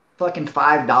like fucking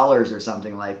 $5 or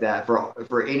something like that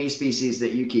for any species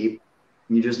that you keep.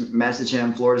 You just message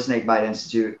him, Florida Snake Bite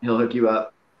Institute. He'll hook you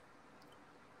up.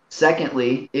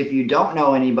 Secondly, if you don't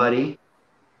know anybody,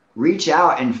 reach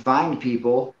out and find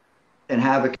people and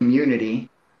have a community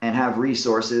and have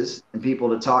resources and people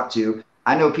to talk to.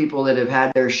 I know people that have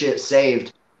had their shit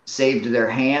saved their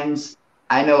hands.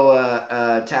 I know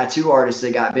a tattoo artist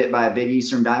that got bit by a big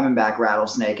Eastern Diamondback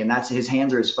rattlesnake, and that's his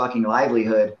hands are his fucking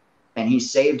livelihood. And he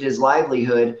saved his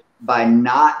livelihood by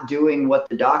not doing what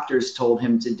the doctors told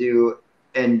him to do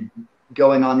and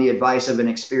going on the advice of an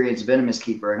experienced venomous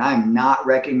keeper. And I'm not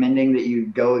recommending that you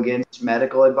go against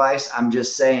medical advice. I'm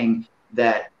just saying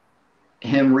that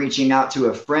him reaching out to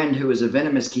a friend who is a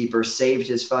venomous keeper saved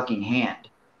his fucking hand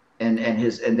and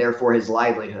therefore his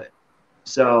livelihood.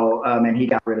 So, and he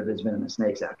got rid of his venomous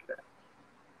snakes after that.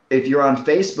 If you're on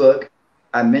Facebook,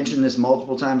 I mentioned this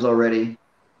multiple times already,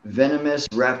 Venomous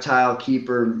Reptile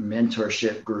Keeper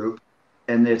Mentorship Group.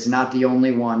 And it's not the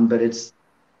only one, but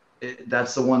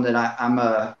that's the one that I'm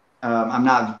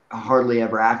not hardly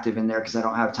ever active in there because I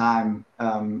don't have time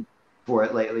for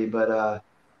it lately. But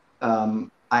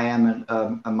I am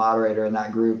a moderator in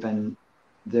that group, and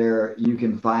there you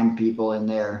can find people in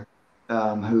there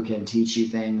who can teach you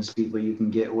things, people you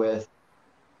can get with.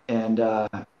 And,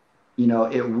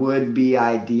 it would be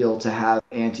ideal to have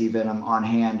anti-venom on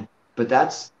hand, but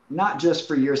that's not just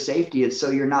for your safety. It's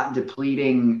so you're not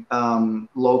depleting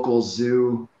local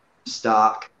zoo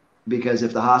stock, because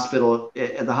if at the hospital,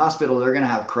 they're going to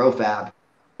have Crofab.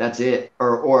 That's it.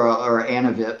 Or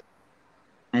Anavip.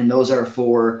 And those are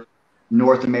for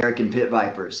North American pit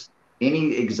vipers.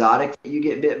 any exotic that you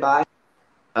get bit by,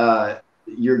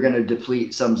 you're going to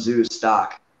deplete some zoo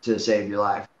stock to save your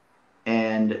life.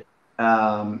 And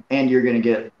you're going to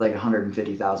get like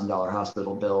 $150,000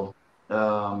 hospital bill.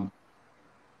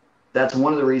 That's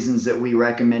one of the reasons that we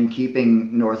recommend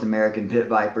keeping North American pit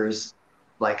vipers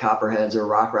like copperheads or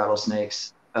rock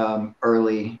rattlesnakes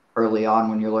early on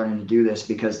when you're learning to do this,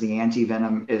 because the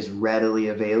anti-venom is readily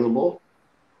available.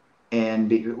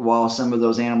 And while some of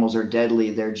those animals are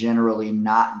deadly, they're generally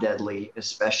not deadly,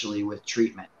 especially with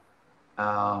treatment.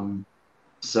 And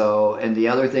the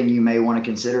other thing you may want to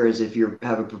consider is if you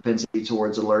have a propensity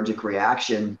towards allergic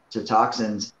reaction to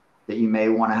toxins, that you may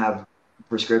want to have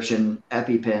prescription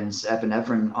EpiPens,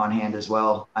 epinephrine on hand as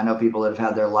well. I know people that have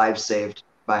had their lives saved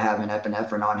by having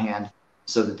epinephrine on hand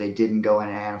so that they didn't go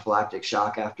into anaphylactic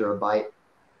shock after a bite.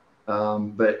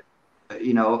 But,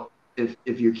 you know, if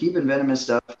you're keeping venomous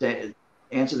stuff, to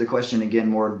answer the question again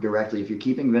more directly, if you're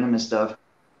keeping venomous stuff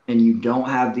and you don't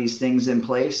have these things in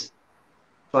place,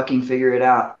 fucking figure it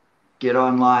out. Get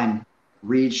online,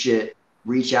 read shit,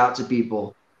 reach out to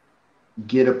people,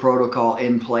 get a protocol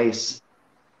in place.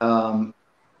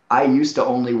 I used to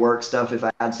only work stuff if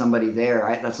I had somebody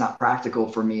there. That's not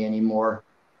practical for me anymore.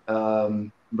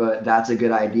 But that's a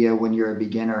good idea when you're a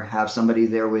beginner. Have somebody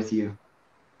there with you,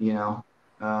 you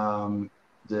know,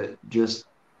 just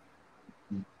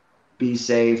be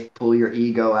safe, pull your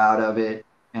ego out of it,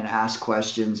 and ask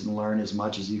questions and learn as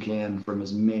much as you can from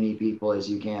as many people as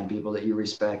you can, people that you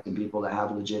respect and people that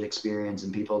have legit experience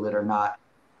and people that are not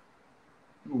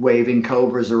waving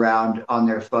cobras around on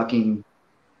their fucking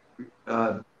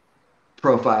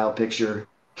profile picture.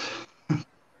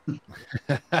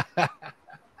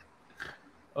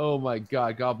 Oh my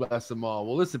God. God bless them all.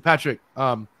 Well, listen, Patrick,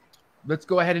 let's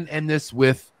go ahead and end this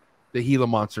with the Gila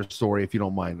monster story, if you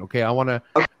don't mind. Okay. I want to,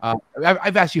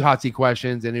 I've asked you hot seat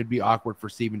questions and it'd be awkward for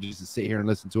Steven just to sit here and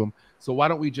listen to them. So why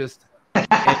don't we just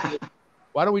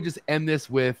end this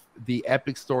with the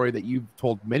epic story that you've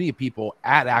told many people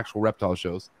at actual reptile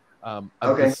shows, of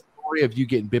the story of you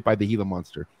getting bit by the Gila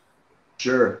monster.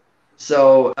 Sure.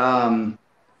 So,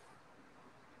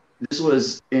 this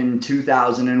was in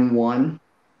 2001.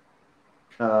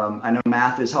 I know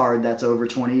math is hard. That's over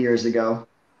 20 years ago.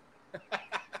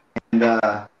 And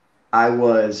I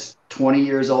was 20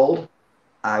 years old.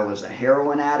 I was a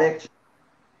heroin addict.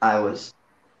 I was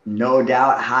no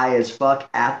doubt high as fuck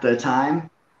at the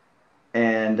time.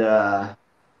 And that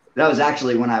was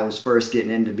actually when I was first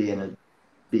getting into being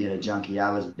a junkie.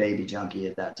 I was a baby junkie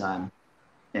at that time.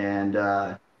 And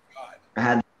I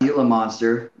had the Gila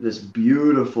monster, this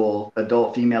beautiful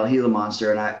adult female Gila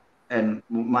monster, and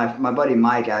my buddy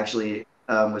Mike actually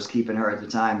was keeping her at the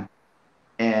time.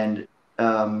 And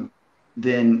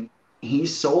then he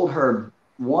sold her,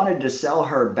 wanted to sell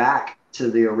her back to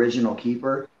the original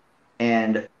keeper.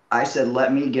 And I said,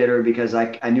 let me get her because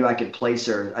I knew I could place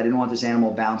her. I didn't want this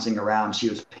animal bouncing around. She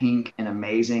was pink and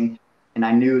amazing. And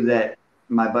I knew that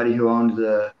my buddy who owned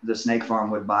the snake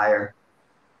farm would buy her.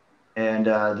 And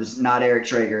this is not Eric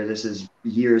Traeger. This is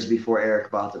years before Eric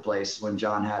bought the place when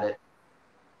John had it.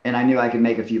 And I knew I could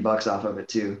make a few bucks off of it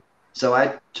too. So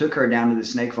I took her down to the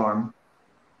snake farm.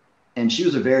 And she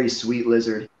was a very sweet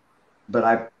lizard,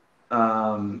 but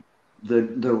the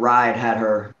ride had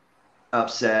her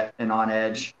upset and on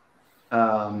edge.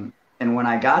 And when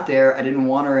I got there, I didn't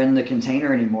want her in the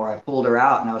container anymore. I pulled her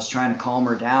out and I was trying to calm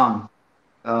her down.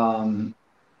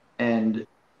 And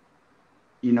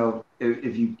you know,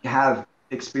 if you have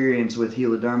experience with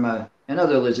Heloderma and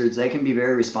other lizards, they can be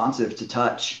very responsive to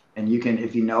touch. And you can,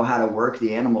 if you know how to work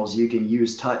the animals, you can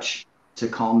use touch to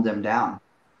calm them down.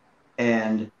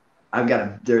 And I've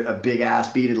got a big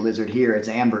ass beaded lizard here. It's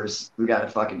Amber's. We've got a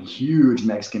fucking huge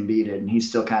Mexican beaded, and he's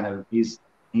still kind of, he's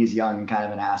young and kind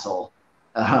of an asshole.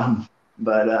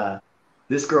 But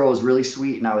this girl was really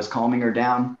sweet, and I was calming her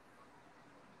down.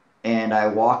 And I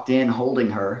walked in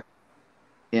holding her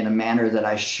in a manner that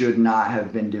I should not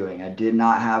have been doing. I did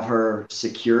not have her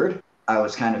secured. I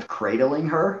was kind of cradling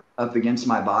her up against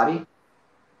my body.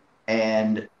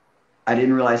 And I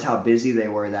didn't realize how busy they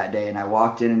were that day. And I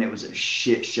walked in and it was a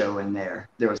shit show in there.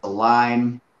 There was a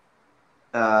line,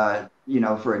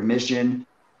 for admission.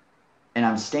 And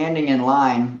I'm standing in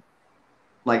line,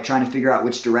 like trying to figure out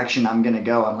which direction I'm going to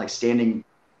go. I'm like standing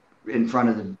in front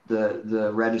of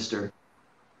the register.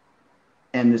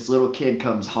 And this little kid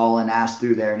comes hauling ass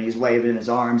through there and he's waving his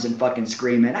arms and fucking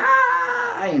screaming,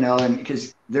 and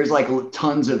because there's like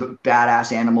tons of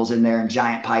badass animals in there and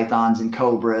giant pythons and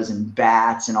cobras and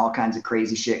bats and all kinds of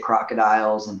crazy shit,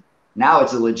 crocodiles. And now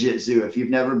it's a legit zoo. If you've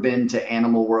never been to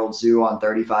Animal World Zoo on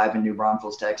 35 in New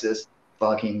Braunfels, Texas,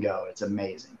 fucking go. It's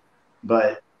amazing.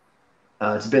 But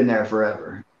It's been there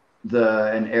forever.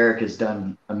 And Eric has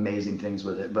done amazing things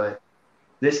with it. But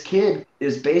this kid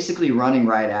is basically running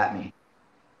right at me.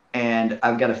 And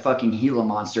I've got a fucking Gila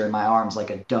monster in my arms like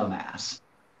a dumbass.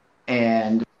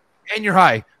 And you're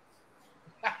high.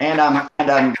 And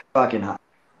I'm fucking high.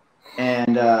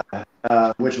 And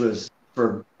which was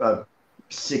for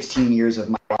 16 years of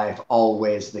my life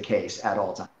always the case at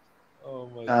all times. Oh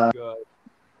my God.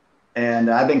 And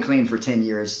I've been clean for 10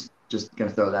 years. Just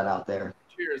gonna throw that out there.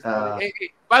 Cheers. Hey,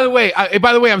 by the way,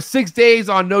 I'm 6 days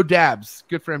on no dabs.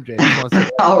 Good for MJ.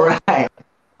 All right.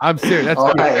 I'm serious. That's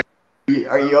all good. right.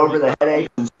 Are you over the headache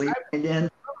and sleep again?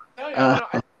 I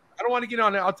don't want to get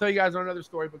on it. I'll tell you guys on another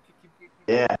story, but keep.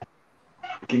 Yeah.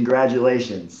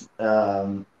 Congratulations.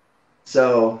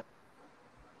 So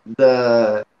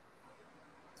I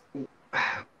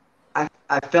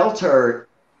felt her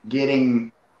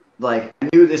getting, like, I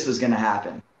knew this was going to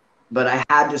happen, but I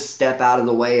had to step out of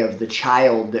the way of the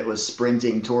child that was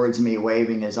sprinting towards me,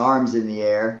 waving his arms in the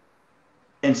air.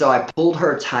 And so I pulled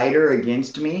her tighter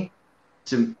against me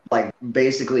to, like,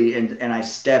 basically, and I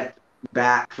stepped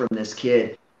back from this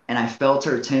kid, and I felt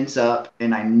her tense up,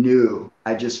 and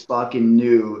I just fucking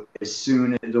knew as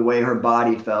soon as the way her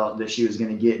body felt that she was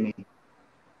going to get me.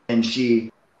 And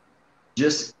she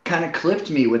just kind of clipped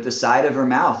me with the side of her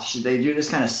mouth. They do this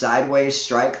kind of sideways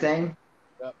strike thing.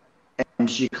 Yep. And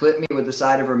she clipped me with the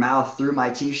side of her mouth through my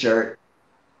t-shirt,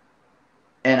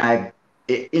 and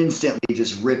it instantly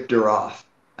just ripped her off.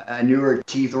 I knew her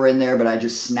teeth were in there, but I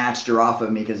just snatched her off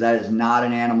of me because that is not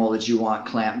an animal that you want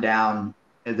clamped down.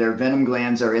 Their venom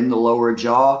glands are in the lower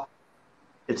jaw.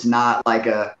 It's not like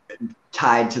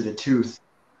tied to the tooth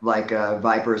like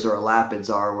vipers or lapids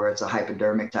are, where it's a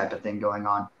hypodermic type of thing going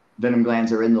on. Venom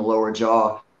glands are in the lower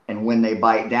jaw, and when they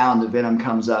bite down, the venom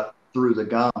comes up through the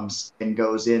gums and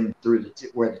goes in through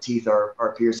where the teeth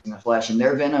are piercing the flesh. And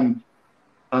their venom,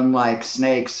 unlike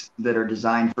snakes that are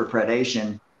designed for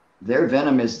predation, their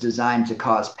venom is designed to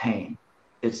cause pain.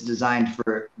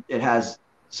 It has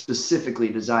specifically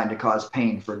designed to cause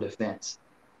pain for defense.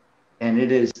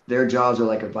 And their jaws are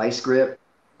like a vice grip.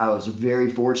 I was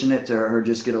very fortunate to her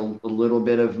just get a little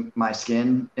bit of my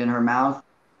skin in her mouth.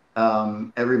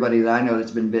 Everybody that I know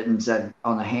that's been bitten said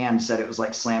it was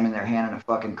like slamming their hand in a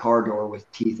fucking car door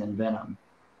with teeth and venom.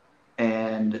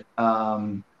 And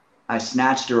I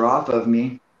snatched her off of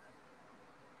me,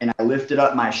 and I lifted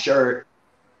up my shirt,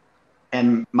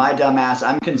 and my dumb ass,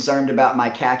 I'm concerned about my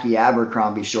khaki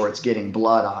Abercrombie shorts getting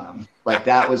blood on them. Like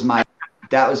that was my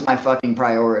fucking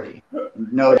priority.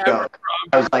 No joke.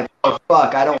 I was like, oh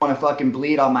fuck, I don't want to fucking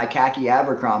bleed on my khaki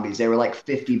Abercrombies. They were like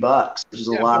 $50, which is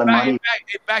a lot of money.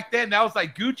 Back then, that was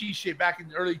like Gucci shit. Back in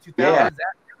the early 2000s, yeah.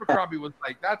 That Abercrombie was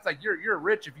like, that's like you're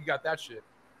rich if you got that shit.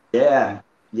 Yeah,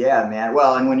 man.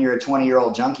 Well, and when you're a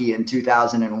 20-year-old junkie in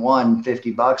 2001,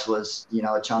 $50 was,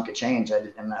 a chunk of change.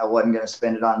 And I wasn't gonna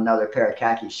spend it on another pair of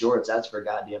khaki shorts. That's for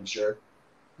goddamn sure.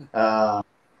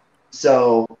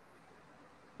 So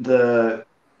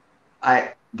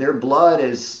their blood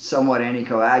is somewhat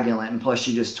anticoagulant, and plus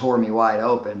she just tore me wide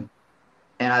open.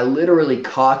 And I literally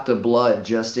caught the blood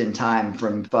just in time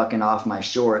from fucking off my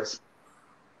shorts.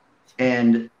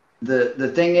 And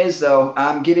the thing is, though,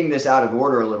 I'm getting this out of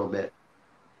order a little bit.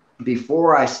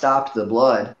 Before I stopped the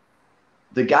blood,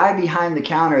 the guy behind the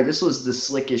counter, this was the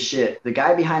slickest shit. The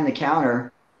guy behind the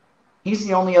counter, he's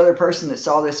the only other person that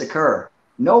saw this occur.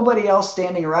 Nobody else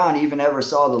standing around even ever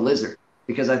saw the lizard,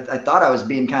 because I thought I was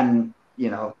being kind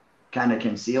of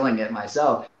concealing it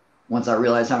myself once I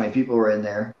realized how many people were in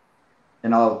there.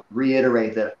 And I'll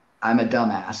reiterate that I'm a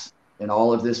dumbass and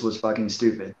all of this was fucking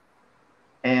stupid.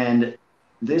 And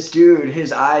this dude,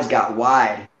 his eyes got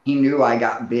wide. He knew I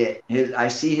got bit. I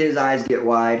see his eyes get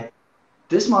wide.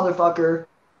 This motherfucker,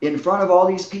 in front of all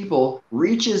these people,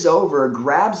 reaches over,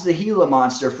 grabs the Gila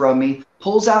monster from me,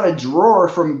 pulls out a drawer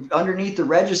from underneath the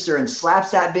register and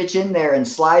slaps that bitch in there and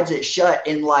slides it shut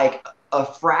in like a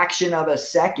fraction of a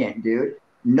second, dude.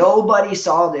 Nobody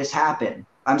saw this happen.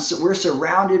 We're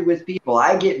surrounded with people.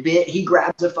 I get bit. He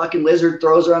grabs a fucking lizard,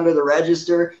 throws her under the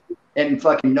register, and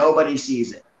fucking nobody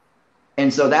sees it.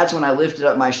 And so that's when I lifted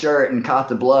up my shirt and caught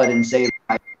the blood and saved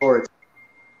my shorts.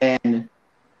 And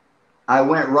I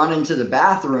went running to the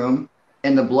bathroom,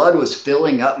 and the blood was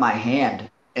filling up my hand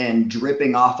and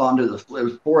dripping off onto the floor. It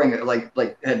was pouring,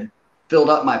 like had filled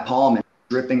up my palm and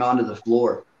dripping onto the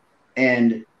floor.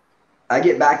 And I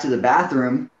get back to the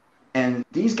bathroom, and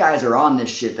these guys are on this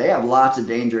shit. They have lots of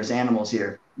dangerous animals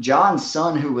here. John's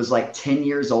son, who was like 10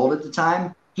 years old at the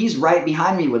time, he's right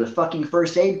behind me with a fucking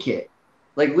first aid kit.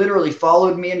 Like literally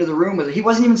followed me into the room with it. He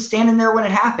wasn't even standing there when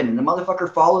it happened, and the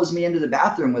motherfucker follows me into the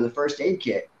bathroom with a first aid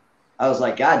kit. I was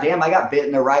like, God damn, I got bit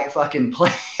in the right fucking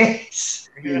place,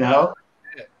 you know?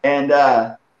 And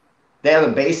they have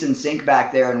a basin sink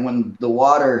back there, and when the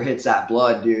water hits that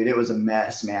blood, dude, it was a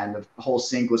mess, man. The whole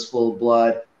sink was full of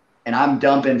blood, and I'm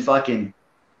dumping fucking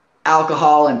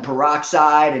alcohol and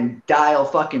peroxide and dial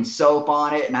fucking soap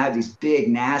on it, and I had these big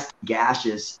nasty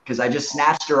gashes because I just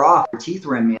snatched her off. Her teeth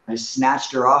were in me. I just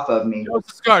snatched her off of me. Show us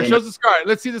the scar. Show us the scar.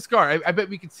 Let's see the scar. I bet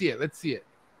we can see it. Let's see it.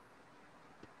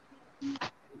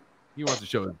 He wants to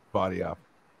show his body off.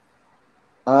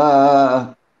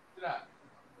 Right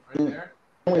there.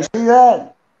 Can we see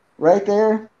that? Right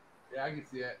there? Yeah, I can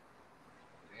see it.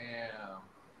 Damn.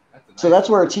 So that's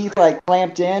where her teeth like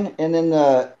clamped in, and then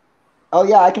oh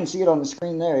yeah, I can see it on the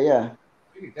screen there, yeah.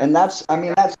 And that's, I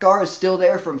mean, that scar is still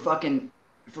there from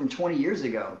 20 years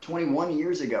ago, 21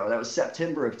 years ago. That was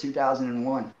September of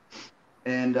 2001.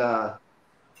 And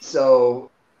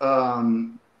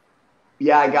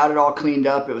yeah, I got it all cleaned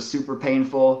up. It was super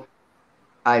painful.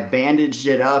 I bandaged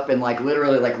it up and like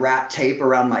literally like wrapped tape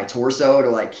around my torso to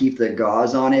like keep the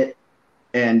gauze on it.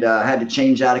 And I had to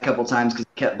change that a couple times because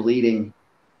it kept bleeding.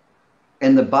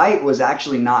 And the bite was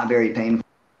actually not very painful.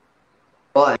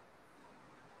 But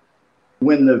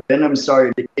when the venom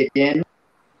started to kick in,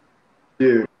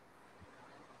 dude,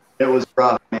 it was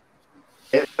rough, man.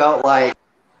 It felt like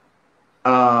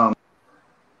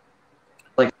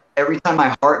every time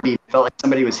my heart beat, it felt like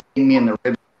somebody was hitting me in the ribs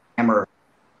with a hammer.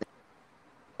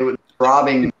 It was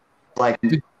throbbing like.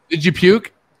 Did you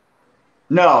puke?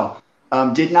 No,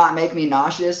 did not make me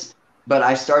nauseous, but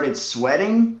I started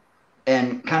sweating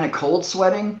and kind of cold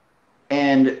sweating,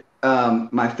 and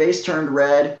my face turned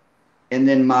red, and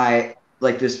then my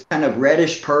this kind of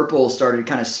reddish purple started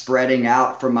kind of spreading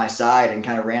out from my side and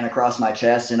kind of ran across my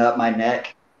chest and up my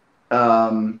neck.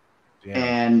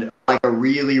 And like a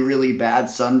really, really bad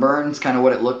sunburn is kind of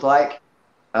what it looked like.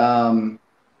 And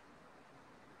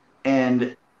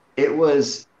it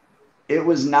was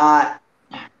not,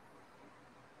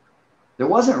 there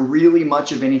wasn't really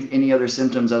much of any other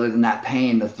symptoms other than that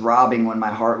pain, the throbbing when my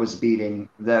heart was beating.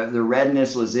 The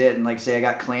redness was it. And like say I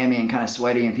got clammy and kind of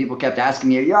sweaty, and people kept asking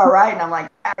me, "Are you all right?" And I'm like,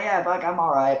 yeah, fuck, I'm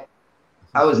all right.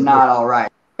 I was not all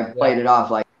right. I played it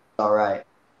off like all right.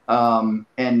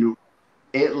 And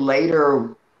it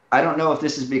later, I don't know if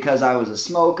this is because I was a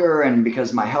smoker and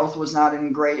because my health was not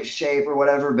in great shape or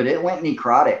whatever, but it went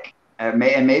necrotic. And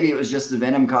maybe it was just the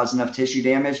venom caused enough tissue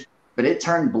damage, but it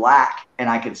turned black and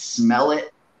I could smell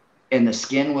it, and the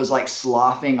skin was like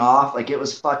sloughing off. Like it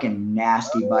was fucking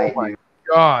nasty bite, dude.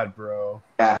 God, bro.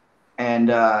 Yeah.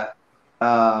 And I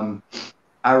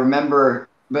remember,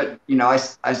 but you know,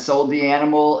 I sold the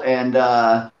animal,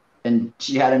 and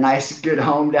she had a nice good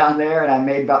home down there, and I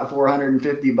made about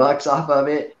 $450 off of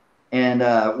it. And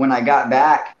when I got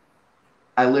back,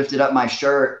 I lifted up my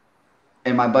shirt,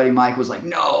 and my buddy Mike was like,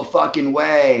 "No fucking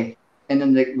way." And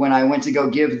then when I went to go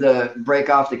break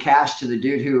off the cash to the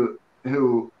dude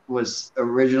who was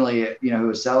originally, you know, who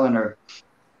was selling her,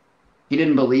 he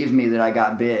didn't believe me that I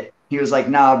got bit. He was like,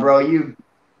 "Nah, bro, you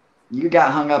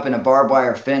got hung up in a barbed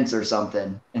wire fence or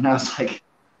something." And I was like,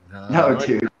 "No,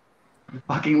 dude,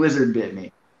 fucking lizard bit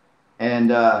me." And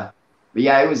but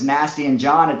yeah, it was nasty. And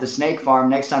John at the snake farm,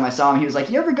 next time I saw him, he was like,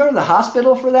 "You ever go to the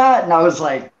hospital for that?" And I was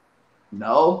like,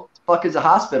 "No, what the fuck is a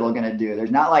hospital gonna do? There's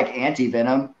not like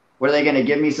anti-venom. What are they gonna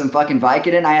give me, some fucking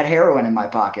Vicodin? I had heroin in my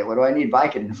pocket. What do I need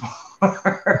Vicodin for?"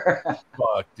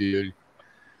 Fuck, dude.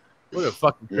 What a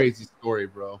fucking crazy story,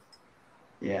 bro.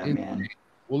 Yeah, man.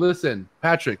 Well, listen,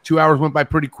 Patrick, 2 hours went by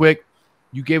pretty quick.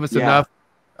 You gave us enough.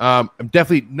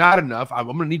 Definitely not enough. I'm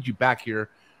going to need you back here.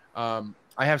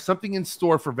 I have something in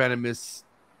store for venomous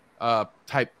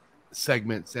type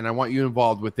segments, and I want you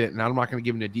involved with it. And I'm not going to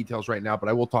give you the details right now, but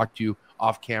I will talk to you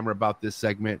off camera about this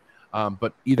segment.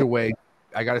 But either way,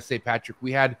 I got to say, Patrick,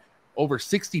 we had over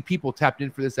 60 people tapped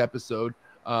in for this episode.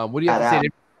 What do you have to say?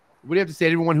 What do you have to say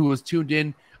to everyone who was tuned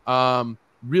in,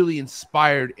 really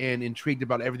inspired and intrigued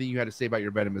about everything you had to say about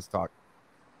your venomous talk?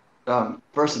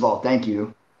 First of all, thank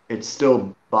you. It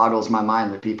still boggles my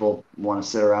mind that people want to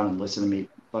sit around and listen to me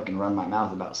fucking run my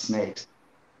mouth about snakes.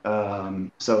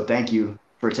 So thank you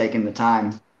for taking the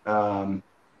time.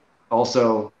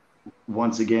 Also,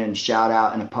 once again, shout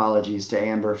out and apologies to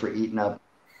Amber for eating up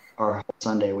our whole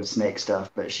Sunday with snake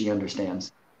stuff, but she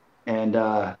understands. And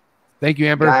thank you,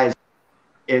 Amber. Guys,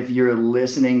 if you're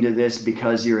listening to this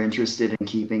because you're interested in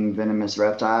keeping venomous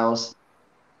reptiles,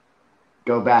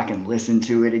 go back and listen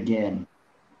to it again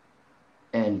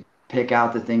and pick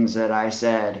out the things that I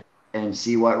said and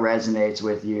see what resonates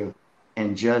with you,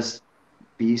 and just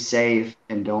be safe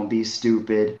and don't be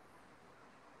stupid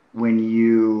when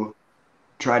you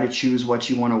try to choose what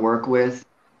you want to work with.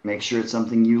 Make sure it's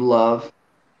something you love.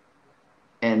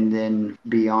 And then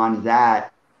beyond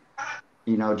that,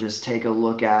 you know, just take a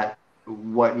look at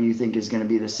what you think is going to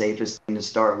be the safest thing to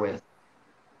start with.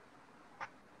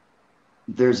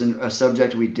 There's a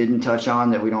subject we didn't touch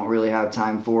on that we don't really have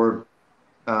time for,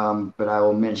 but I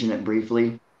will mention it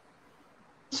briefly.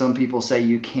 Some people say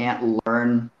you can't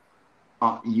learn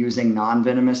using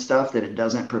non-venomous stuff, that it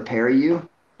doesn't prepare you.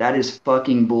 That is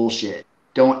fucking bullshit.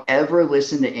 Don't ever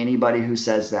listen to anybody who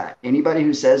says that. Anybody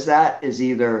who says that is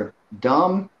either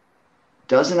dumb,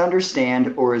 doesn't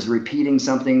understand, or is repeating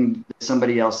something that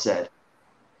somebody else said.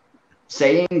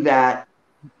 Saying that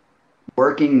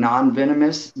working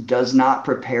non-venomous does not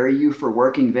prepare you for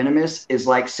working venomous is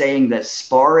like saying that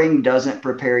sparring doesn't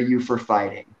prepare you for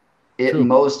fighting. It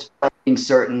most fucking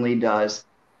certainly does.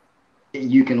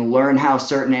 You can learn how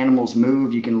certain animals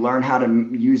move. You can learn how to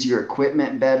use your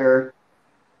equipment better.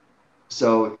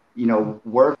 So, you know,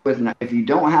 work with, if you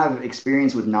don't have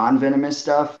experience with non-venomous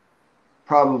stuff,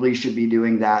 probably should be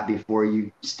doing that before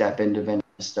you step into venomous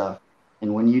stuff.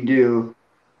 And when you do,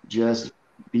 just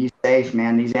be safe,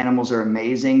 man. These animals are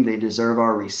amazing. They deserve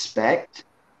our respect.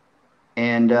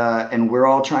 And we're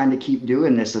all trying to keep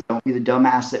doing this. So don't be the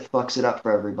dumbass that fucks it up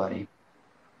for everybody.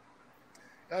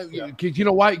 Because you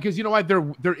know why? Because you know why?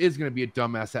 There is going to be a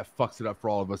dumbass that fucks it up for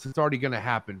all of us. It's already going to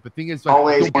happen. But the thing is, like,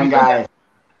 always one guy.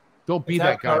 Don't be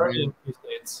that guy, man.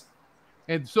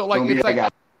 And so, like, it's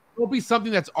like, don't be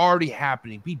something that's already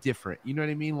happening. Be different. You know what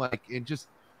I mean? Like, it just,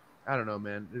 I don't know,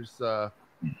 man. There's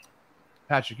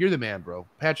Patrick, you're the man, bro.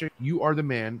 Patrick, you are the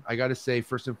man. I got to say,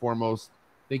 first and foremost,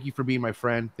 thank you for being my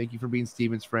friend. Thank you for being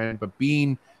Steven's friend, but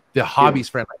being the hobby's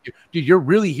friend. Like, dude, you're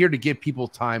really here to give people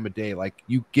time of day. Like,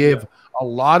 you give a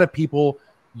lot of people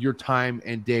your time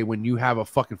and day when you have a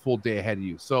fucking full day ahead of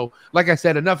you. So, like I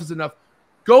said, enough is enough.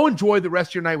 Go enjoy the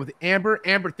rest of your night with Amber.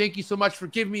 Amber, thank you so much for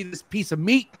giving me this piece of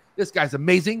meat. This guy's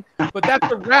amazing. But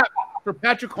that's a wrap for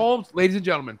Patrick Holmes, ladies and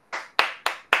gentlemen.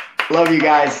 Love you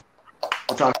guys.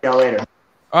 I'll talk to y'all later.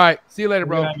 All right. See you later,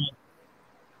 bro. Yeah.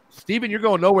 Steven, you're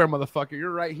going nowhere, motherfucker.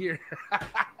 You're right here.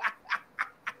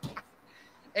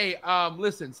 Hey,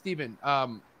 listen, Steven,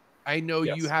 I know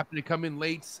you happen to come in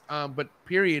late, but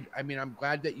period. I mean, I'm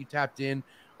glad that you tapped in.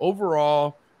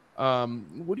 Overall,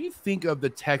 what do you think of the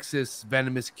Texas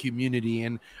venomous community?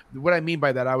 And what I mean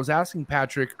by that, I was asking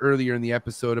Patrick earlier in the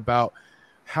episode about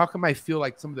how come I feel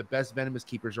like some of the best venomous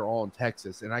keepers are all in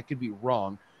Texas, and I could be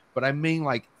wrong, but I mean,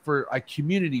 like, for a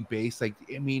community base, like,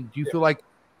 I mean, do you feel like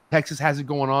Texas has it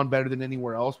going on better than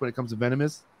anywhere else when it comes to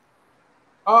venomous?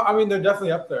 I mean, they're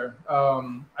definitely up there.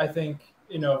 I think,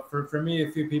 you know, for me,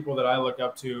 a few people that I look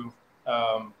up to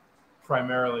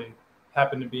primarily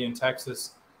happen to be in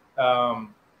Texas.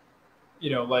 You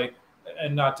know, like,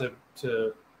 and not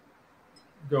to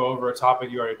go over a topic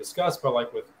you already discussed, but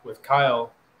like with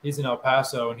Kyle, he's in El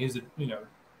Paso, and he's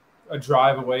a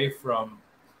drive away from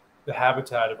the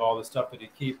habitat of all the stuff that he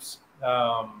keeps,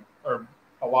 or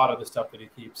a lot of the stuff that he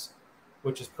keeps,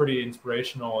 which is pretty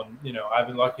inspirational. And, you know, I've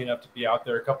been lucky enough to be out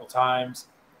there a couple times,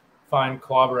 find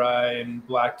clobberi and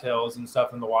blacktails and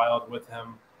stuff in the wild with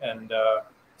him, and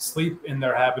sleep in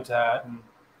their habitat. And,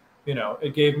 you know,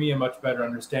 it gave me a much better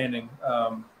understanding.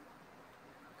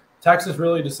 Texas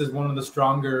really just is one of the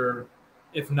stronger,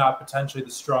 if not potentially the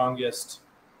strongest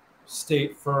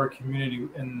state for a community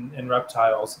in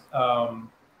reptiles.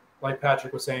 Like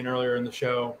Patrick was saying earlier in the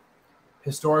show,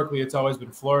 historically, it's always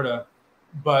been Florida.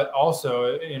 But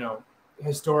also, you know,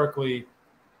 historically,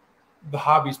 the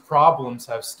hobby's problems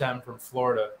have stemmed from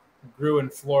Florida, grew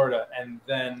in Florida, and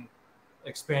then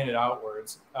expanded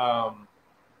outwards.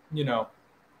 You know,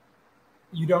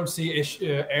 you don't see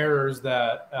errors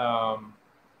that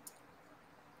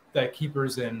that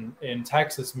keepers in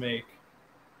Texas make,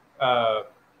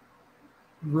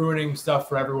 ruining stuff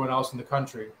for everyone else in the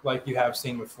country, like you have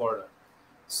seen with Florida.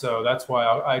 So that's why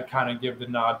I kind of give the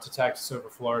nod to Texas over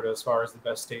Florida as far as the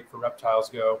best state for reptiles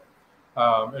go.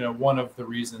 You know, one of the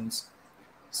reasons.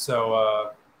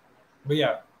 So, but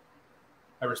yeah,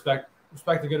 I respect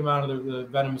a good amount of the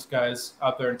venomous guys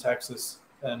out there in Texas,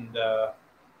 and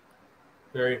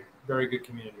very, very good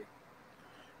community.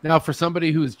 Now, for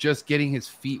somebody who's just getting his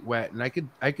feet wet, and I could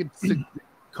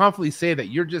confidently say that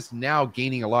you're just now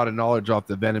gaining a lot of knowledge off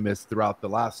the venomous throughout the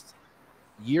last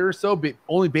year or so, but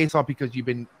only based off because you've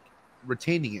been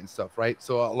retaining it and stuff, right?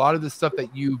 So a lot of the stuff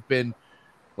that you've been,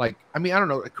 like, I mean, I don't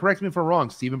know, correct me if I'm wrong,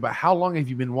 Steven, but how long have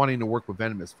you been wanting to work with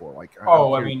venomous for? Like,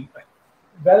 I mean,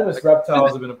 venomous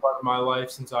reptiles have been a part of my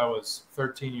life since I was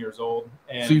 13 years old.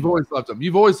 And so you've always loved them.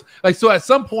 You've always, like, so at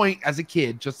some point as a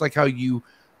kid, just like how you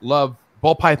love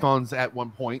ball pythons at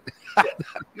one point,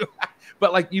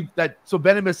 but like so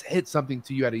venomous hit something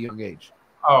to you at a young age.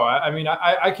 Oh, I mean,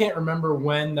 I can't remember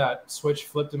when that switch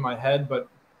flipped in my head, but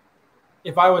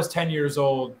if I was 10 years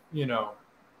old, you know,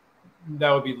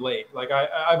 that would be late. Like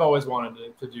I've always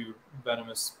wanted to do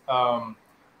venomous. I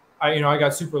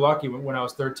got super lucky when I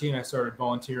was 13. I started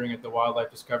volunteering at the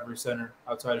Wildlife Discovery Center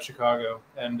outside of Chicago.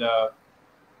 And,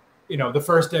 the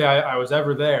first day I was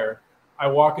ever there, I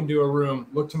walk into a room,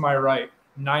 look to my right,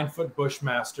 9-foot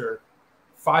Bushmaster,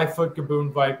 5-foot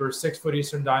Gaboon Viper, 6-foot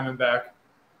Eastern Diamondback,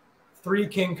 3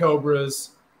 King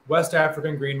Cobras, West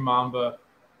African Green Mamba,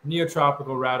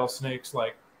 Neotropical rattlesnakes.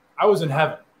 Like, I was in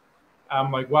heaven.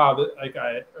 I'm like, wow,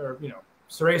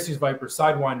 Cerasi's Viper,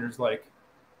 Sidewinders, like,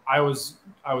 I was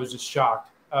just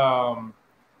shocked. I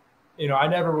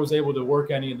never was able to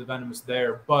work any of the venomous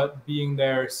there, but being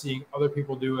there, seeing other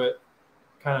people do it,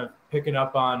 kind of picking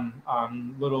up on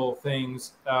little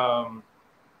things, the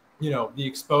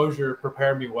exposure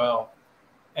prepared me well.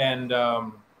 And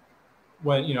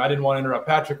when, I didn't want to interrupt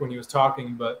Patrick when he was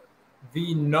talking, but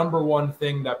the number one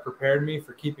thing that prepared me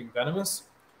for keeping venomous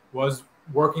was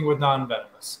working with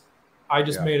non-venomous. I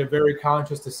just made a very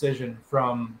conscious decision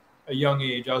from a young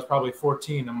age. I was probably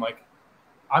 14. I'm like,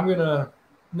 I'm going to,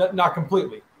 not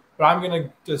completely, but I'm going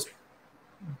to just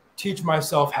teach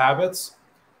myself habits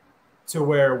to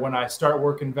where when I start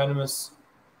working venomous,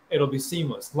 it'll be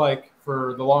seamless. Like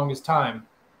for the longest time,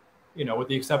 with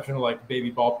the exception of like baby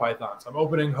ball pythons, I'm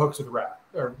opening hooks with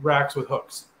racks with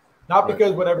hooks. Not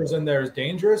because whatever's in there is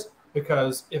dangerous,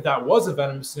 because if that was a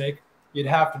venomous snake, you'd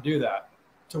have to do that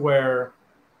to where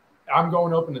I'm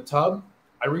going to open the tub,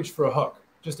 I reach for a hook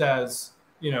just as,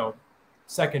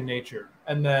 second nature.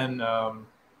 And then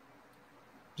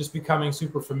just becoming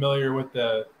super familiar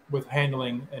with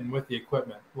handling and with the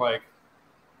equipment. Like,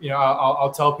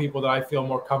 I'll tell people that I feel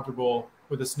more comfortable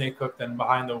with a snake hook than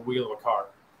behind the wheel of a car.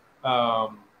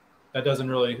 That doesn't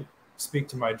really speak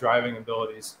to my driving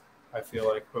abilities, I feel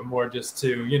like, but more just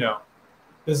to,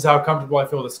 this is how comfortable I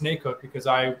feel with a snake hook, because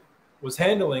I was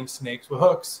handling snakes with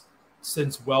hooks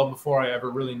since well before I ever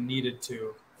really needed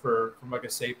to from like a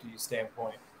safety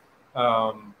standpoint.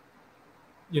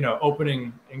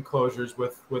 Opening enclosures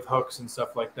with hooks and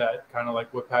stuff like that, kind of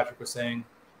like what Patrick was saying,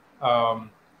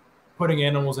 putting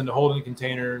animals into holding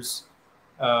containers,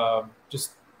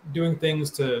 just doing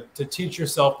things to teach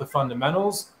yourself the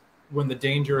fundamentals when the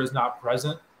danger is not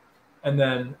present. And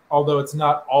then, although it's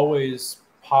not always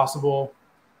possible,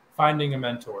 finding a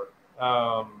mentor,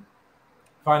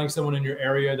 finding someone in your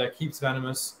area that keeps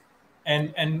venomous.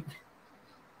 And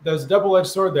there's a double-edged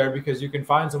sword there, because you can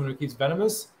find someone who keeps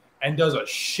venomous and does a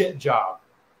shit job.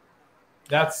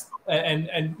 That's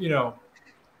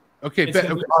Okay,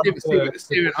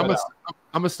 Steven, I'm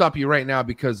gonna stop you right now,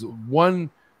 because one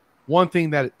thing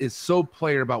that is so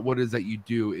player about what it is that you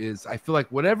do is, I feel like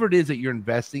whatever it is that you're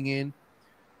investing in,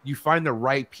 you find the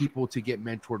right people to get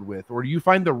mentored with, or you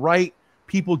find the right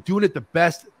people doing it the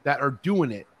best that are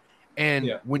doing it.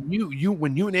 And when you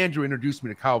and Andrew introduced me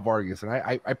to Kyle Vargas, and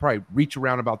I probably reach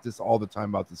around about this all the time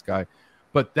about this guy,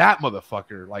 but that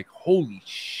motherfucker, like, holy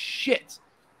shit,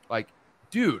 like,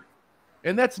 dude.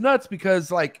 And that's nuts,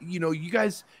 because like,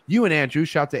 you and Andrew,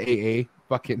 shout to AA,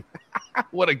 fucking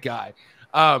what a guy.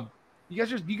 You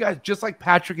guys just like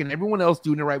Patrick and everyone else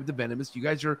doing it right with the venomous. You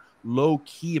guys are low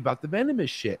key about the venomous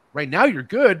shit. Right now you're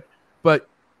good, but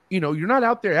you're not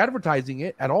out there advertising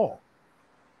it at all.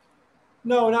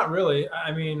 No, not really.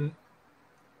 I mean,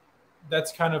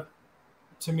 that's kind of,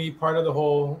 to me, part of the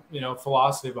whole,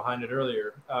 philosophy behind it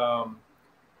earlier.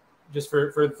 Just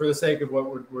for the sake of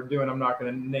what we're doing, I'm not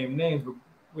going to name names, but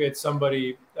we had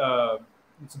somebody,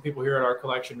 some people here at our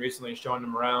collection recently showing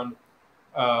them around,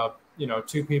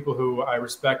 2 people who I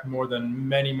respect more than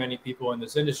many, many people in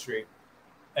this industry.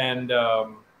 And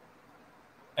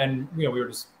we were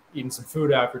just eating some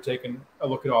food after taking a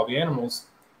look at all the animals.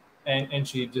 And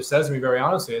she just says to me very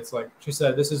honestly, it's like, she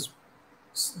said, this is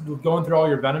going through all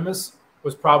your venomous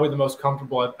was probably the most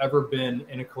comfortable I've ever been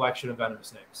in a collection of venomous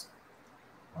snakes.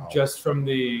 Wow. Just from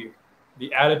the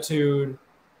attitude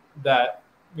that,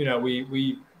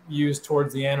 we use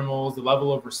towards the animals, the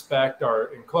level of respect,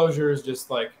 our enclosures, just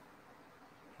like,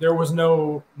 there was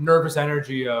no nervous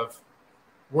energy of,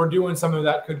 we're doing something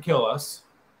that could kill us.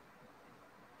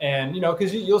 And,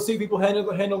 because you'll see people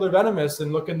handle their venomous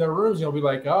and look in their rooms, and you'll be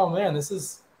like, oh man, this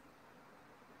is,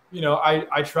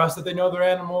 I trust that they know their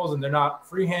animals and they're not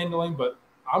free handling, but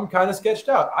I'm kind of sketched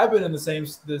out. I've been in the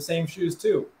same shoes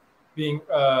too, being,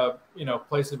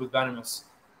 places with venomous.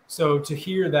 So to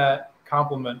hear that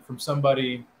compliment from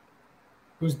somebody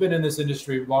who's been in this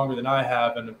industry longer than I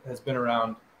have and has been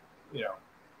around,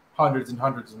 hundreds and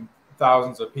hundreds and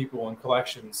thousands of people and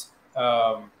collections,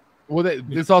 Well,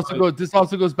 this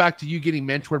also goes back to you getting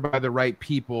mentored by the right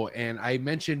people. And I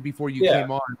mentioned before you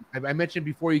came on. I mentioned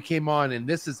before you came on, and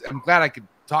I'm glad I could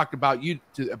talk about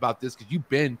about this because you've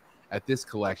been at this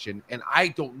collection, and I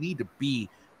don't need to be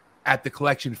at the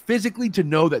collection physically to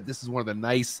know that this is one of the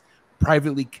nice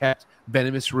privately kept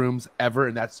venomous rooms ever,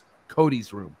 and that's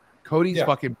Cody's room. Cody's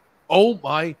fucking, oh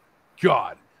my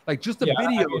God, like just the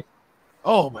video.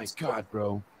 Oh my God,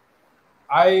 bro.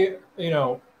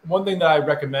 One thing that I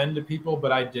recommend to people,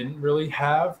 but I didn't really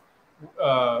have,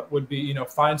 would be,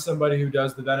 find somebody who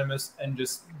does the venomous and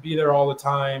just be there all the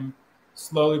time,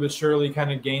 slowly but surely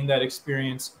kind of gain that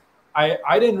experience.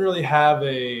 I didn't really have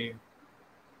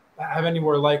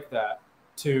anywhere like that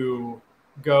to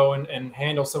go and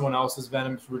handle someone else's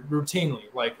venoms routinely,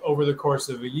 like over the course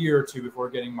of a year or two before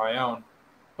getting my own.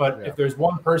 But if there's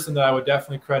one person that I would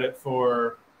definitely credit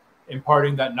for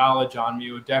imparting that knowledge on me,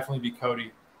 it would definitely be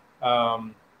Cody.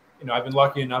 I've been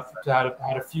lucky enough to have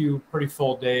had a few pretty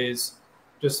full days,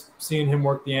 just seeing him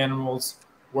work the animals,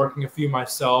 working a few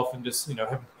myself, and just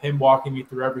him walking me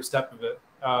through every step of it.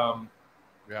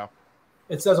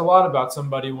 It says a lot about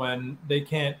somebody when they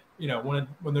can't, when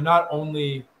they're not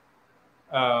only,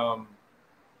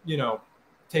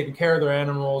 taking care of their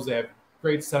animals, they have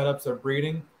great setups, they're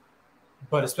breeding,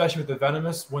 but especially with the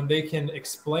venomous, when they can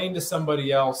explain to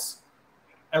somebody else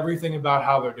everything about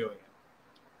how they're doing it.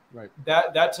 Right.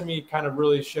 That to me kind of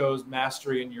really shows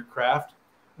mastery in your craft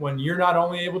when you're not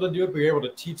only able to do it, but you're able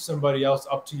to teach somebody else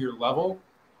up to your level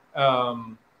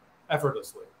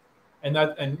effortlessly. And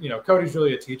Cody's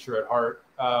really a teacher at heart.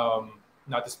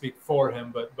 Not to speak for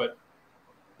him, but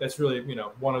that's really,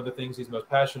 one of the things he's most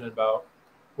passionate about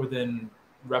within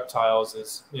reptiles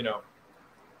is,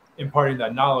 imparting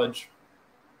that knowledge,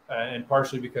 and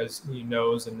partially because he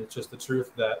knows, and it's just the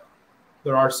truth, that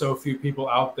there are so few people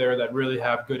out there that really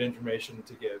have good information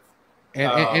to give.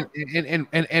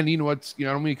 And you know what's, I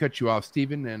don't mean to cut you off,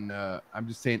 Stephen, and I'm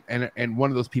just saying, and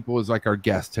one of those people is like our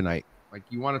guest tonight. Like,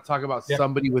 you want to talk about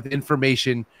somebody with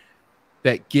information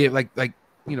that give, like I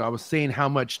was saying, how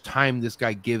much time this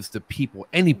guy gives to people.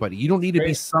 Anybody, you don't need to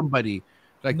be somebody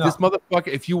like this motherfucker.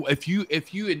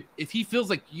 If he feels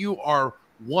like you are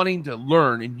wanting to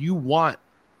learn and you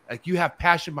have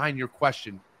passion behind your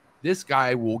question, this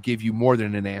guy will give you more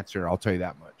than an answer. I'll tell you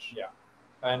that much. Yeah.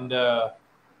 And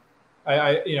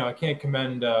I can't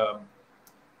commend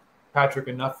Patrick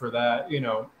enough for that.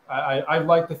 I'd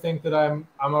like to think that I'm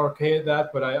okay at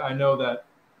that, but I know that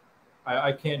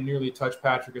I can't nearly touch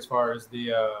Patrick as far as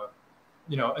the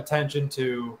attention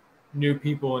to new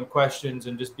people and questions,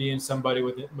 and just being somebody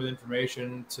with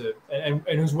information and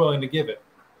who's willing to give it.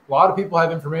 A lot of people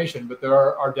have information, but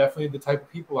there are definitely the type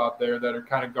of people out there that are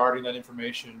kind of guarding that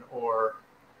information, or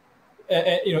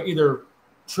either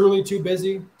truly too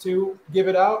busy to give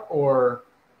it out, or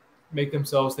make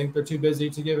themselves think they're too busy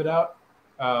to give it out.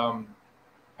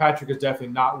 Patrick is definitely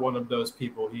not one of those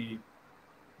people. He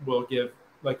will give,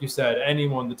 like you said,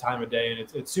 anyone the time of day, and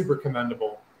it's super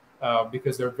commendable,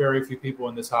 because there are very few people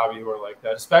in this hobby who are like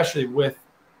that, especially with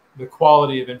the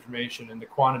quality of information and the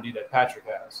quantity that Patrick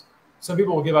has. Some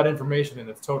people will give out information and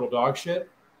it's total dog shit.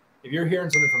 If you're hearing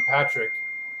something from Patrick,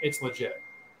 it's legit.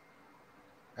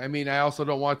 I mean, I also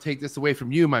don't want to take this away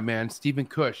from you, my man, Stephen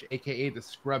Cush, a.k.a. the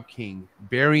Scrub King.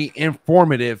 Very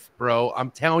informative, bro. I'm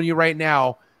telling you right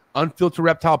now, Unfiltered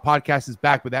Reptile Podcast is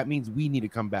back, but that means we need to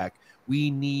come back.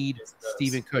 We need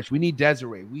Stephen Cush. We need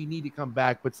Desiree. We need to come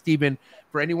back. But, Stephen,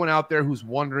 for anyone out there who's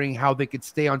wondering how they could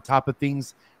stay on top of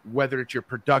things, whether it's your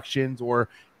productions or,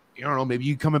 I don't know, maybe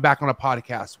you coming back on a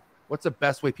podcast, what's the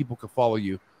best way people can follow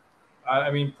you?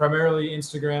 I mean, primarily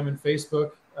Instagram and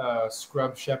Facebook,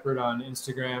 Scrub Shepherd on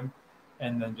Instagram,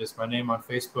 and then just my name on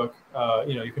Facebook.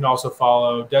 You can also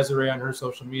follow Desiree on her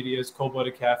social medias, Cold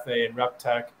Blooded Cafe and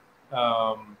RepTech,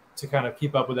 to kind of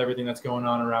keep up with everything that's going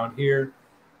on around here.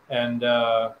 And,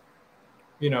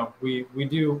 we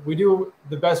do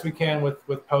the best we can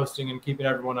with posting and keeping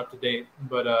everyone up to date.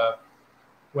 But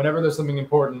whenever there's something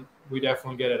important, we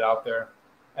definitely get it out there.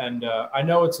 And I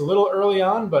know it's a little early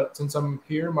on, but since I'm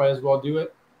here, might as well do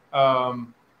it.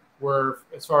 We're,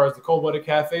 as far as the Cold Blooded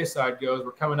Cafe side goes,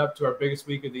 we're coming up to our biggest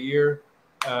week of the year,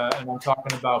 and I'm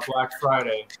talking about Black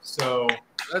Friday. So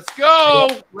let's go.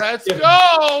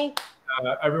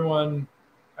 Everyone,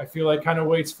 I feel like, kind of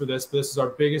waits for this, but this is our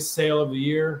biggest sale of the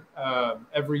year.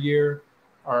 Every year,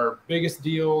 our biggest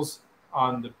deals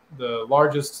on the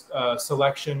largest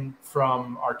selection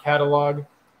from our catalog.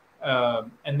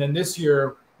 And then this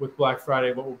year with Black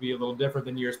Friday, what will be a little different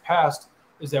than years past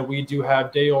is that we do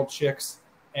have day-old chicks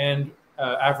and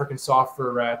African soft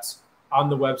fur rats on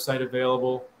the website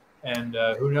available. And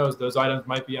who knows, those items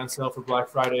might be on sale for Black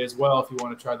Friday as well if you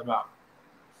want to try them out.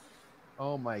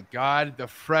 Oh my God, the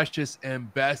freshest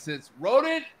and bestest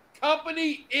rodent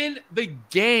company in the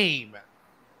game.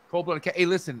 Cold Blooded Cat. Hey,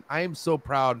 listen, I am so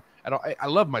proud. I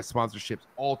love my sponsorships,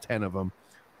 all 10 of them.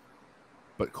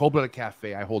 But Cold Blooded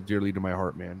Cafe, I hold dearly to my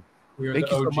heart, man. Thank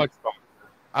you so much.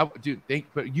 Dude,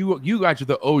 but you guys are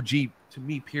the OG to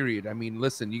me, period. I mean,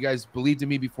 listen, you guys believed in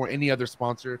me before any other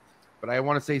sponsor. But I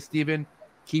want to say, Steven,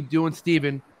 keep doing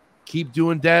Steven. Keep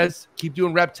doing Dez. Keep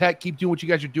doing RepTech. Keep doing what you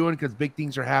guys are doing because big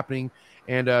things are happening.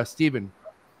 And Steven,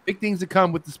 big things to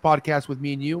come with this podcast with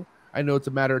me and you. I know it's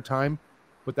a matter of time.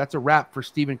 But that's a wrap for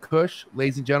Steven Cush.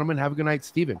 Ladies and gentlemen, have a good night,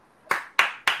 Steven.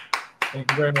 Thank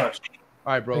you very much.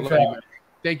 All right, bro. Thanks Love you, man.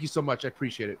 Thank you so much. I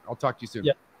appreciate it. I'll talk to you soon.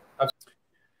 Yeah.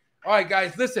 All right,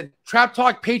 guys, listen. Trap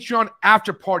Talk Patreon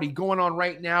after party going on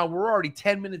right now. We're already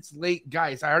 10 minutes late.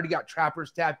 Guys, I already got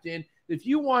trappers tapped in. If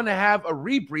you want to have a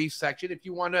rebrief section, if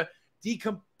you want to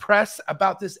decompress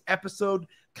about this episode,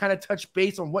 kind of touch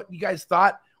base on what you guys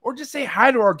thought, or just say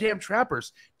hi to our damn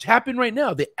trappers, tap in right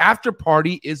now. The after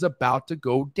party is about to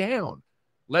go down.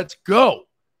 Let's go.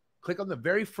 Click on the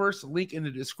very first link in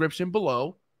the description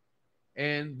below.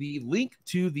 And the link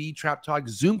to the Trap Talk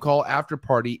Zoom call after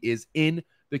party is in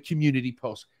the community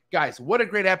post. Guys, what a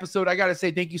great episode. I got to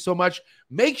say thank you so much.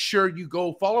 Make sure you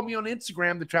go follow me on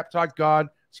Instagram, the Trap God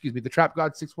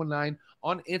 619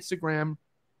 on Instagram.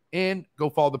 And go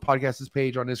follow the podcast's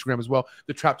page on Instagram as well,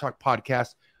 the Trap Talk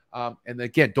Podcast. And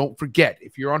again, don't forget,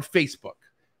 if you're on Facebook,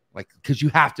 because you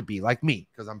have to be like me,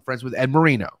 because I'm friends with Ed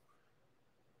Marino,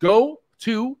 go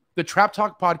to the Trap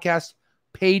Talk Podcast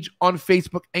page on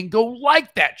Facebook and go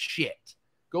like that shit.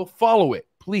 Go follow it,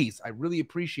 please. I really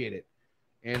appreciate it.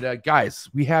 And guys,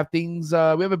 we have things. We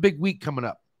have a big week coming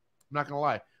up. I'm not gonna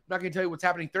lie. I'm not gonna tell you what's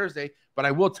happening Thursday, but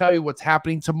I will tell you what's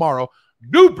happening tomorrow.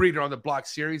 New Breeder on the Block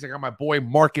series. I got my boy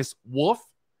Marcus Wolf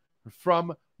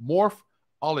from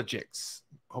Morphologics.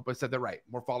 Hope I said that right.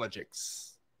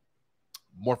 Morphologics.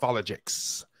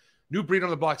 New Breeder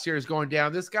on the Block series going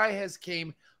down. This guy has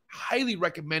came highly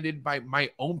recommended by my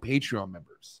own Patreon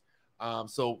members.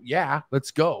 So yeah,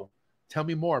 let's go. Tell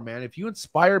me more, man. If you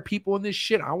inspire people in this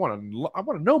shit, I want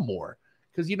to know more.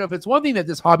 Because if it's one thing that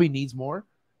this hobby needs more,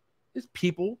 it's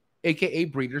people, aka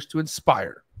breeders, to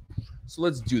inspire. So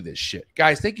let's do this shit.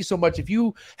 Guys, thank you so much. If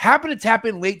you happen to tap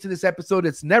in late to this episode,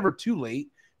 it's never too late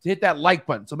to hit that like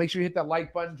button. So make sure you hit that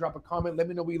like button, drop a comment, let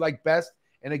me know what you like best.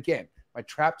 And again, my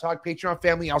Trap Talk Patreon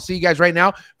family, I'll see you guys right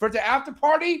now for the after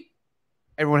party.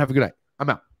 Everyone have a good night. I'm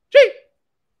out. Cheers.